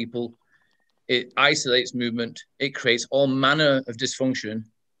loses people, it isolates movement, it creates all manner of dysfunction.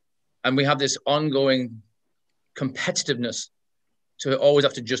 And we have this ongoing competitiveness to always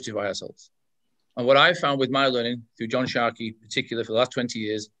have to justify ourselves. And what I found with my learning through John Sharkey, in particular for the last 20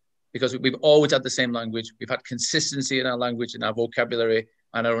 years, because we've always had the same language, we've had consistency in our language and our vocabulary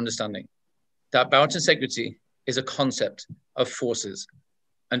and our understanding, that biotensegrity is a concept of forces.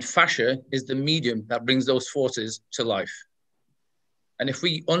 And fascia is the medium that brings those forces to life. And if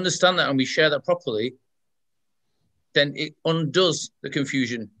we understand that and we share that properly, then it undoes the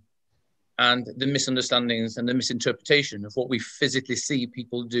confusion and the misunderstandings and the misinterpretation of what we physically see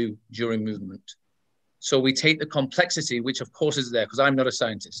people do during movement. So we take the complexity, which of course is there, because I'm not a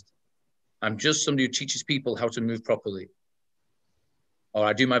scientist. I'm just somebody who teaches people how to move properly, or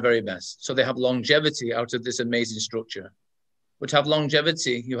I do my very best. So they have longevity out of this amazing structure. But to have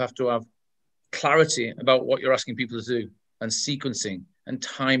longevity, you have to have clarity about what you're asking people to do, and sequencing and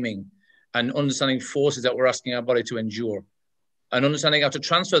timing and understanding forces that we're asking our body to endure. And understanding how to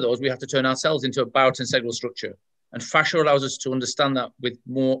transfer those, we have to turn ourselves into a biotensegral structure. And fascia allows us to understand that with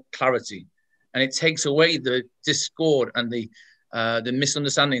more clarity. And it takes away the discord and the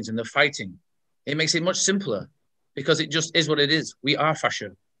misunderstandings and the fighting. It makes it much simpler because it just is what it is. We are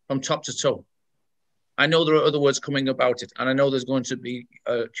fascia from top to toe. I know there are other words coming about it, and I know there's going to be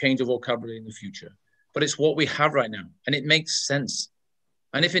a change of vocabulary in the future, but it's what we have right now, and it makes sense.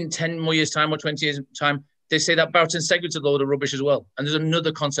 And if in 10 more years' time or 20 years' time, they say that Biotensegrity is a load of rubbish as well, and there's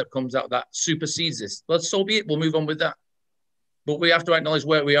another concept comes out that supersedes this, well, so be it. We'll move on with that. But we have to acknowledge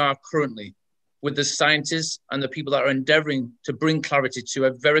where we are currently with the scientists and the people that are endeavoring to bring clarity to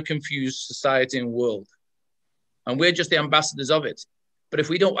a very confused society and world. And we're just the ambassadors of it. But if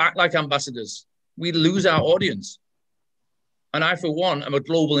we don't act like ambassadors, we lose our audience. And I, for one, am a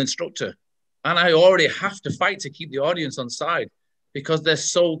global instructor. And I already have to fight to keep the audience on side because they're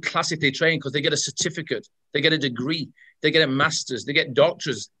so classically trained, because they get a certificate, they get a degree, they get a master's, they get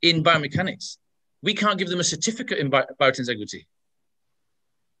doctors in biomechanics. We can't give them a certificate in biotensegrity.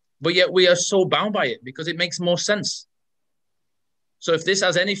 But yet we are so bound by it because it makes more sense. So if this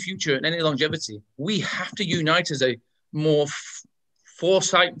has any future and any longevity, we have to unite as a more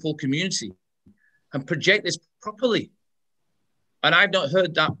foresightful community and project this properly. And I've not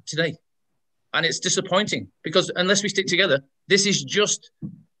heard that today. And it's disappointing because unless we stick together, this is just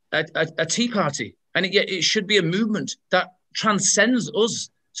a tea party. And yet it should be a movement that transcends us.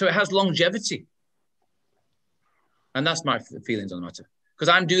 So it has longevity. And that's my feelings on the matter. Because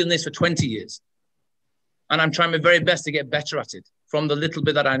I'm doing this for 20 years. And I'm trying my very best to get better at it from the little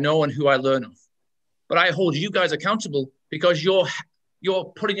bit that I know and who I learn of. But I hold you guys accountable because you're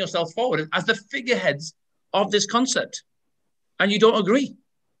putting yourself forward as the figureheads of this concept. And you don't agree.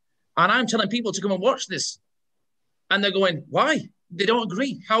 And I'm telling people to come and watch this. And they're going, why? They don't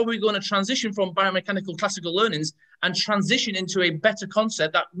agree. How are we going to transition from biomechanical classical learnings and transition into a better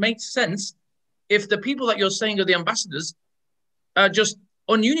concept that makes sense if the people that you're saying are the ambassadors are just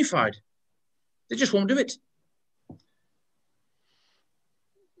ununified? They just won't do it.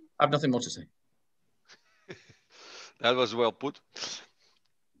 I have nothing more to say. That was well put.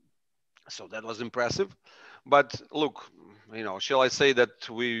 So that was impressive. But look, shall I say that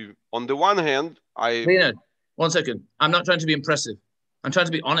we, on the one hand, Leonard, 1 second. I'm not trying to be impressive. I'm trying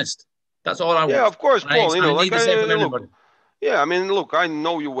to be honest. That's all I want. Yeah, of course, Paul. Yeah, I mean, look, I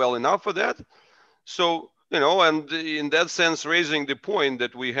know you well enough for that. So, and in that sense, raising the point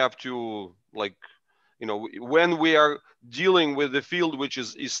that we have to, when we are dealing with the field which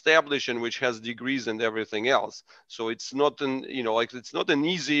is established and which has degrees and everything else. So it's not it's not an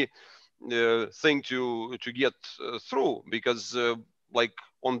easy thing to get through because,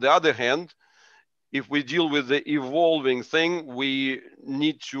 on the other hand, if we deal with the evolving thing, we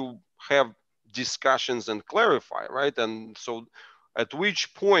need to have discussions and clarify, right? And so at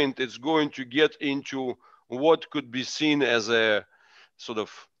which point it's going to get into what could be seen as a sort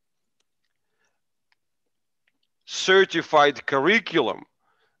of certified curriculum.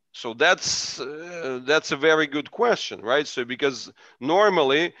 So that's a very good question, right? So because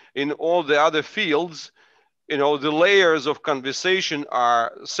normally in all the other fields, the layers of conversation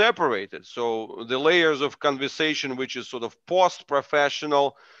are separated. So the layers of conversation, which is sort of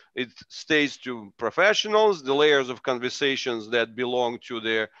post-professional, it stays to professionals. The layers of conversations that belong to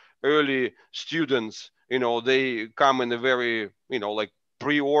the early students, they come in a very,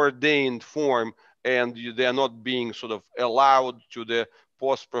 preordained form, and they are not being sort of allowed to the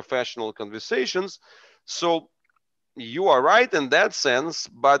post-professional conversations. So you are right in that sense,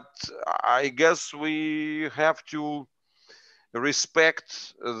 but I guess we have to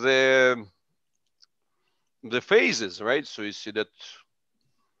respect the phases, right? So you see that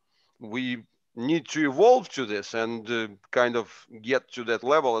we need to evolve to this and kind of get to that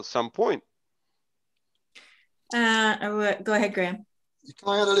level at some point. Go ahead, Graham. Can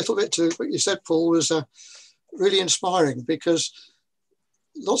I add a little bit to what you said, Paul? Was really inspiring because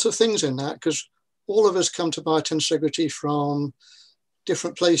lots of things in that, because all of us come to Biotensegrity from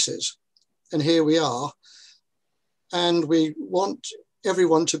different places, and here we are, and we want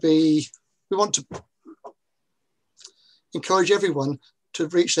everyone to be, we want to encourage everyone to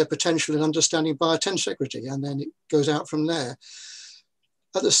reach their potential in understanding biotensegrity, and then it goes out from there.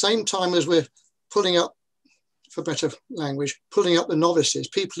 At the same time as we're pulling up, for better language, pulling up the novices,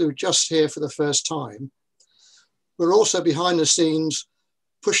 people who are just here for the first time, we're also behind the scenes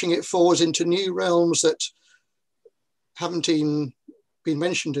pushing it forwards into new realms that haven't even been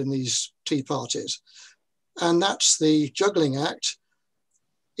mentioned in these tea parties. And that's the juggling act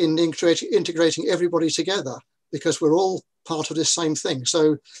in integrating everybody together, because we're all part of this same thing.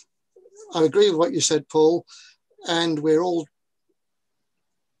 So I agree with what you said, Paul, and we're all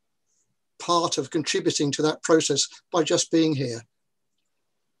part of contributing to that process by just being here.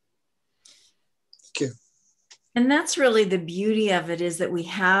 Thank you. And that's really the beauty of it, is that we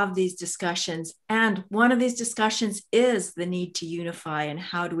have these discussions. And one of these discussions is the need to unify. And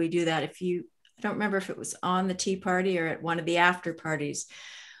how do we do that? I don't remember if it was on the tea party or at one of the after parties,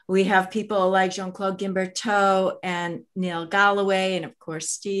 we have people like Jean-Claude Guimberteau and Neil Galloway, and of course,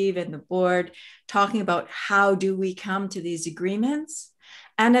 Steve and the board, talking about how do we come to these agreements.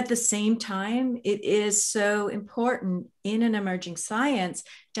 And at the same time, it is so important in an emerging science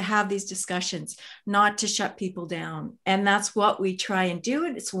to have these discussions, not to shut people down. And that's what we try and do.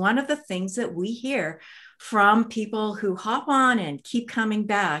 And it's one of the things that we hear from people who hop on and keep coming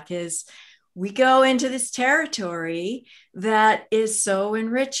back, is we go into this territory that is so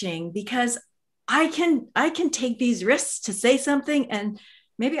enriching, because I can take these risks to say something and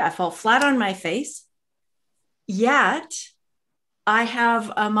maybe I fall flat on my face, yet I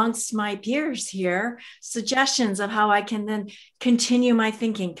have amongst my peers here suggestions of how I can then continue my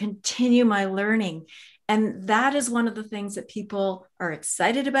thinking, continue my learning. And that is one of the things that people are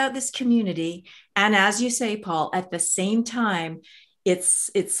excited about this community. And as you say, Paul, at the same time, it's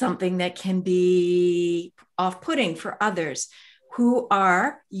something that can be off-putting for others who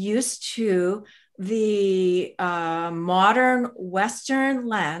are used to the modern Western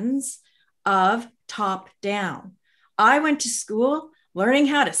lens of top-down. I went to school learning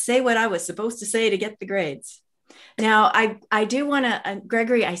how to say what I was supposed to say to get the grades. Now, I do want to,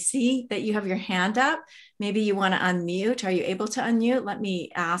 Gregory, I see that you have your hand up. Maybe you want to unmute. Are you able to unmute? Let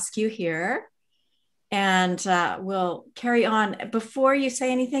me ask you here. And we'll carry on. Before you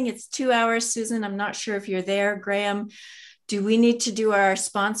say anything, it's 2 hours, Susan. I'm not sure if you're there. Graham, do we need to do our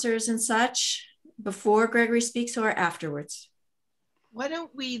sponsors and such before Gregory speaks or afterwards? Why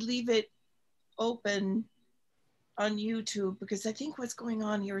don't we leave it open on YouTube, because I think what's going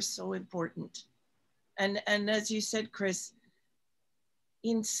on here is so important. And as you said, Chris,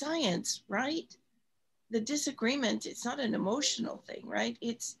 in science, right? The disagreement, it's not an emotional thing, right?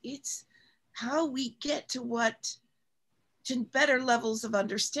 It's how we get to better levels of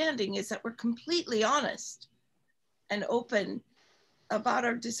understanding, is that we're completely honest and open about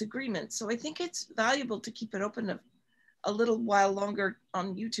our disagreements. So I think it's valuable to keep it open a little while longer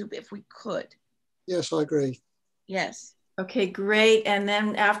on YouTube if we could. Yes, I agree. Yes. Okay, great. And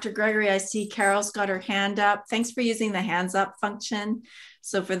then after Gregory, I see Carol's got her hand up. Thanks for using the hands up function.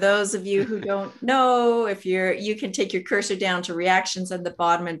 So for those of you who don't know, if you can take your cursor down to reactions at the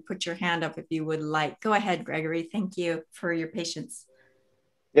bottom and put your hand up if you would like. Go ahead, Gregory. Thank you for your patience.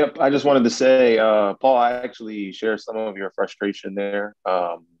 Yep, I just wanted to say, Paul, I actually share some of your frustration there.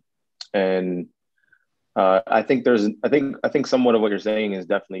 And I think somewhat of what you're saying is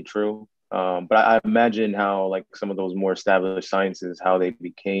definitely true. But I imagine how like some of those more established sciences, how they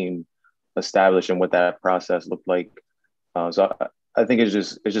became established and what that process looked like. So I think it's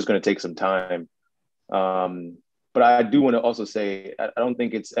just going to take some time. But I do want to also say, I don't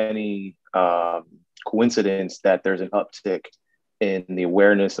think it's any coincidence that there's an uptick in the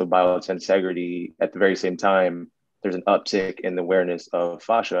awareness of biotensegrity. At the very same time, there's an uptick in the awareness of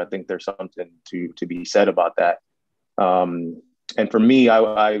fascia. I think there's something to be said about that. And for me,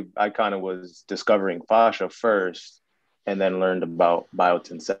 I kind of was discovering fascia first and then learned about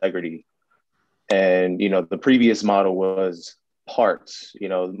biotensegrity. And, the previous model was parts,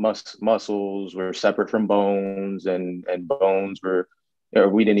 muscles were separate from bones and bones were,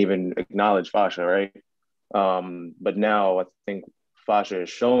 we didn't even acknowledge fascia, right? But now I think fascia is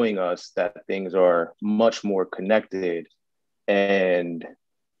showing us that things are much more connected. And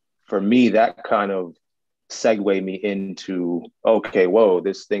for me, that kind of segue me into, okay, whoa,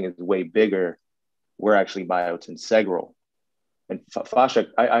 this thing is way bigger. We're actually biotensegral. And fascia,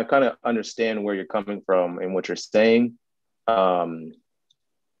 I kind of understand where you're coming from and what you're saying. But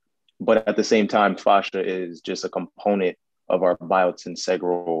at the same time, fascia is just a component of our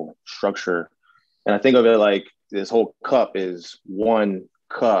biotensegral structure. And I think of it like this whole cup is one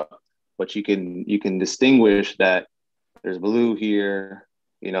cup, but you can distinguish that there's blue here,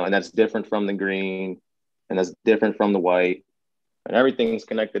 and that's different from the green, and that's different from the white. and everything's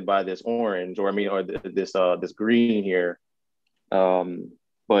connected by this orange, or this green here.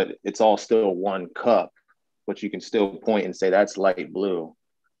 But it's all still one cup, but you can still point and say that's light blue.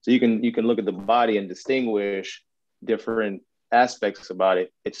 So you can look at the body and distinguish different aspects about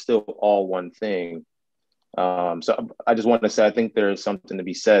it. It's still all one thing. So I just want to say, I think there's something to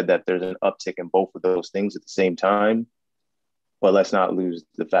be said that there's an uptick in both of those things at the same time, but let's not lose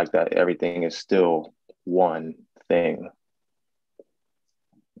the fact that everything is still one thing.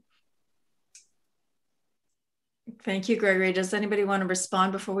 Thank you, Gregory. Does anybody want to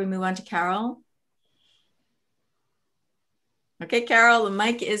respond before we move on to Carol? Okay, Carol, the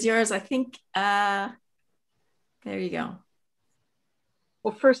mic is yours. I think, there you go.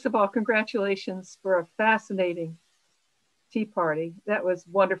 Well, first of all, congratulations for a fascinating tea party. That was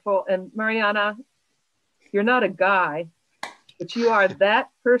wonderful. And Mariana, you're not a guy, but you are that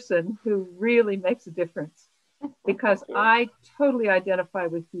person who really makes a difference, because I totally identify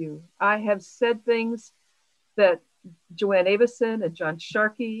with you. I have said things that Joanne Avison and John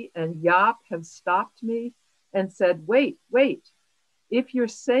Sharkey and Yap have stopped me and said, wait, if you're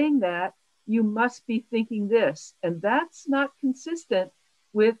saying that, you must be thinking this. And that's not consistent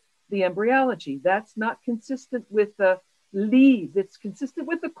with the embryology. That's not consistent with the leaves. It's consistent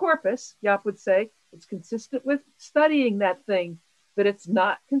with the corpus, Yap would say. It's consistent with studying that thing, but it's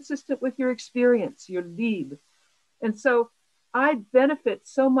not consistent with your experience, your lead. And so I benefit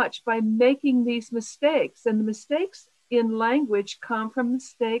so much by making these mistakes. And the mistakes in language come from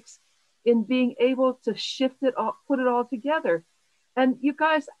mistakes in being able to shift it all, put it all together. And you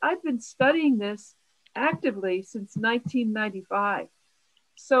guys, I've been studying this actively since 1995.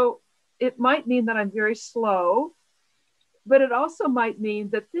 So it might mean that I'm very slow, but it also might mean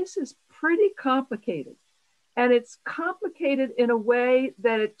that this is pretty complicated. And it's complicated in a way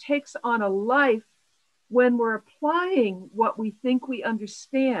that it takes on a life when we're applying what we think we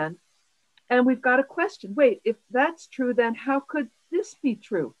understand. And we've got a question, wait, if that's true, then how could this be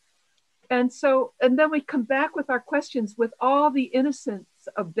true? And so, and then we come back with our questions with all the innocence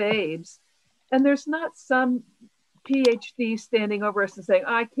of babes. And there's not some PhD standing over us and saying,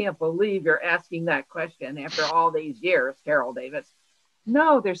 I can't believe you're asking that question after all these years, Carol Davis.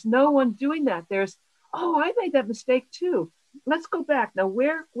 No, there's no one doing that. There's, oh, I made that mistake too. Let's go back. Now,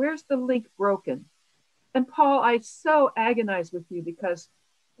 where's the link broken? And Paul, I so agonize with you because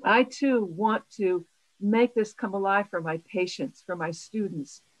I too want to make this come alive for my patients, for my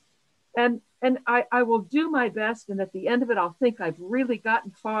students. And I will do my best. And at the end of it, I'll think I've really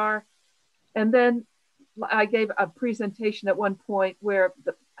gotten far. And then I gave a presentation at one point where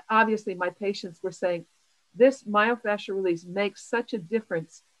obviously my patients were saying, this myofascial release makes such a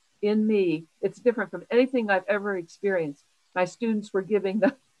difference in me. It's different from anything I've ever experienced. My students were giving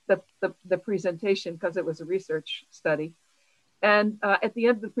the presentation because it was a research study. And at the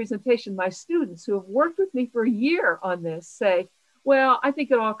end of the presentation, my students who have worked with me for a year on this say, well, I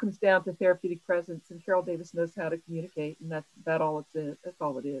think it all comes down to therapeutic presence, and Carol Davis knows how to communicate, and that's all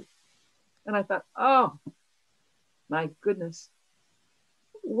it is. And I thought, oh my goodness,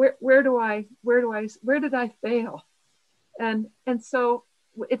 where did I fail? And so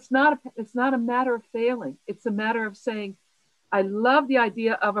it's not a matter of failing. It's a matter of saying, I love the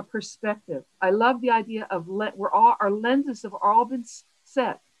idea of a perspective. I love the idea of our lenses have all been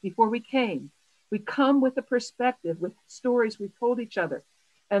set before we came. We come with a perspective, with stories we've told each other.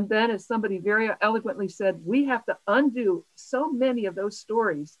 And then, as somebody very eloquently said, we have to undo so many of those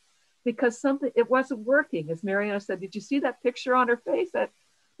stories because it wasn't working. As Mariana said, did you see that picture on her face? That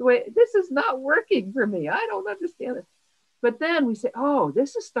the way, this is not working for me. I don't understand it. But then we say, oh,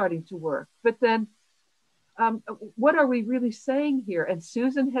 this is starting to work. But then what are we really saying here? And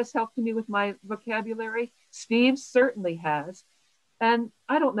Susan has helped me with my vocabulary. Steve certainly has. And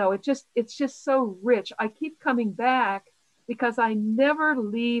I don't know, it's just so rich. I keep coming back because I never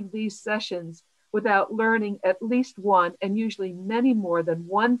leave these sessions without learning at least one, and usually many more than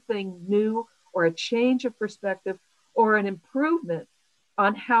one thing new, or a change of perspective, or an improvement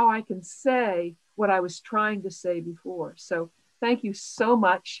on how I can say what I was trying to say before. So thank you so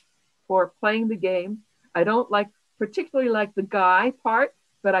much for playing the game. I don't particularly like the guy part,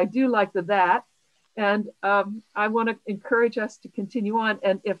 but I do like the that. And I want to encourage us to continue on.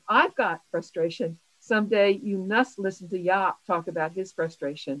 And if I've got frustration, someday you must listen to Yap talk about his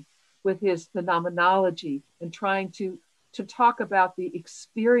frustration with his phenomenology and trying to talk about the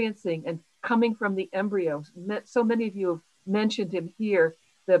experiencing and coming from the embryo. So many of you have mentioned him here,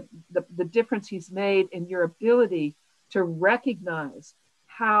 the difference he's made in your ability to recognize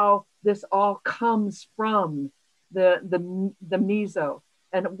how this all comes from the meso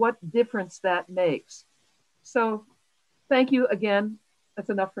and what difference that makes. So thank you again. That's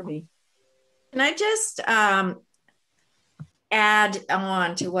enough for me. Can I just add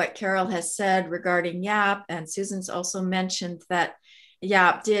on to what Carol has said regarding YAP, and Susan's also mentioned that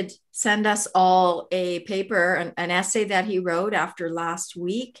YAP did send us all a paper, an essay that he wrote after last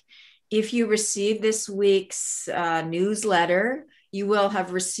week. If you received this week's newsletter, you will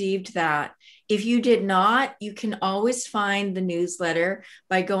have received that. If you did not, you can always find the newsletter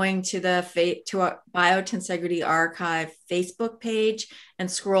by going to our Biotensegrity Archive Facebook page and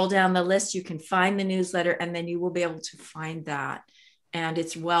scroll down the list. You can find the newsletter, and then you will be able to find that. And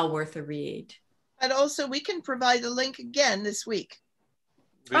it's well worth a read. And also, we can provide a link again this week.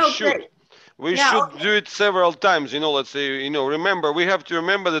 We should. Great. We should do it several times, let's say, remember, we have to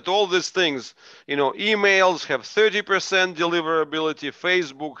remember that all these things, emails have 30% deliverability,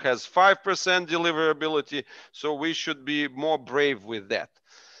 Facebook has 5% deliverability, so we should be more brave with that.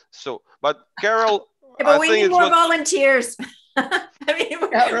 So, but Carol, yeah, but we need more volunteers. I mean,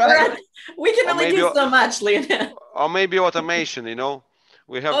 we can only do so much, Leonid. Or maybe automation,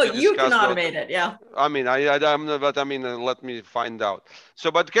 We have to you can automate it, yeah. I mean, let me find out. So,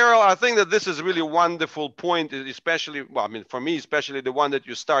 but Carol, I think that this is really wonderful point, especially, for me, especially the one that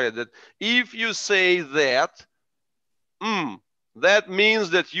you started, that if you say that, that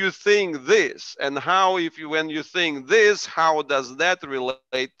means that you think this, and how, when you think this, how does that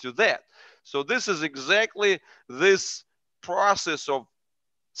relate to that? So this is exactly this process of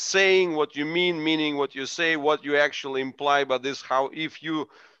saying what you mean, meaning what you say, what you actually imply by this, how, if you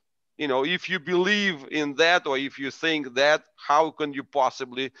believe in that, or if you think that, how can you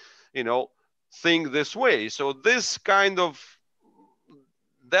possibly, think this way? So this kind of,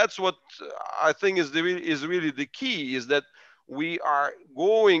 that's what I think is really the key, is that we are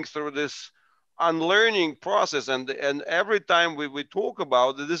going through this unlearning process, and every time we talk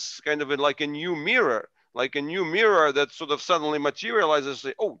about this kind of like a new mirror, that sort of suddenly materializes,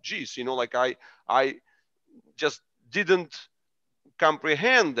 say, oh geez, like I just didn't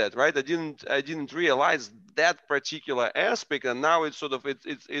comprehend that, right? I didn't realize that particular aspect, and now it's sort of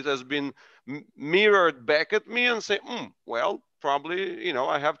it has been mirrored back at me, and say, well, probably,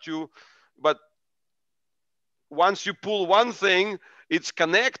 I have to, but once you pull one thing, it's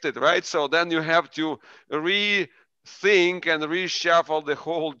connected, right? So then you have to rethink and reshuffle the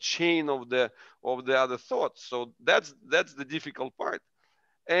whole chain of the other thoughts. So that's the difficult part.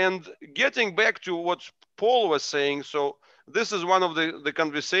 And getting back to what Paul was saying, so this is one of the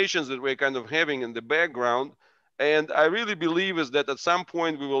conversations that we're kind of having in the background. And I really believe is that at some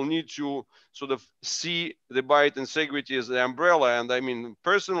point we will need to sort of see the biotensegrity as the umbrella. And I mean,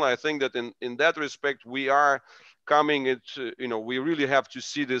 personally, I think that in that respect, we are coming into, we really have to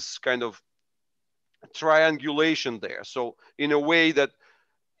see this kind of triangulation there. So in a way that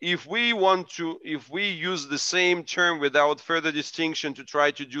if we use the same term without further distinction to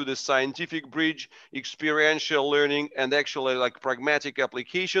try to do the scientific bridge, experiential learning, and actually like pragmatic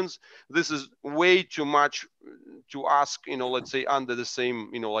applications, this is way too much to ask, let's say under the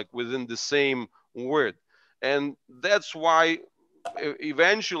same, like within the same word. And that's why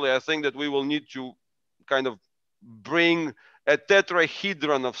eventually I think that we will need to kind of bring a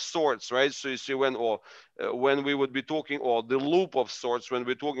tetrahedron of sorts, right? So you see, when we would be talking, or the loop of sorts, when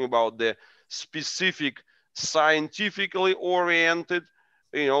we're talking about the specific scientifically oriented,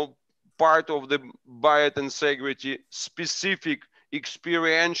 part of the biotensegrity, specific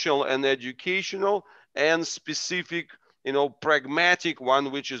experiential and educational, and specific, pragmatic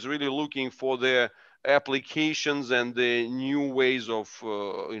one, which is really looking for the applications and the new ways of,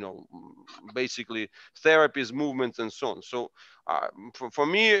 basically therapies, movements, and so on. So for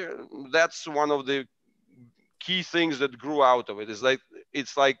me, that's one of the key things that grew out of it.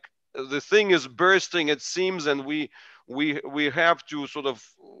 It's like the thing is bursting, it seems, and we have to sort of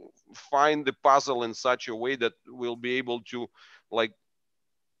find the puzzle in such a way that we'll be able to like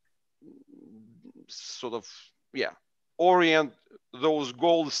sort of, orient those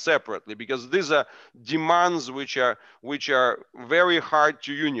goals separately, because these are demands which are very hard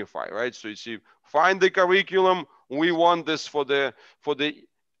to unify, right? So you see, find the curriculum, we want this for the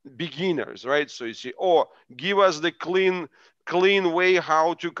beginners, right? So you see, or give us the clean way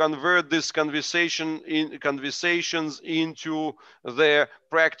how to convert this conversations into their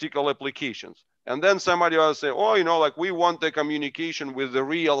practical applications. And then somebody else say, oh, like we want the communication with the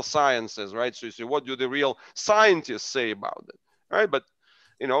real sciences, right? So you say, what do the real scientists say about it, right? But,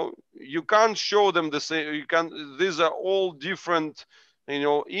 you can't show them the same, these are all different,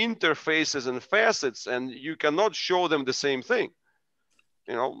 interfaces and facets, and you cannot show them the same thing,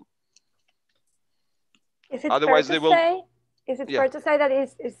 Is it Otherwise fair to they will say, is it fair to say that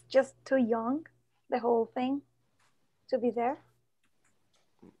it's just too young, the whole thing, to be there?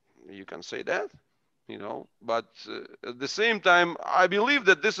 You can say that, but at the same time, I believe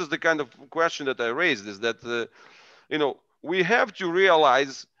that this is the kind of question that I raised, is that, we have to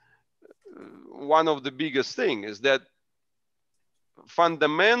realize one of the biggest things is that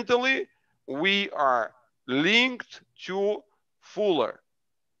fundamentally we are linked to Fuller,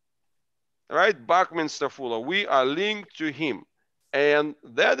 right? Buckminster Fuller, we are linked to him. And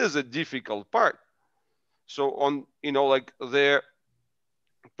that is a difficult part. So on, like the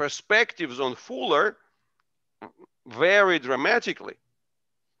perspectives on Fuller vary dramatically.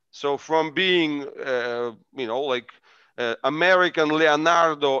 So from being, American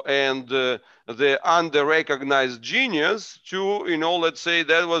Leonardo and the under-recognized genius to, let's say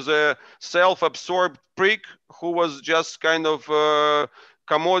that was a self-absorbed prick who was just kind of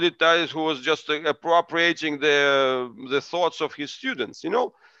commoditized, who was just appropriating the thoughts of his students.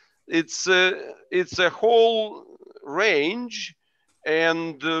 It's a whole range,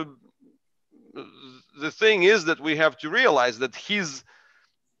 and the thing is that we have to realize that his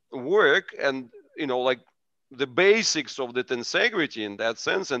work and like the basics of the tensegrity in that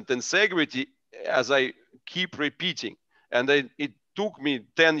sense, and tensegrity, as I keep repeating, and it took me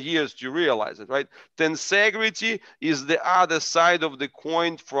 10 years to realize it, right? Tensegrity is the other side of the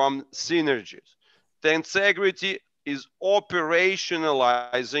coin from synergies. Tensegrity is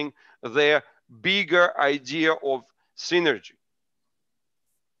operationalizing the bigger idea of synergy.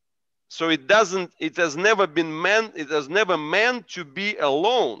 So it has never meant to be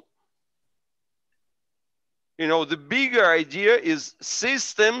alone. The bigger idea is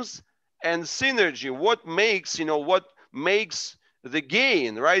systems and synergy. What makes the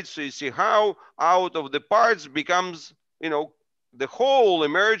gain, right? So you see how out of the parts becomes, the whole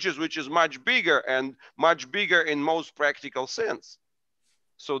emerges, which is much bigger and much bigger in most practical sense.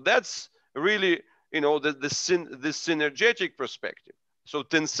 So that's really, the synergetic perspective. So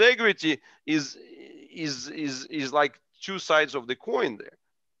tensegrity is like two sides of the coin there.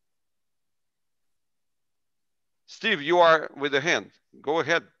 Steve, you are with a hand. Go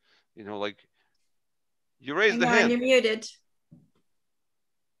ahead. You raised the hand. You're muted.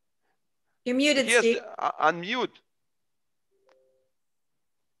 You're muted, yes, Steve. Unmute.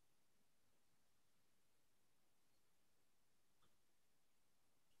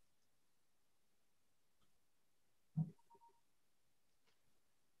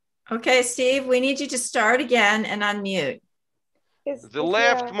 Okay, Steve, we need you to start again and unmute. The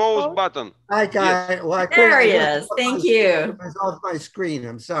leftmost button. I got it. Well, there he is. Thank you. It was off my screen.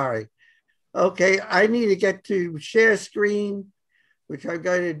 I'm sorry. Okay, I need to get to share screen, which I'm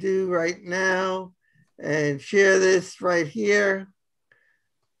going to do right now, and share this right here.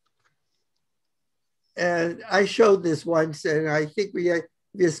 And I showed this once, and I think if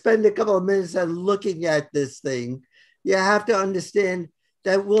you spend a couple of minutes on looking at this thing, you have to understand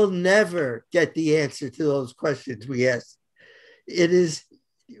that we'll never get the answer to those questions we ask.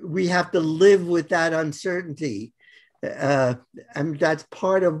 We have to live with that uncertainty. And that's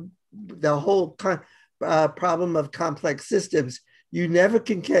part of the whole problem of complex systems. You never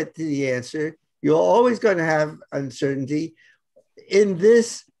can get to the answer. You're always going to have uncertainty. In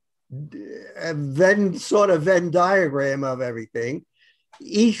this Venn diagram of everything,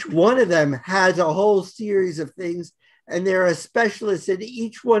 each one of them has a whole series of things, and there are specialists in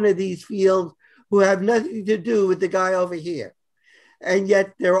each one of these fields who have nothing to do with the guy over here. And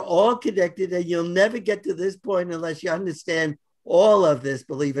yet they're all connected, and you'll never get to this point unless you understand all of this,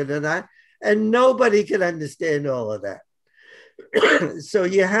 believe it or not. And nobody can understand all of that. So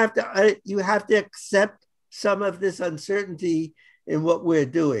you have to accept some of this uncertainty in what we're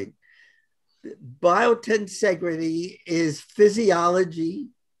doing. Biotensegrity is physiology,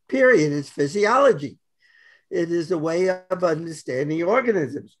 period. It's physiology. It is a way of understanding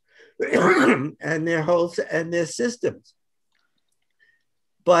organisms and their systems.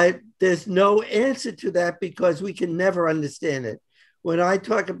 But there's no answer to that because we can never understand it. When I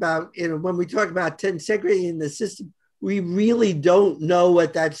talk about, when we talk about tensegrity in the system, we really don't know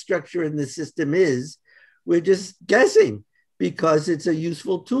what that structure in the system is. We're just guessing because it's a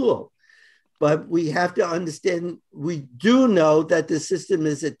useful tool. But we have to understand, we do know that the system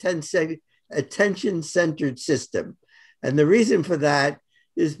is a attention-centered system. And the reason for that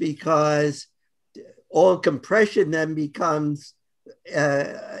is because all compression then becomes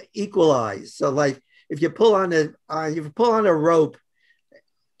equalized. So like if you pull on a rope,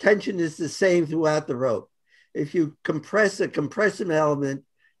 tension is the same throughout the rope. If you compress a compression element,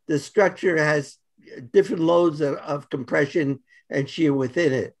 the structure has different loads of compression and shear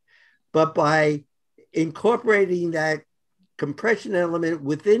within it. But by incorporating that compression element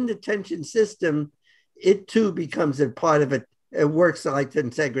within the tension system, it too becomes a part of it. It works like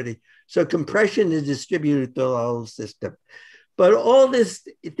tensegrity. So compression is distributed through the whole system. But all this,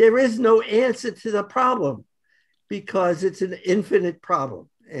 there is no answer to the problem because it's an infinite problem.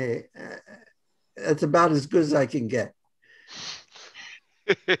 That's about as good as I can get.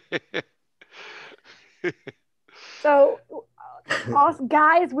 So us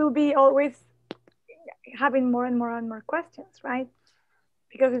guys will be always having more and more and more questions, right?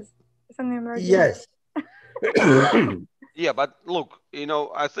 Because it's an emergency. Yes. Yeah, but look, you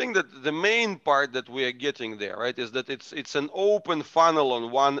know, I think that the main part that we are getting there, right, is that it's an open funnel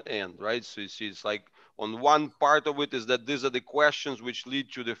on one end, right? So it's like on one part of it is that these are the questions which lead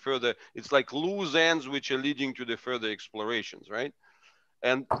to the further, it's like loose ends which are leading to the further explorations, right?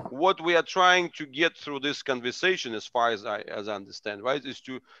 And what we are trying to get through this conversation, as far as I understand, right, is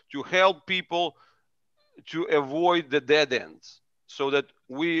to help people to avoid the dead ends, so that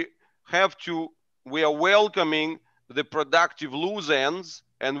we are welcoming the productive loose ends,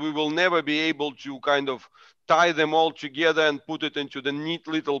 and we will never be able to kind of tie them all together and put it into the neat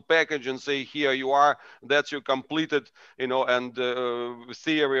little package and say, here you are, that's your completed, you know, and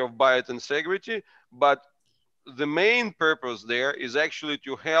theory of biotensegrity. But the main purpose there is actually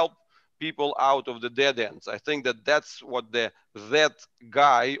to help people out of the dead ends. I think that that's what that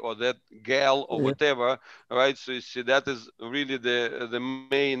guy or that gal or whatever, right? So you see, that is really the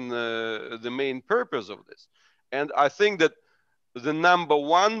main purpose of this. And I think that the number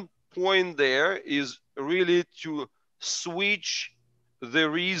one point there is really to switch the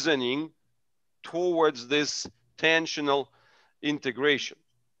reasoning towards this tensional integration,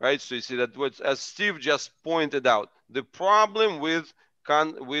 right? So you see that what, as Steve just pointed out, the problem with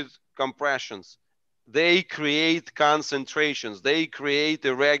compressions, they create concentrations, they create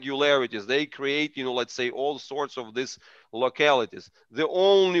irregularities, they create, you know, let's say all sorts of these localities. The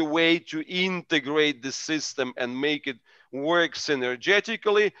only way to integrate the system and make it work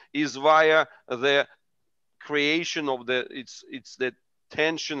synergetically is via the creation of it's the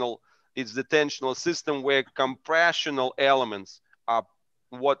tensional system, where compressional elements are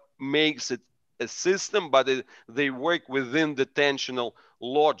what makes it a system, but they work within the tensional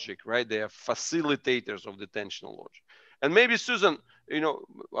logic, right? They are facilitators of the tensional logic. And maybe Susan, you know,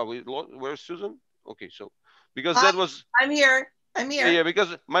 where's Susan? Okay, so because that was I'm here. Yeah,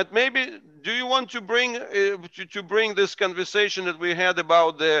 because maybe do you want to bring this conversation that we had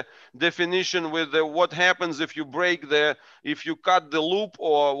about the definition with what happens if you if you cut the loop,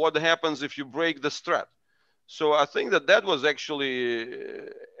 or what happens if you break the strut? So I think that was actually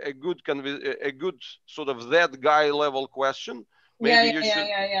a good sort of that guy level question. Maybe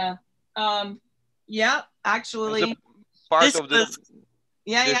yeah, actually, part of the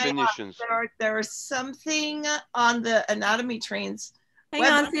definitions. There was something on the anatomy trains. Hang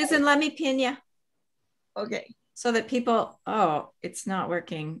on, Susan, let me pin you. Okay. So that people, it's not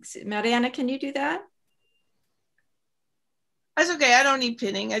working. Mariana, can you do that? That's okay. I don't need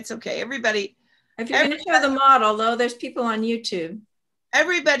pinning. It's okay. Everybody. If you're going to show the model, though, there's people on YouTube.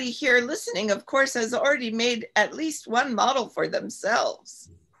 Everybody here listening, of course, has already made at least one model for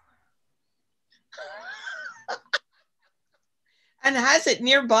themselves. And has it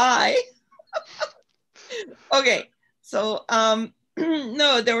nearby. Okay, so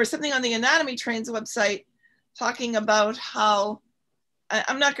no, there was something on the Anatomy Trains website talking about how,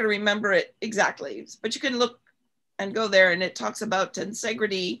 I'm not going to remember it exactly, but you can look and go there, and it talks about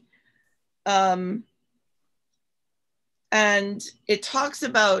tensegrity, and it talks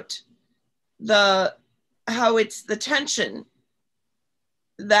about how it's the tension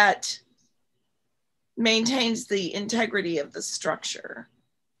that maintains the integrity of the structure.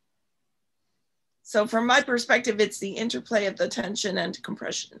 So from my perspective, it's the interplay of the tension and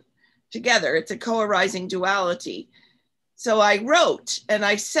compression together. It's a co-arising duality. So I wrote and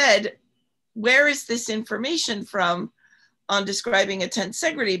I said, where is this information from on describing a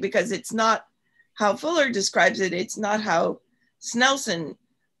tensegrity? Because it's not how Fuller describes it. It's not how Snelson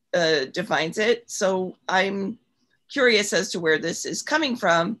defines it. So I'm curious as to where this is coming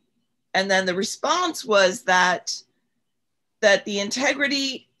from. And then the response was that the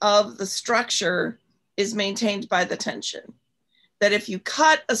integrity of the structure is maintained by the tension. That if you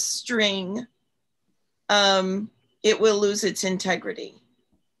cut a string, it will lose its integrity.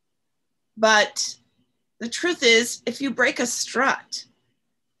 But the truth is, if you break a strut,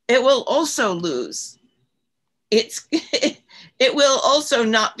 it will also lose. It will also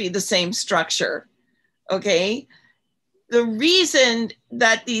not be the same structure, okay? The reason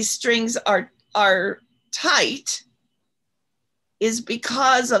that these strings are tight is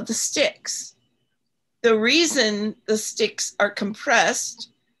because of the sticks. The reason the sticks are compressed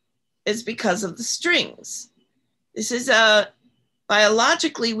is because of the strings. This is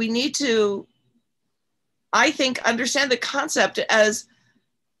biologically, we need to, I think, understand the concept as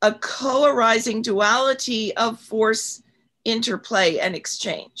a co-arising duality of force, interplay, and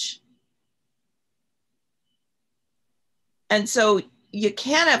exchange. And so you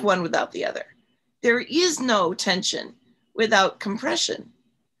can't have one without the other. There is no tension without compression,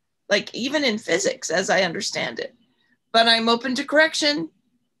 like even in physics, as I understand it. But I'm open to correction.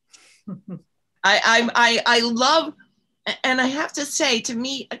 I love, and I have to say, to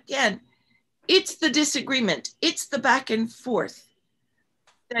me, again, it's the disagreement, it's the back and forth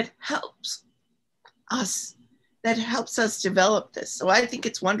that helps us develop this. So I think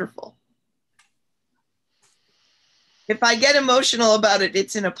it's wonderful. If I get emotional about it,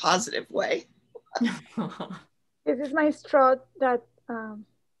 it's in a positive way. This is my straw that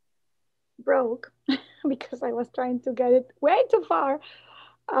broke because I was trying to get it way too far,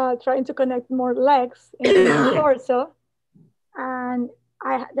 trying to connect more legs in the torso. And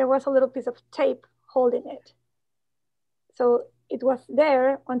there was a little piece of tape holding it. So it was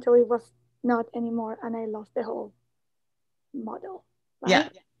there until it was not anymore, and I lost the whole model. Right? Yeah.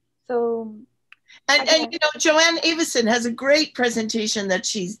 So, and you know, Joanne Avison has a great presentation that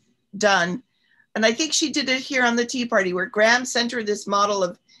she's done, and I think she did it here on the TeaParty, where Graham sent her this model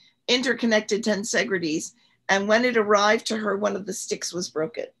of interconnected tensegrities, and when it arrived to her, one of the sticks was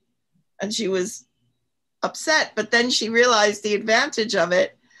broken, and she was upset. But then she realized the advantage of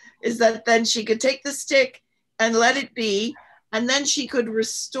it is that then she could take the stick and let it be, and then she could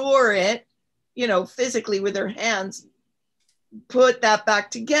restore it, you know, physically with her hands, put that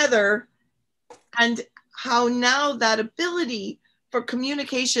back together, and how now that ability for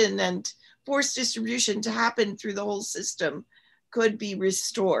communication and force distribution to happen through the whole system could be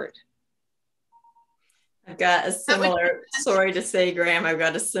restored. I've got a similar, sorry to say, Graham, I've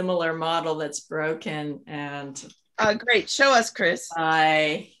got a similar model that's broken. And great, show us, Chris.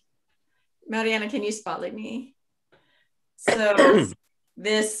 Mariana, can you spotlight me? So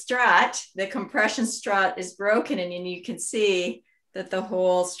this strut, the compression strut, is broken, and you can see that the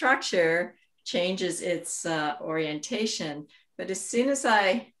whole structure changes its orientation. But as soon as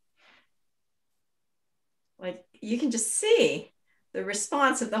you can just see the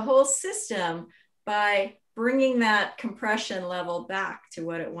response of the whole system by bringing that compression level back to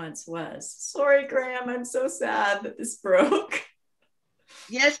what it once was. Sorry, Graham, I'm so sad that this broke.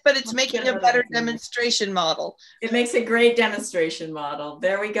 Yes, but it's making a better demonstration model. It makes a great demonstration model.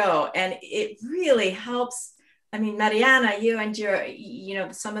 There we go. And it really helps. I mean, Mariana, you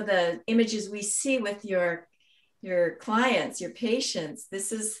and some of the images we see with your clients, your patients,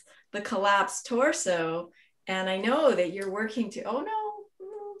 this is the collapsed torso. And I know that you're working to, oh no,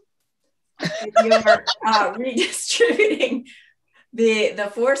 you're redistributing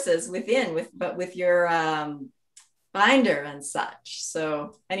the forces within with your binder and such.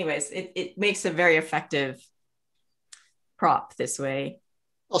 So anyways, it makes a very effective prop this way.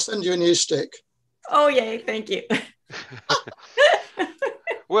 I'll send you a new stick. Oh, yay, thank you.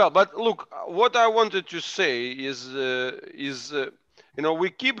 Well, but look, what I wanted to say is we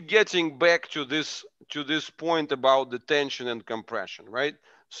keep getting back to this point about the tension and compression, right?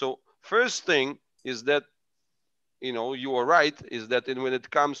 So first thing is that, you are right, is that when it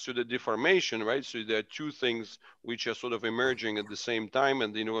comes to the deformation, right? So there are two things which are sort of emerging at the same time,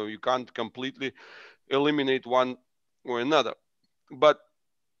 and, you can't completely eliminate one or another. But,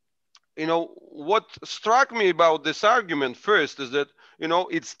 what struck me about this argument first is that,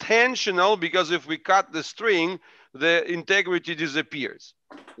 it's tensional because if we cut the string, the integrity disappears.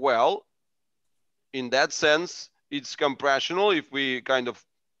 Well, in that sense, it's compressional. If we kind of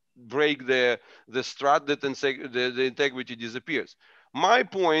break the strut, the integrity disappears. My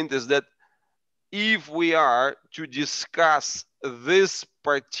point is that if we are to discuss this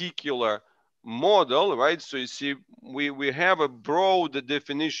particular model, right? So you see, we have a broad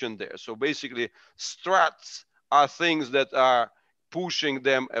definition there. So basically, struts are things that are pushing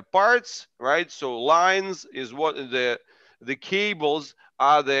them apart, right? So lines is what the cables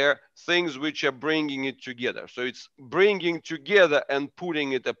are there, things which are bringing it together. So it's bringing together and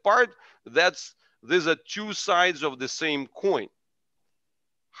putting it apart. These are two sides of the same coin.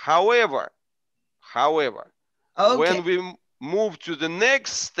 However, okay, when we move to the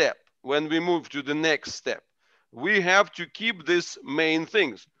next step, we have to keep these main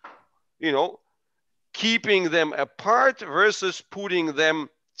things, keeping them apart versus putting them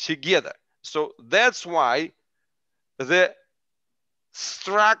together. So that's why the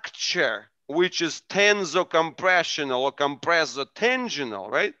structure, which is tensocompressional or compressor-tensional,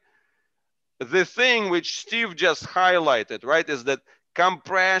 right? The thing which Steve just highlighted, right, is that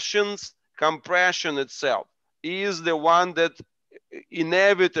compression itself is the one that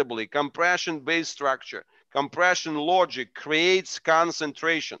inevitably, compression-based structure, compression logic creates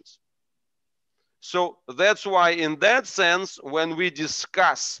concentrations. So that's why in that sense, when we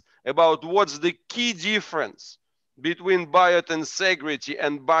discuss about what's the key difference between biotensegrity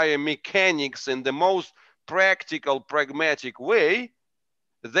and biomechanics in the most practical, pragmatic way,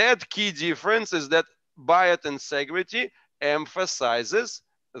 that key difference is that biotensegrity emphasizes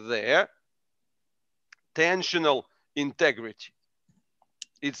their tensional integrity.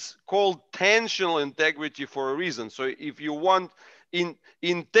 It's called tensional integrity for a reason. So if you want,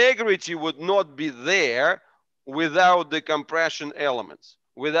 integrity would not be there without the compression elements,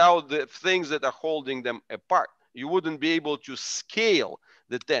 without the things that are holding them apart. You wouldn't be able to scale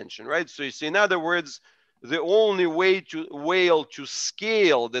the tension, right? So you see, in other words, the only way to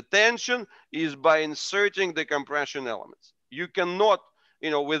scale the tension is by inserting the compression elements. You cannot,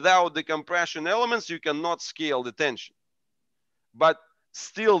 without the compression elements, you cannot scale the tension. But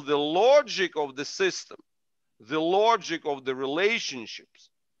still, the logic of the system, the logic of the relationships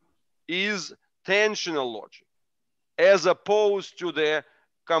is tensional logic, as opposed to the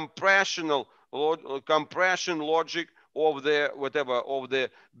compression logic of the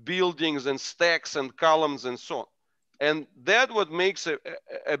buildings and stacks and columns and so on. And that's what makes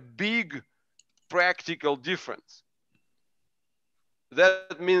a big practical difference.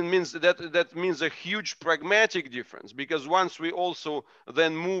 That means a huge pragmatic difference, because once we also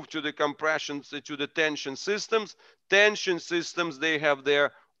then move to the compression, to the tension systems, they have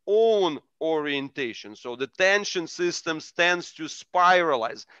their own orientation. So the tension systems tends to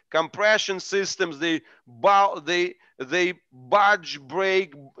spiralize. Compression systems, they budge,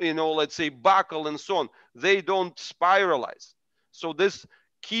 break, let's say buckle and so on. They don't spiralize. So this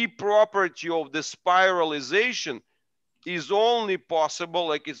key property of the spiralization is only possible,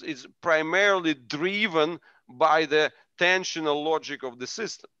 like it's primarily driven by the tensional logic of the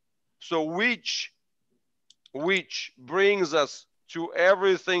system. So which brings us to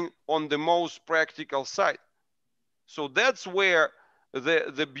everything on the most practical side. So that's where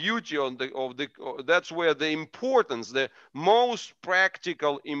the beauty that's where the importance, the most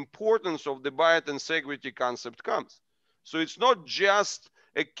practical importance of the biotensegrity concept comes. So it's not just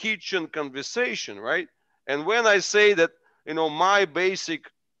a kitchen conversation, right? And when I say that, my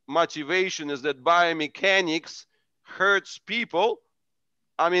basic motivation is that biomechanics hurts people,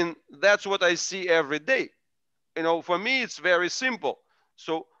 I mean, that's what I see every day. For me, it's very simple.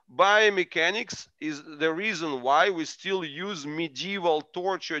 So biomechanics is the reason why we still use medieval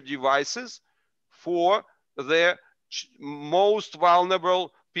torture devices for the most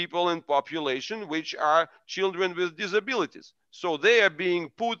vulnerable people in population, which are children with disabilities. So they are being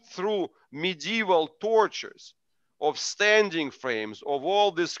put through medieval tortures of standing frames, of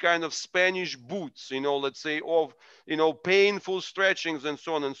all this kind of Spanish boots, let's say, of, painful stretchings and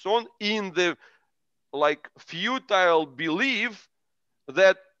so on, in the futile belief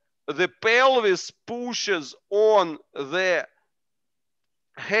that the pelvis pushes on the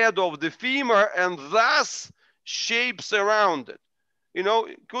head of the femur and thus shapes around it.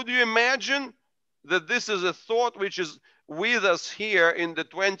 Could you imagine that this is a thought which is with us here in the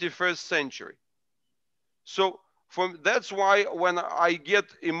 21st century? So that's why when I get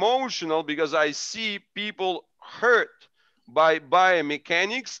emotional, because I see people hurt by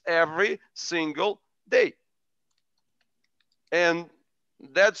biomechanics every single day. And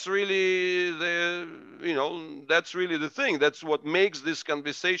that's really that's really the thing. That's what makes this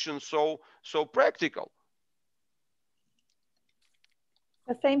conversation so practical.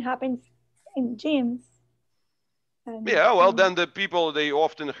 The same happens in gyms. Yeah, well, then the people, they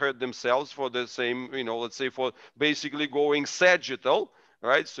often hurt themselves for the same, let's say, for basically going sagittal,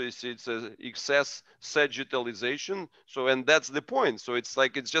 right? So it's a excess sagittalization. So, and that's the point. So it's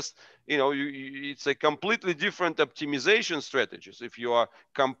like, it's just, it's a completely different optimization strategies. If you are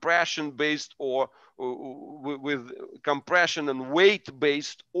compression based or with compression and weight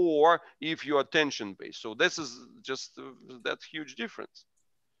based, or if you are tension based. So this is just that huge difference.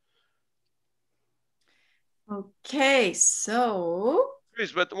 Okay, so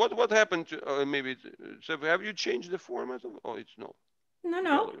Chris, but what happened to maybe? So have you changed the format? Oh, it's no.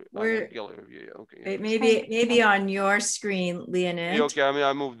 No. We're gallery, yeah, okay. Maybe on your screen, Leonid. Yeah, okay, I mean,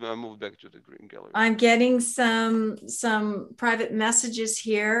 I moved back to the green gallery. I'm getting some private messages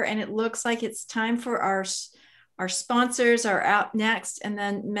here, and it looks like it's time for our sponsors are out next, and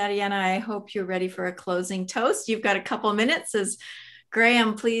then Mariana, I hope you're ready for a closing toast. You've got a couple of minutes as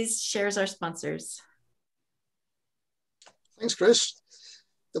Graham, please, shares our sponsors. Thanks, Chris.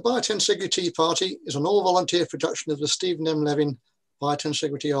 The Biotensegrity TeaParty is an all-volunteer production of the Stephen M. Levin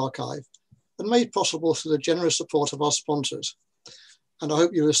Biotensegrity archive and made possible through the generous support of our sponsors. And I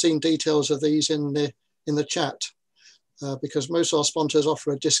hope you have seen details of these in the chat because most of our sponsors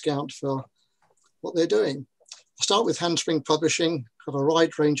offer a discount for what they're doing. I'll start with Handspring Publishing, have a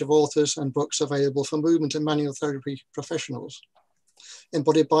wide range of authors and books available for movement and manual therapy professionals.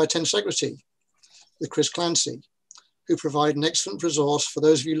 Embodied Biotensegrity with Chris Clancy, who provide an excellent resource for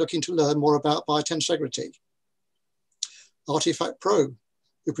those of you looking to learn more about biotensegrity. Artifact Pro,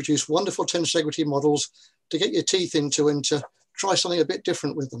 who produce wonderful tensegrity models to get your teeth into and to try something a bit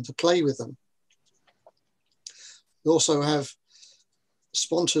different with them, to play with them. We also have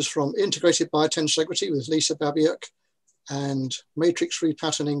sponsors from Integrated Biotensegrity with Lisa Babiuk and Matrix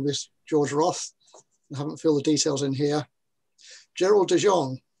Repatterning with George Roth. I haven't filled the details in here. Gerald de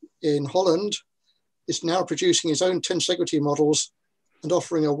Jong in Holland is now producing his own tensegrity models and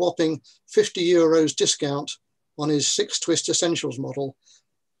offering a whopping €50 discount on his 6-twist essentials model,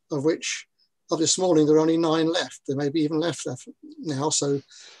 of which of this morning there are only 9 left. There may be even left now. So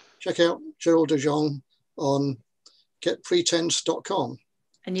check out Gerald de Jong on getpretense.com.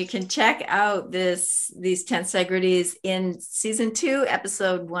 And you can check out these tensegrities in season 2,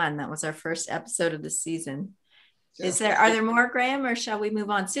 episode 1. That was our first episode of the season. Yeah. Are there more, Graham, or shall we move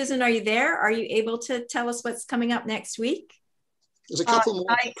on? Susan, are you there? Are you able to tell us what's coming up next week? There's a couple more.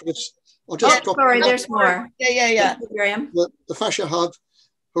 Sorry, there's more. Yeah. Graham. The Fascia Hub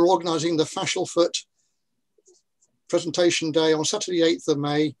are organising the Fascial Foot presentation day on Saturday, 8th of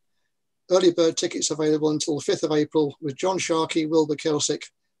May. Early bird tickets available until the 5th of April with John Sharkey, Wilbur Kelsick,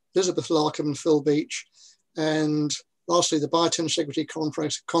 Elizabeth Larkham and Phil Beach. And lastly, the Biotensegrity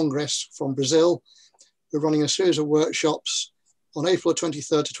Congress from Brazil. We're running a series of workshops on April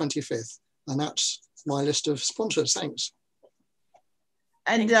 23rd to 25th. And that's my list of sponsors. Thanks.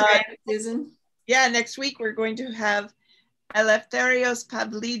 And Susan? Yeah, next week we're going to have Eleftherios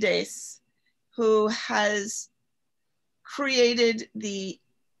Pavlidis, who has created the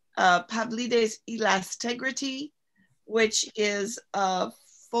Pavlidis Elastegrity, which is a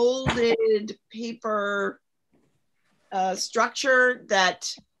folded paper structure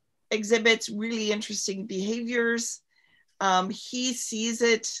that exhibits really interesting behaviors. He sees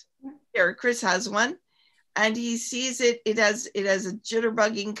it, here, Chris has one, and he sees it has a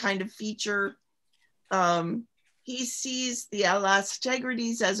jitterbugging kind of feature. He sees the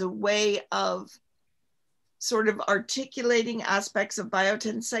elastegrities as a way of sort of articulating aspects of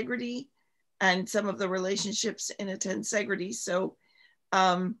biotensegrity and some of the relationships in a tensegrity. So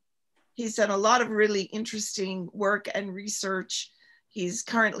he's done a lot of really interesting work and research. He's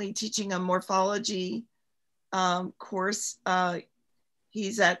currently teaching a morphology course.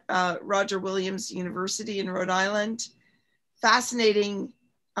 He's at Roger Williams University in Rhode Island. Fascinating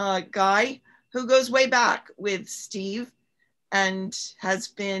guy who goes way back with Steve and has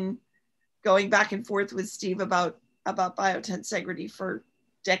been going back and forth with Steve about biotensegrity for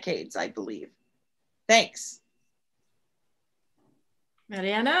decades, I believe. Thanks.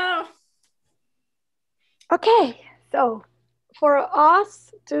 Mariana. Okay, so for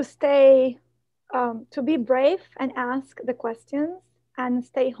us to stay, to be brave and ask the questions and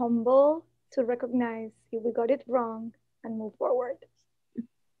stay humble to recognize if we got it wrong and move forward.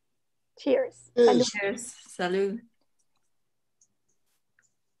 Cheers. Cheers. Cheers. Salud.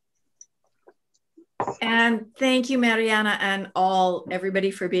 And thank you, Mariana, and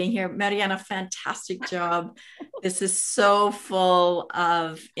everybody for being here. Mariana, fantastic job. This is so full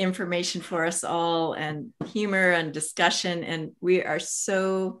of information for us all and humor and discussion. And we are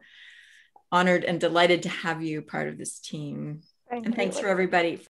so honored and delighted to have you part of this team. And thanks for everybody.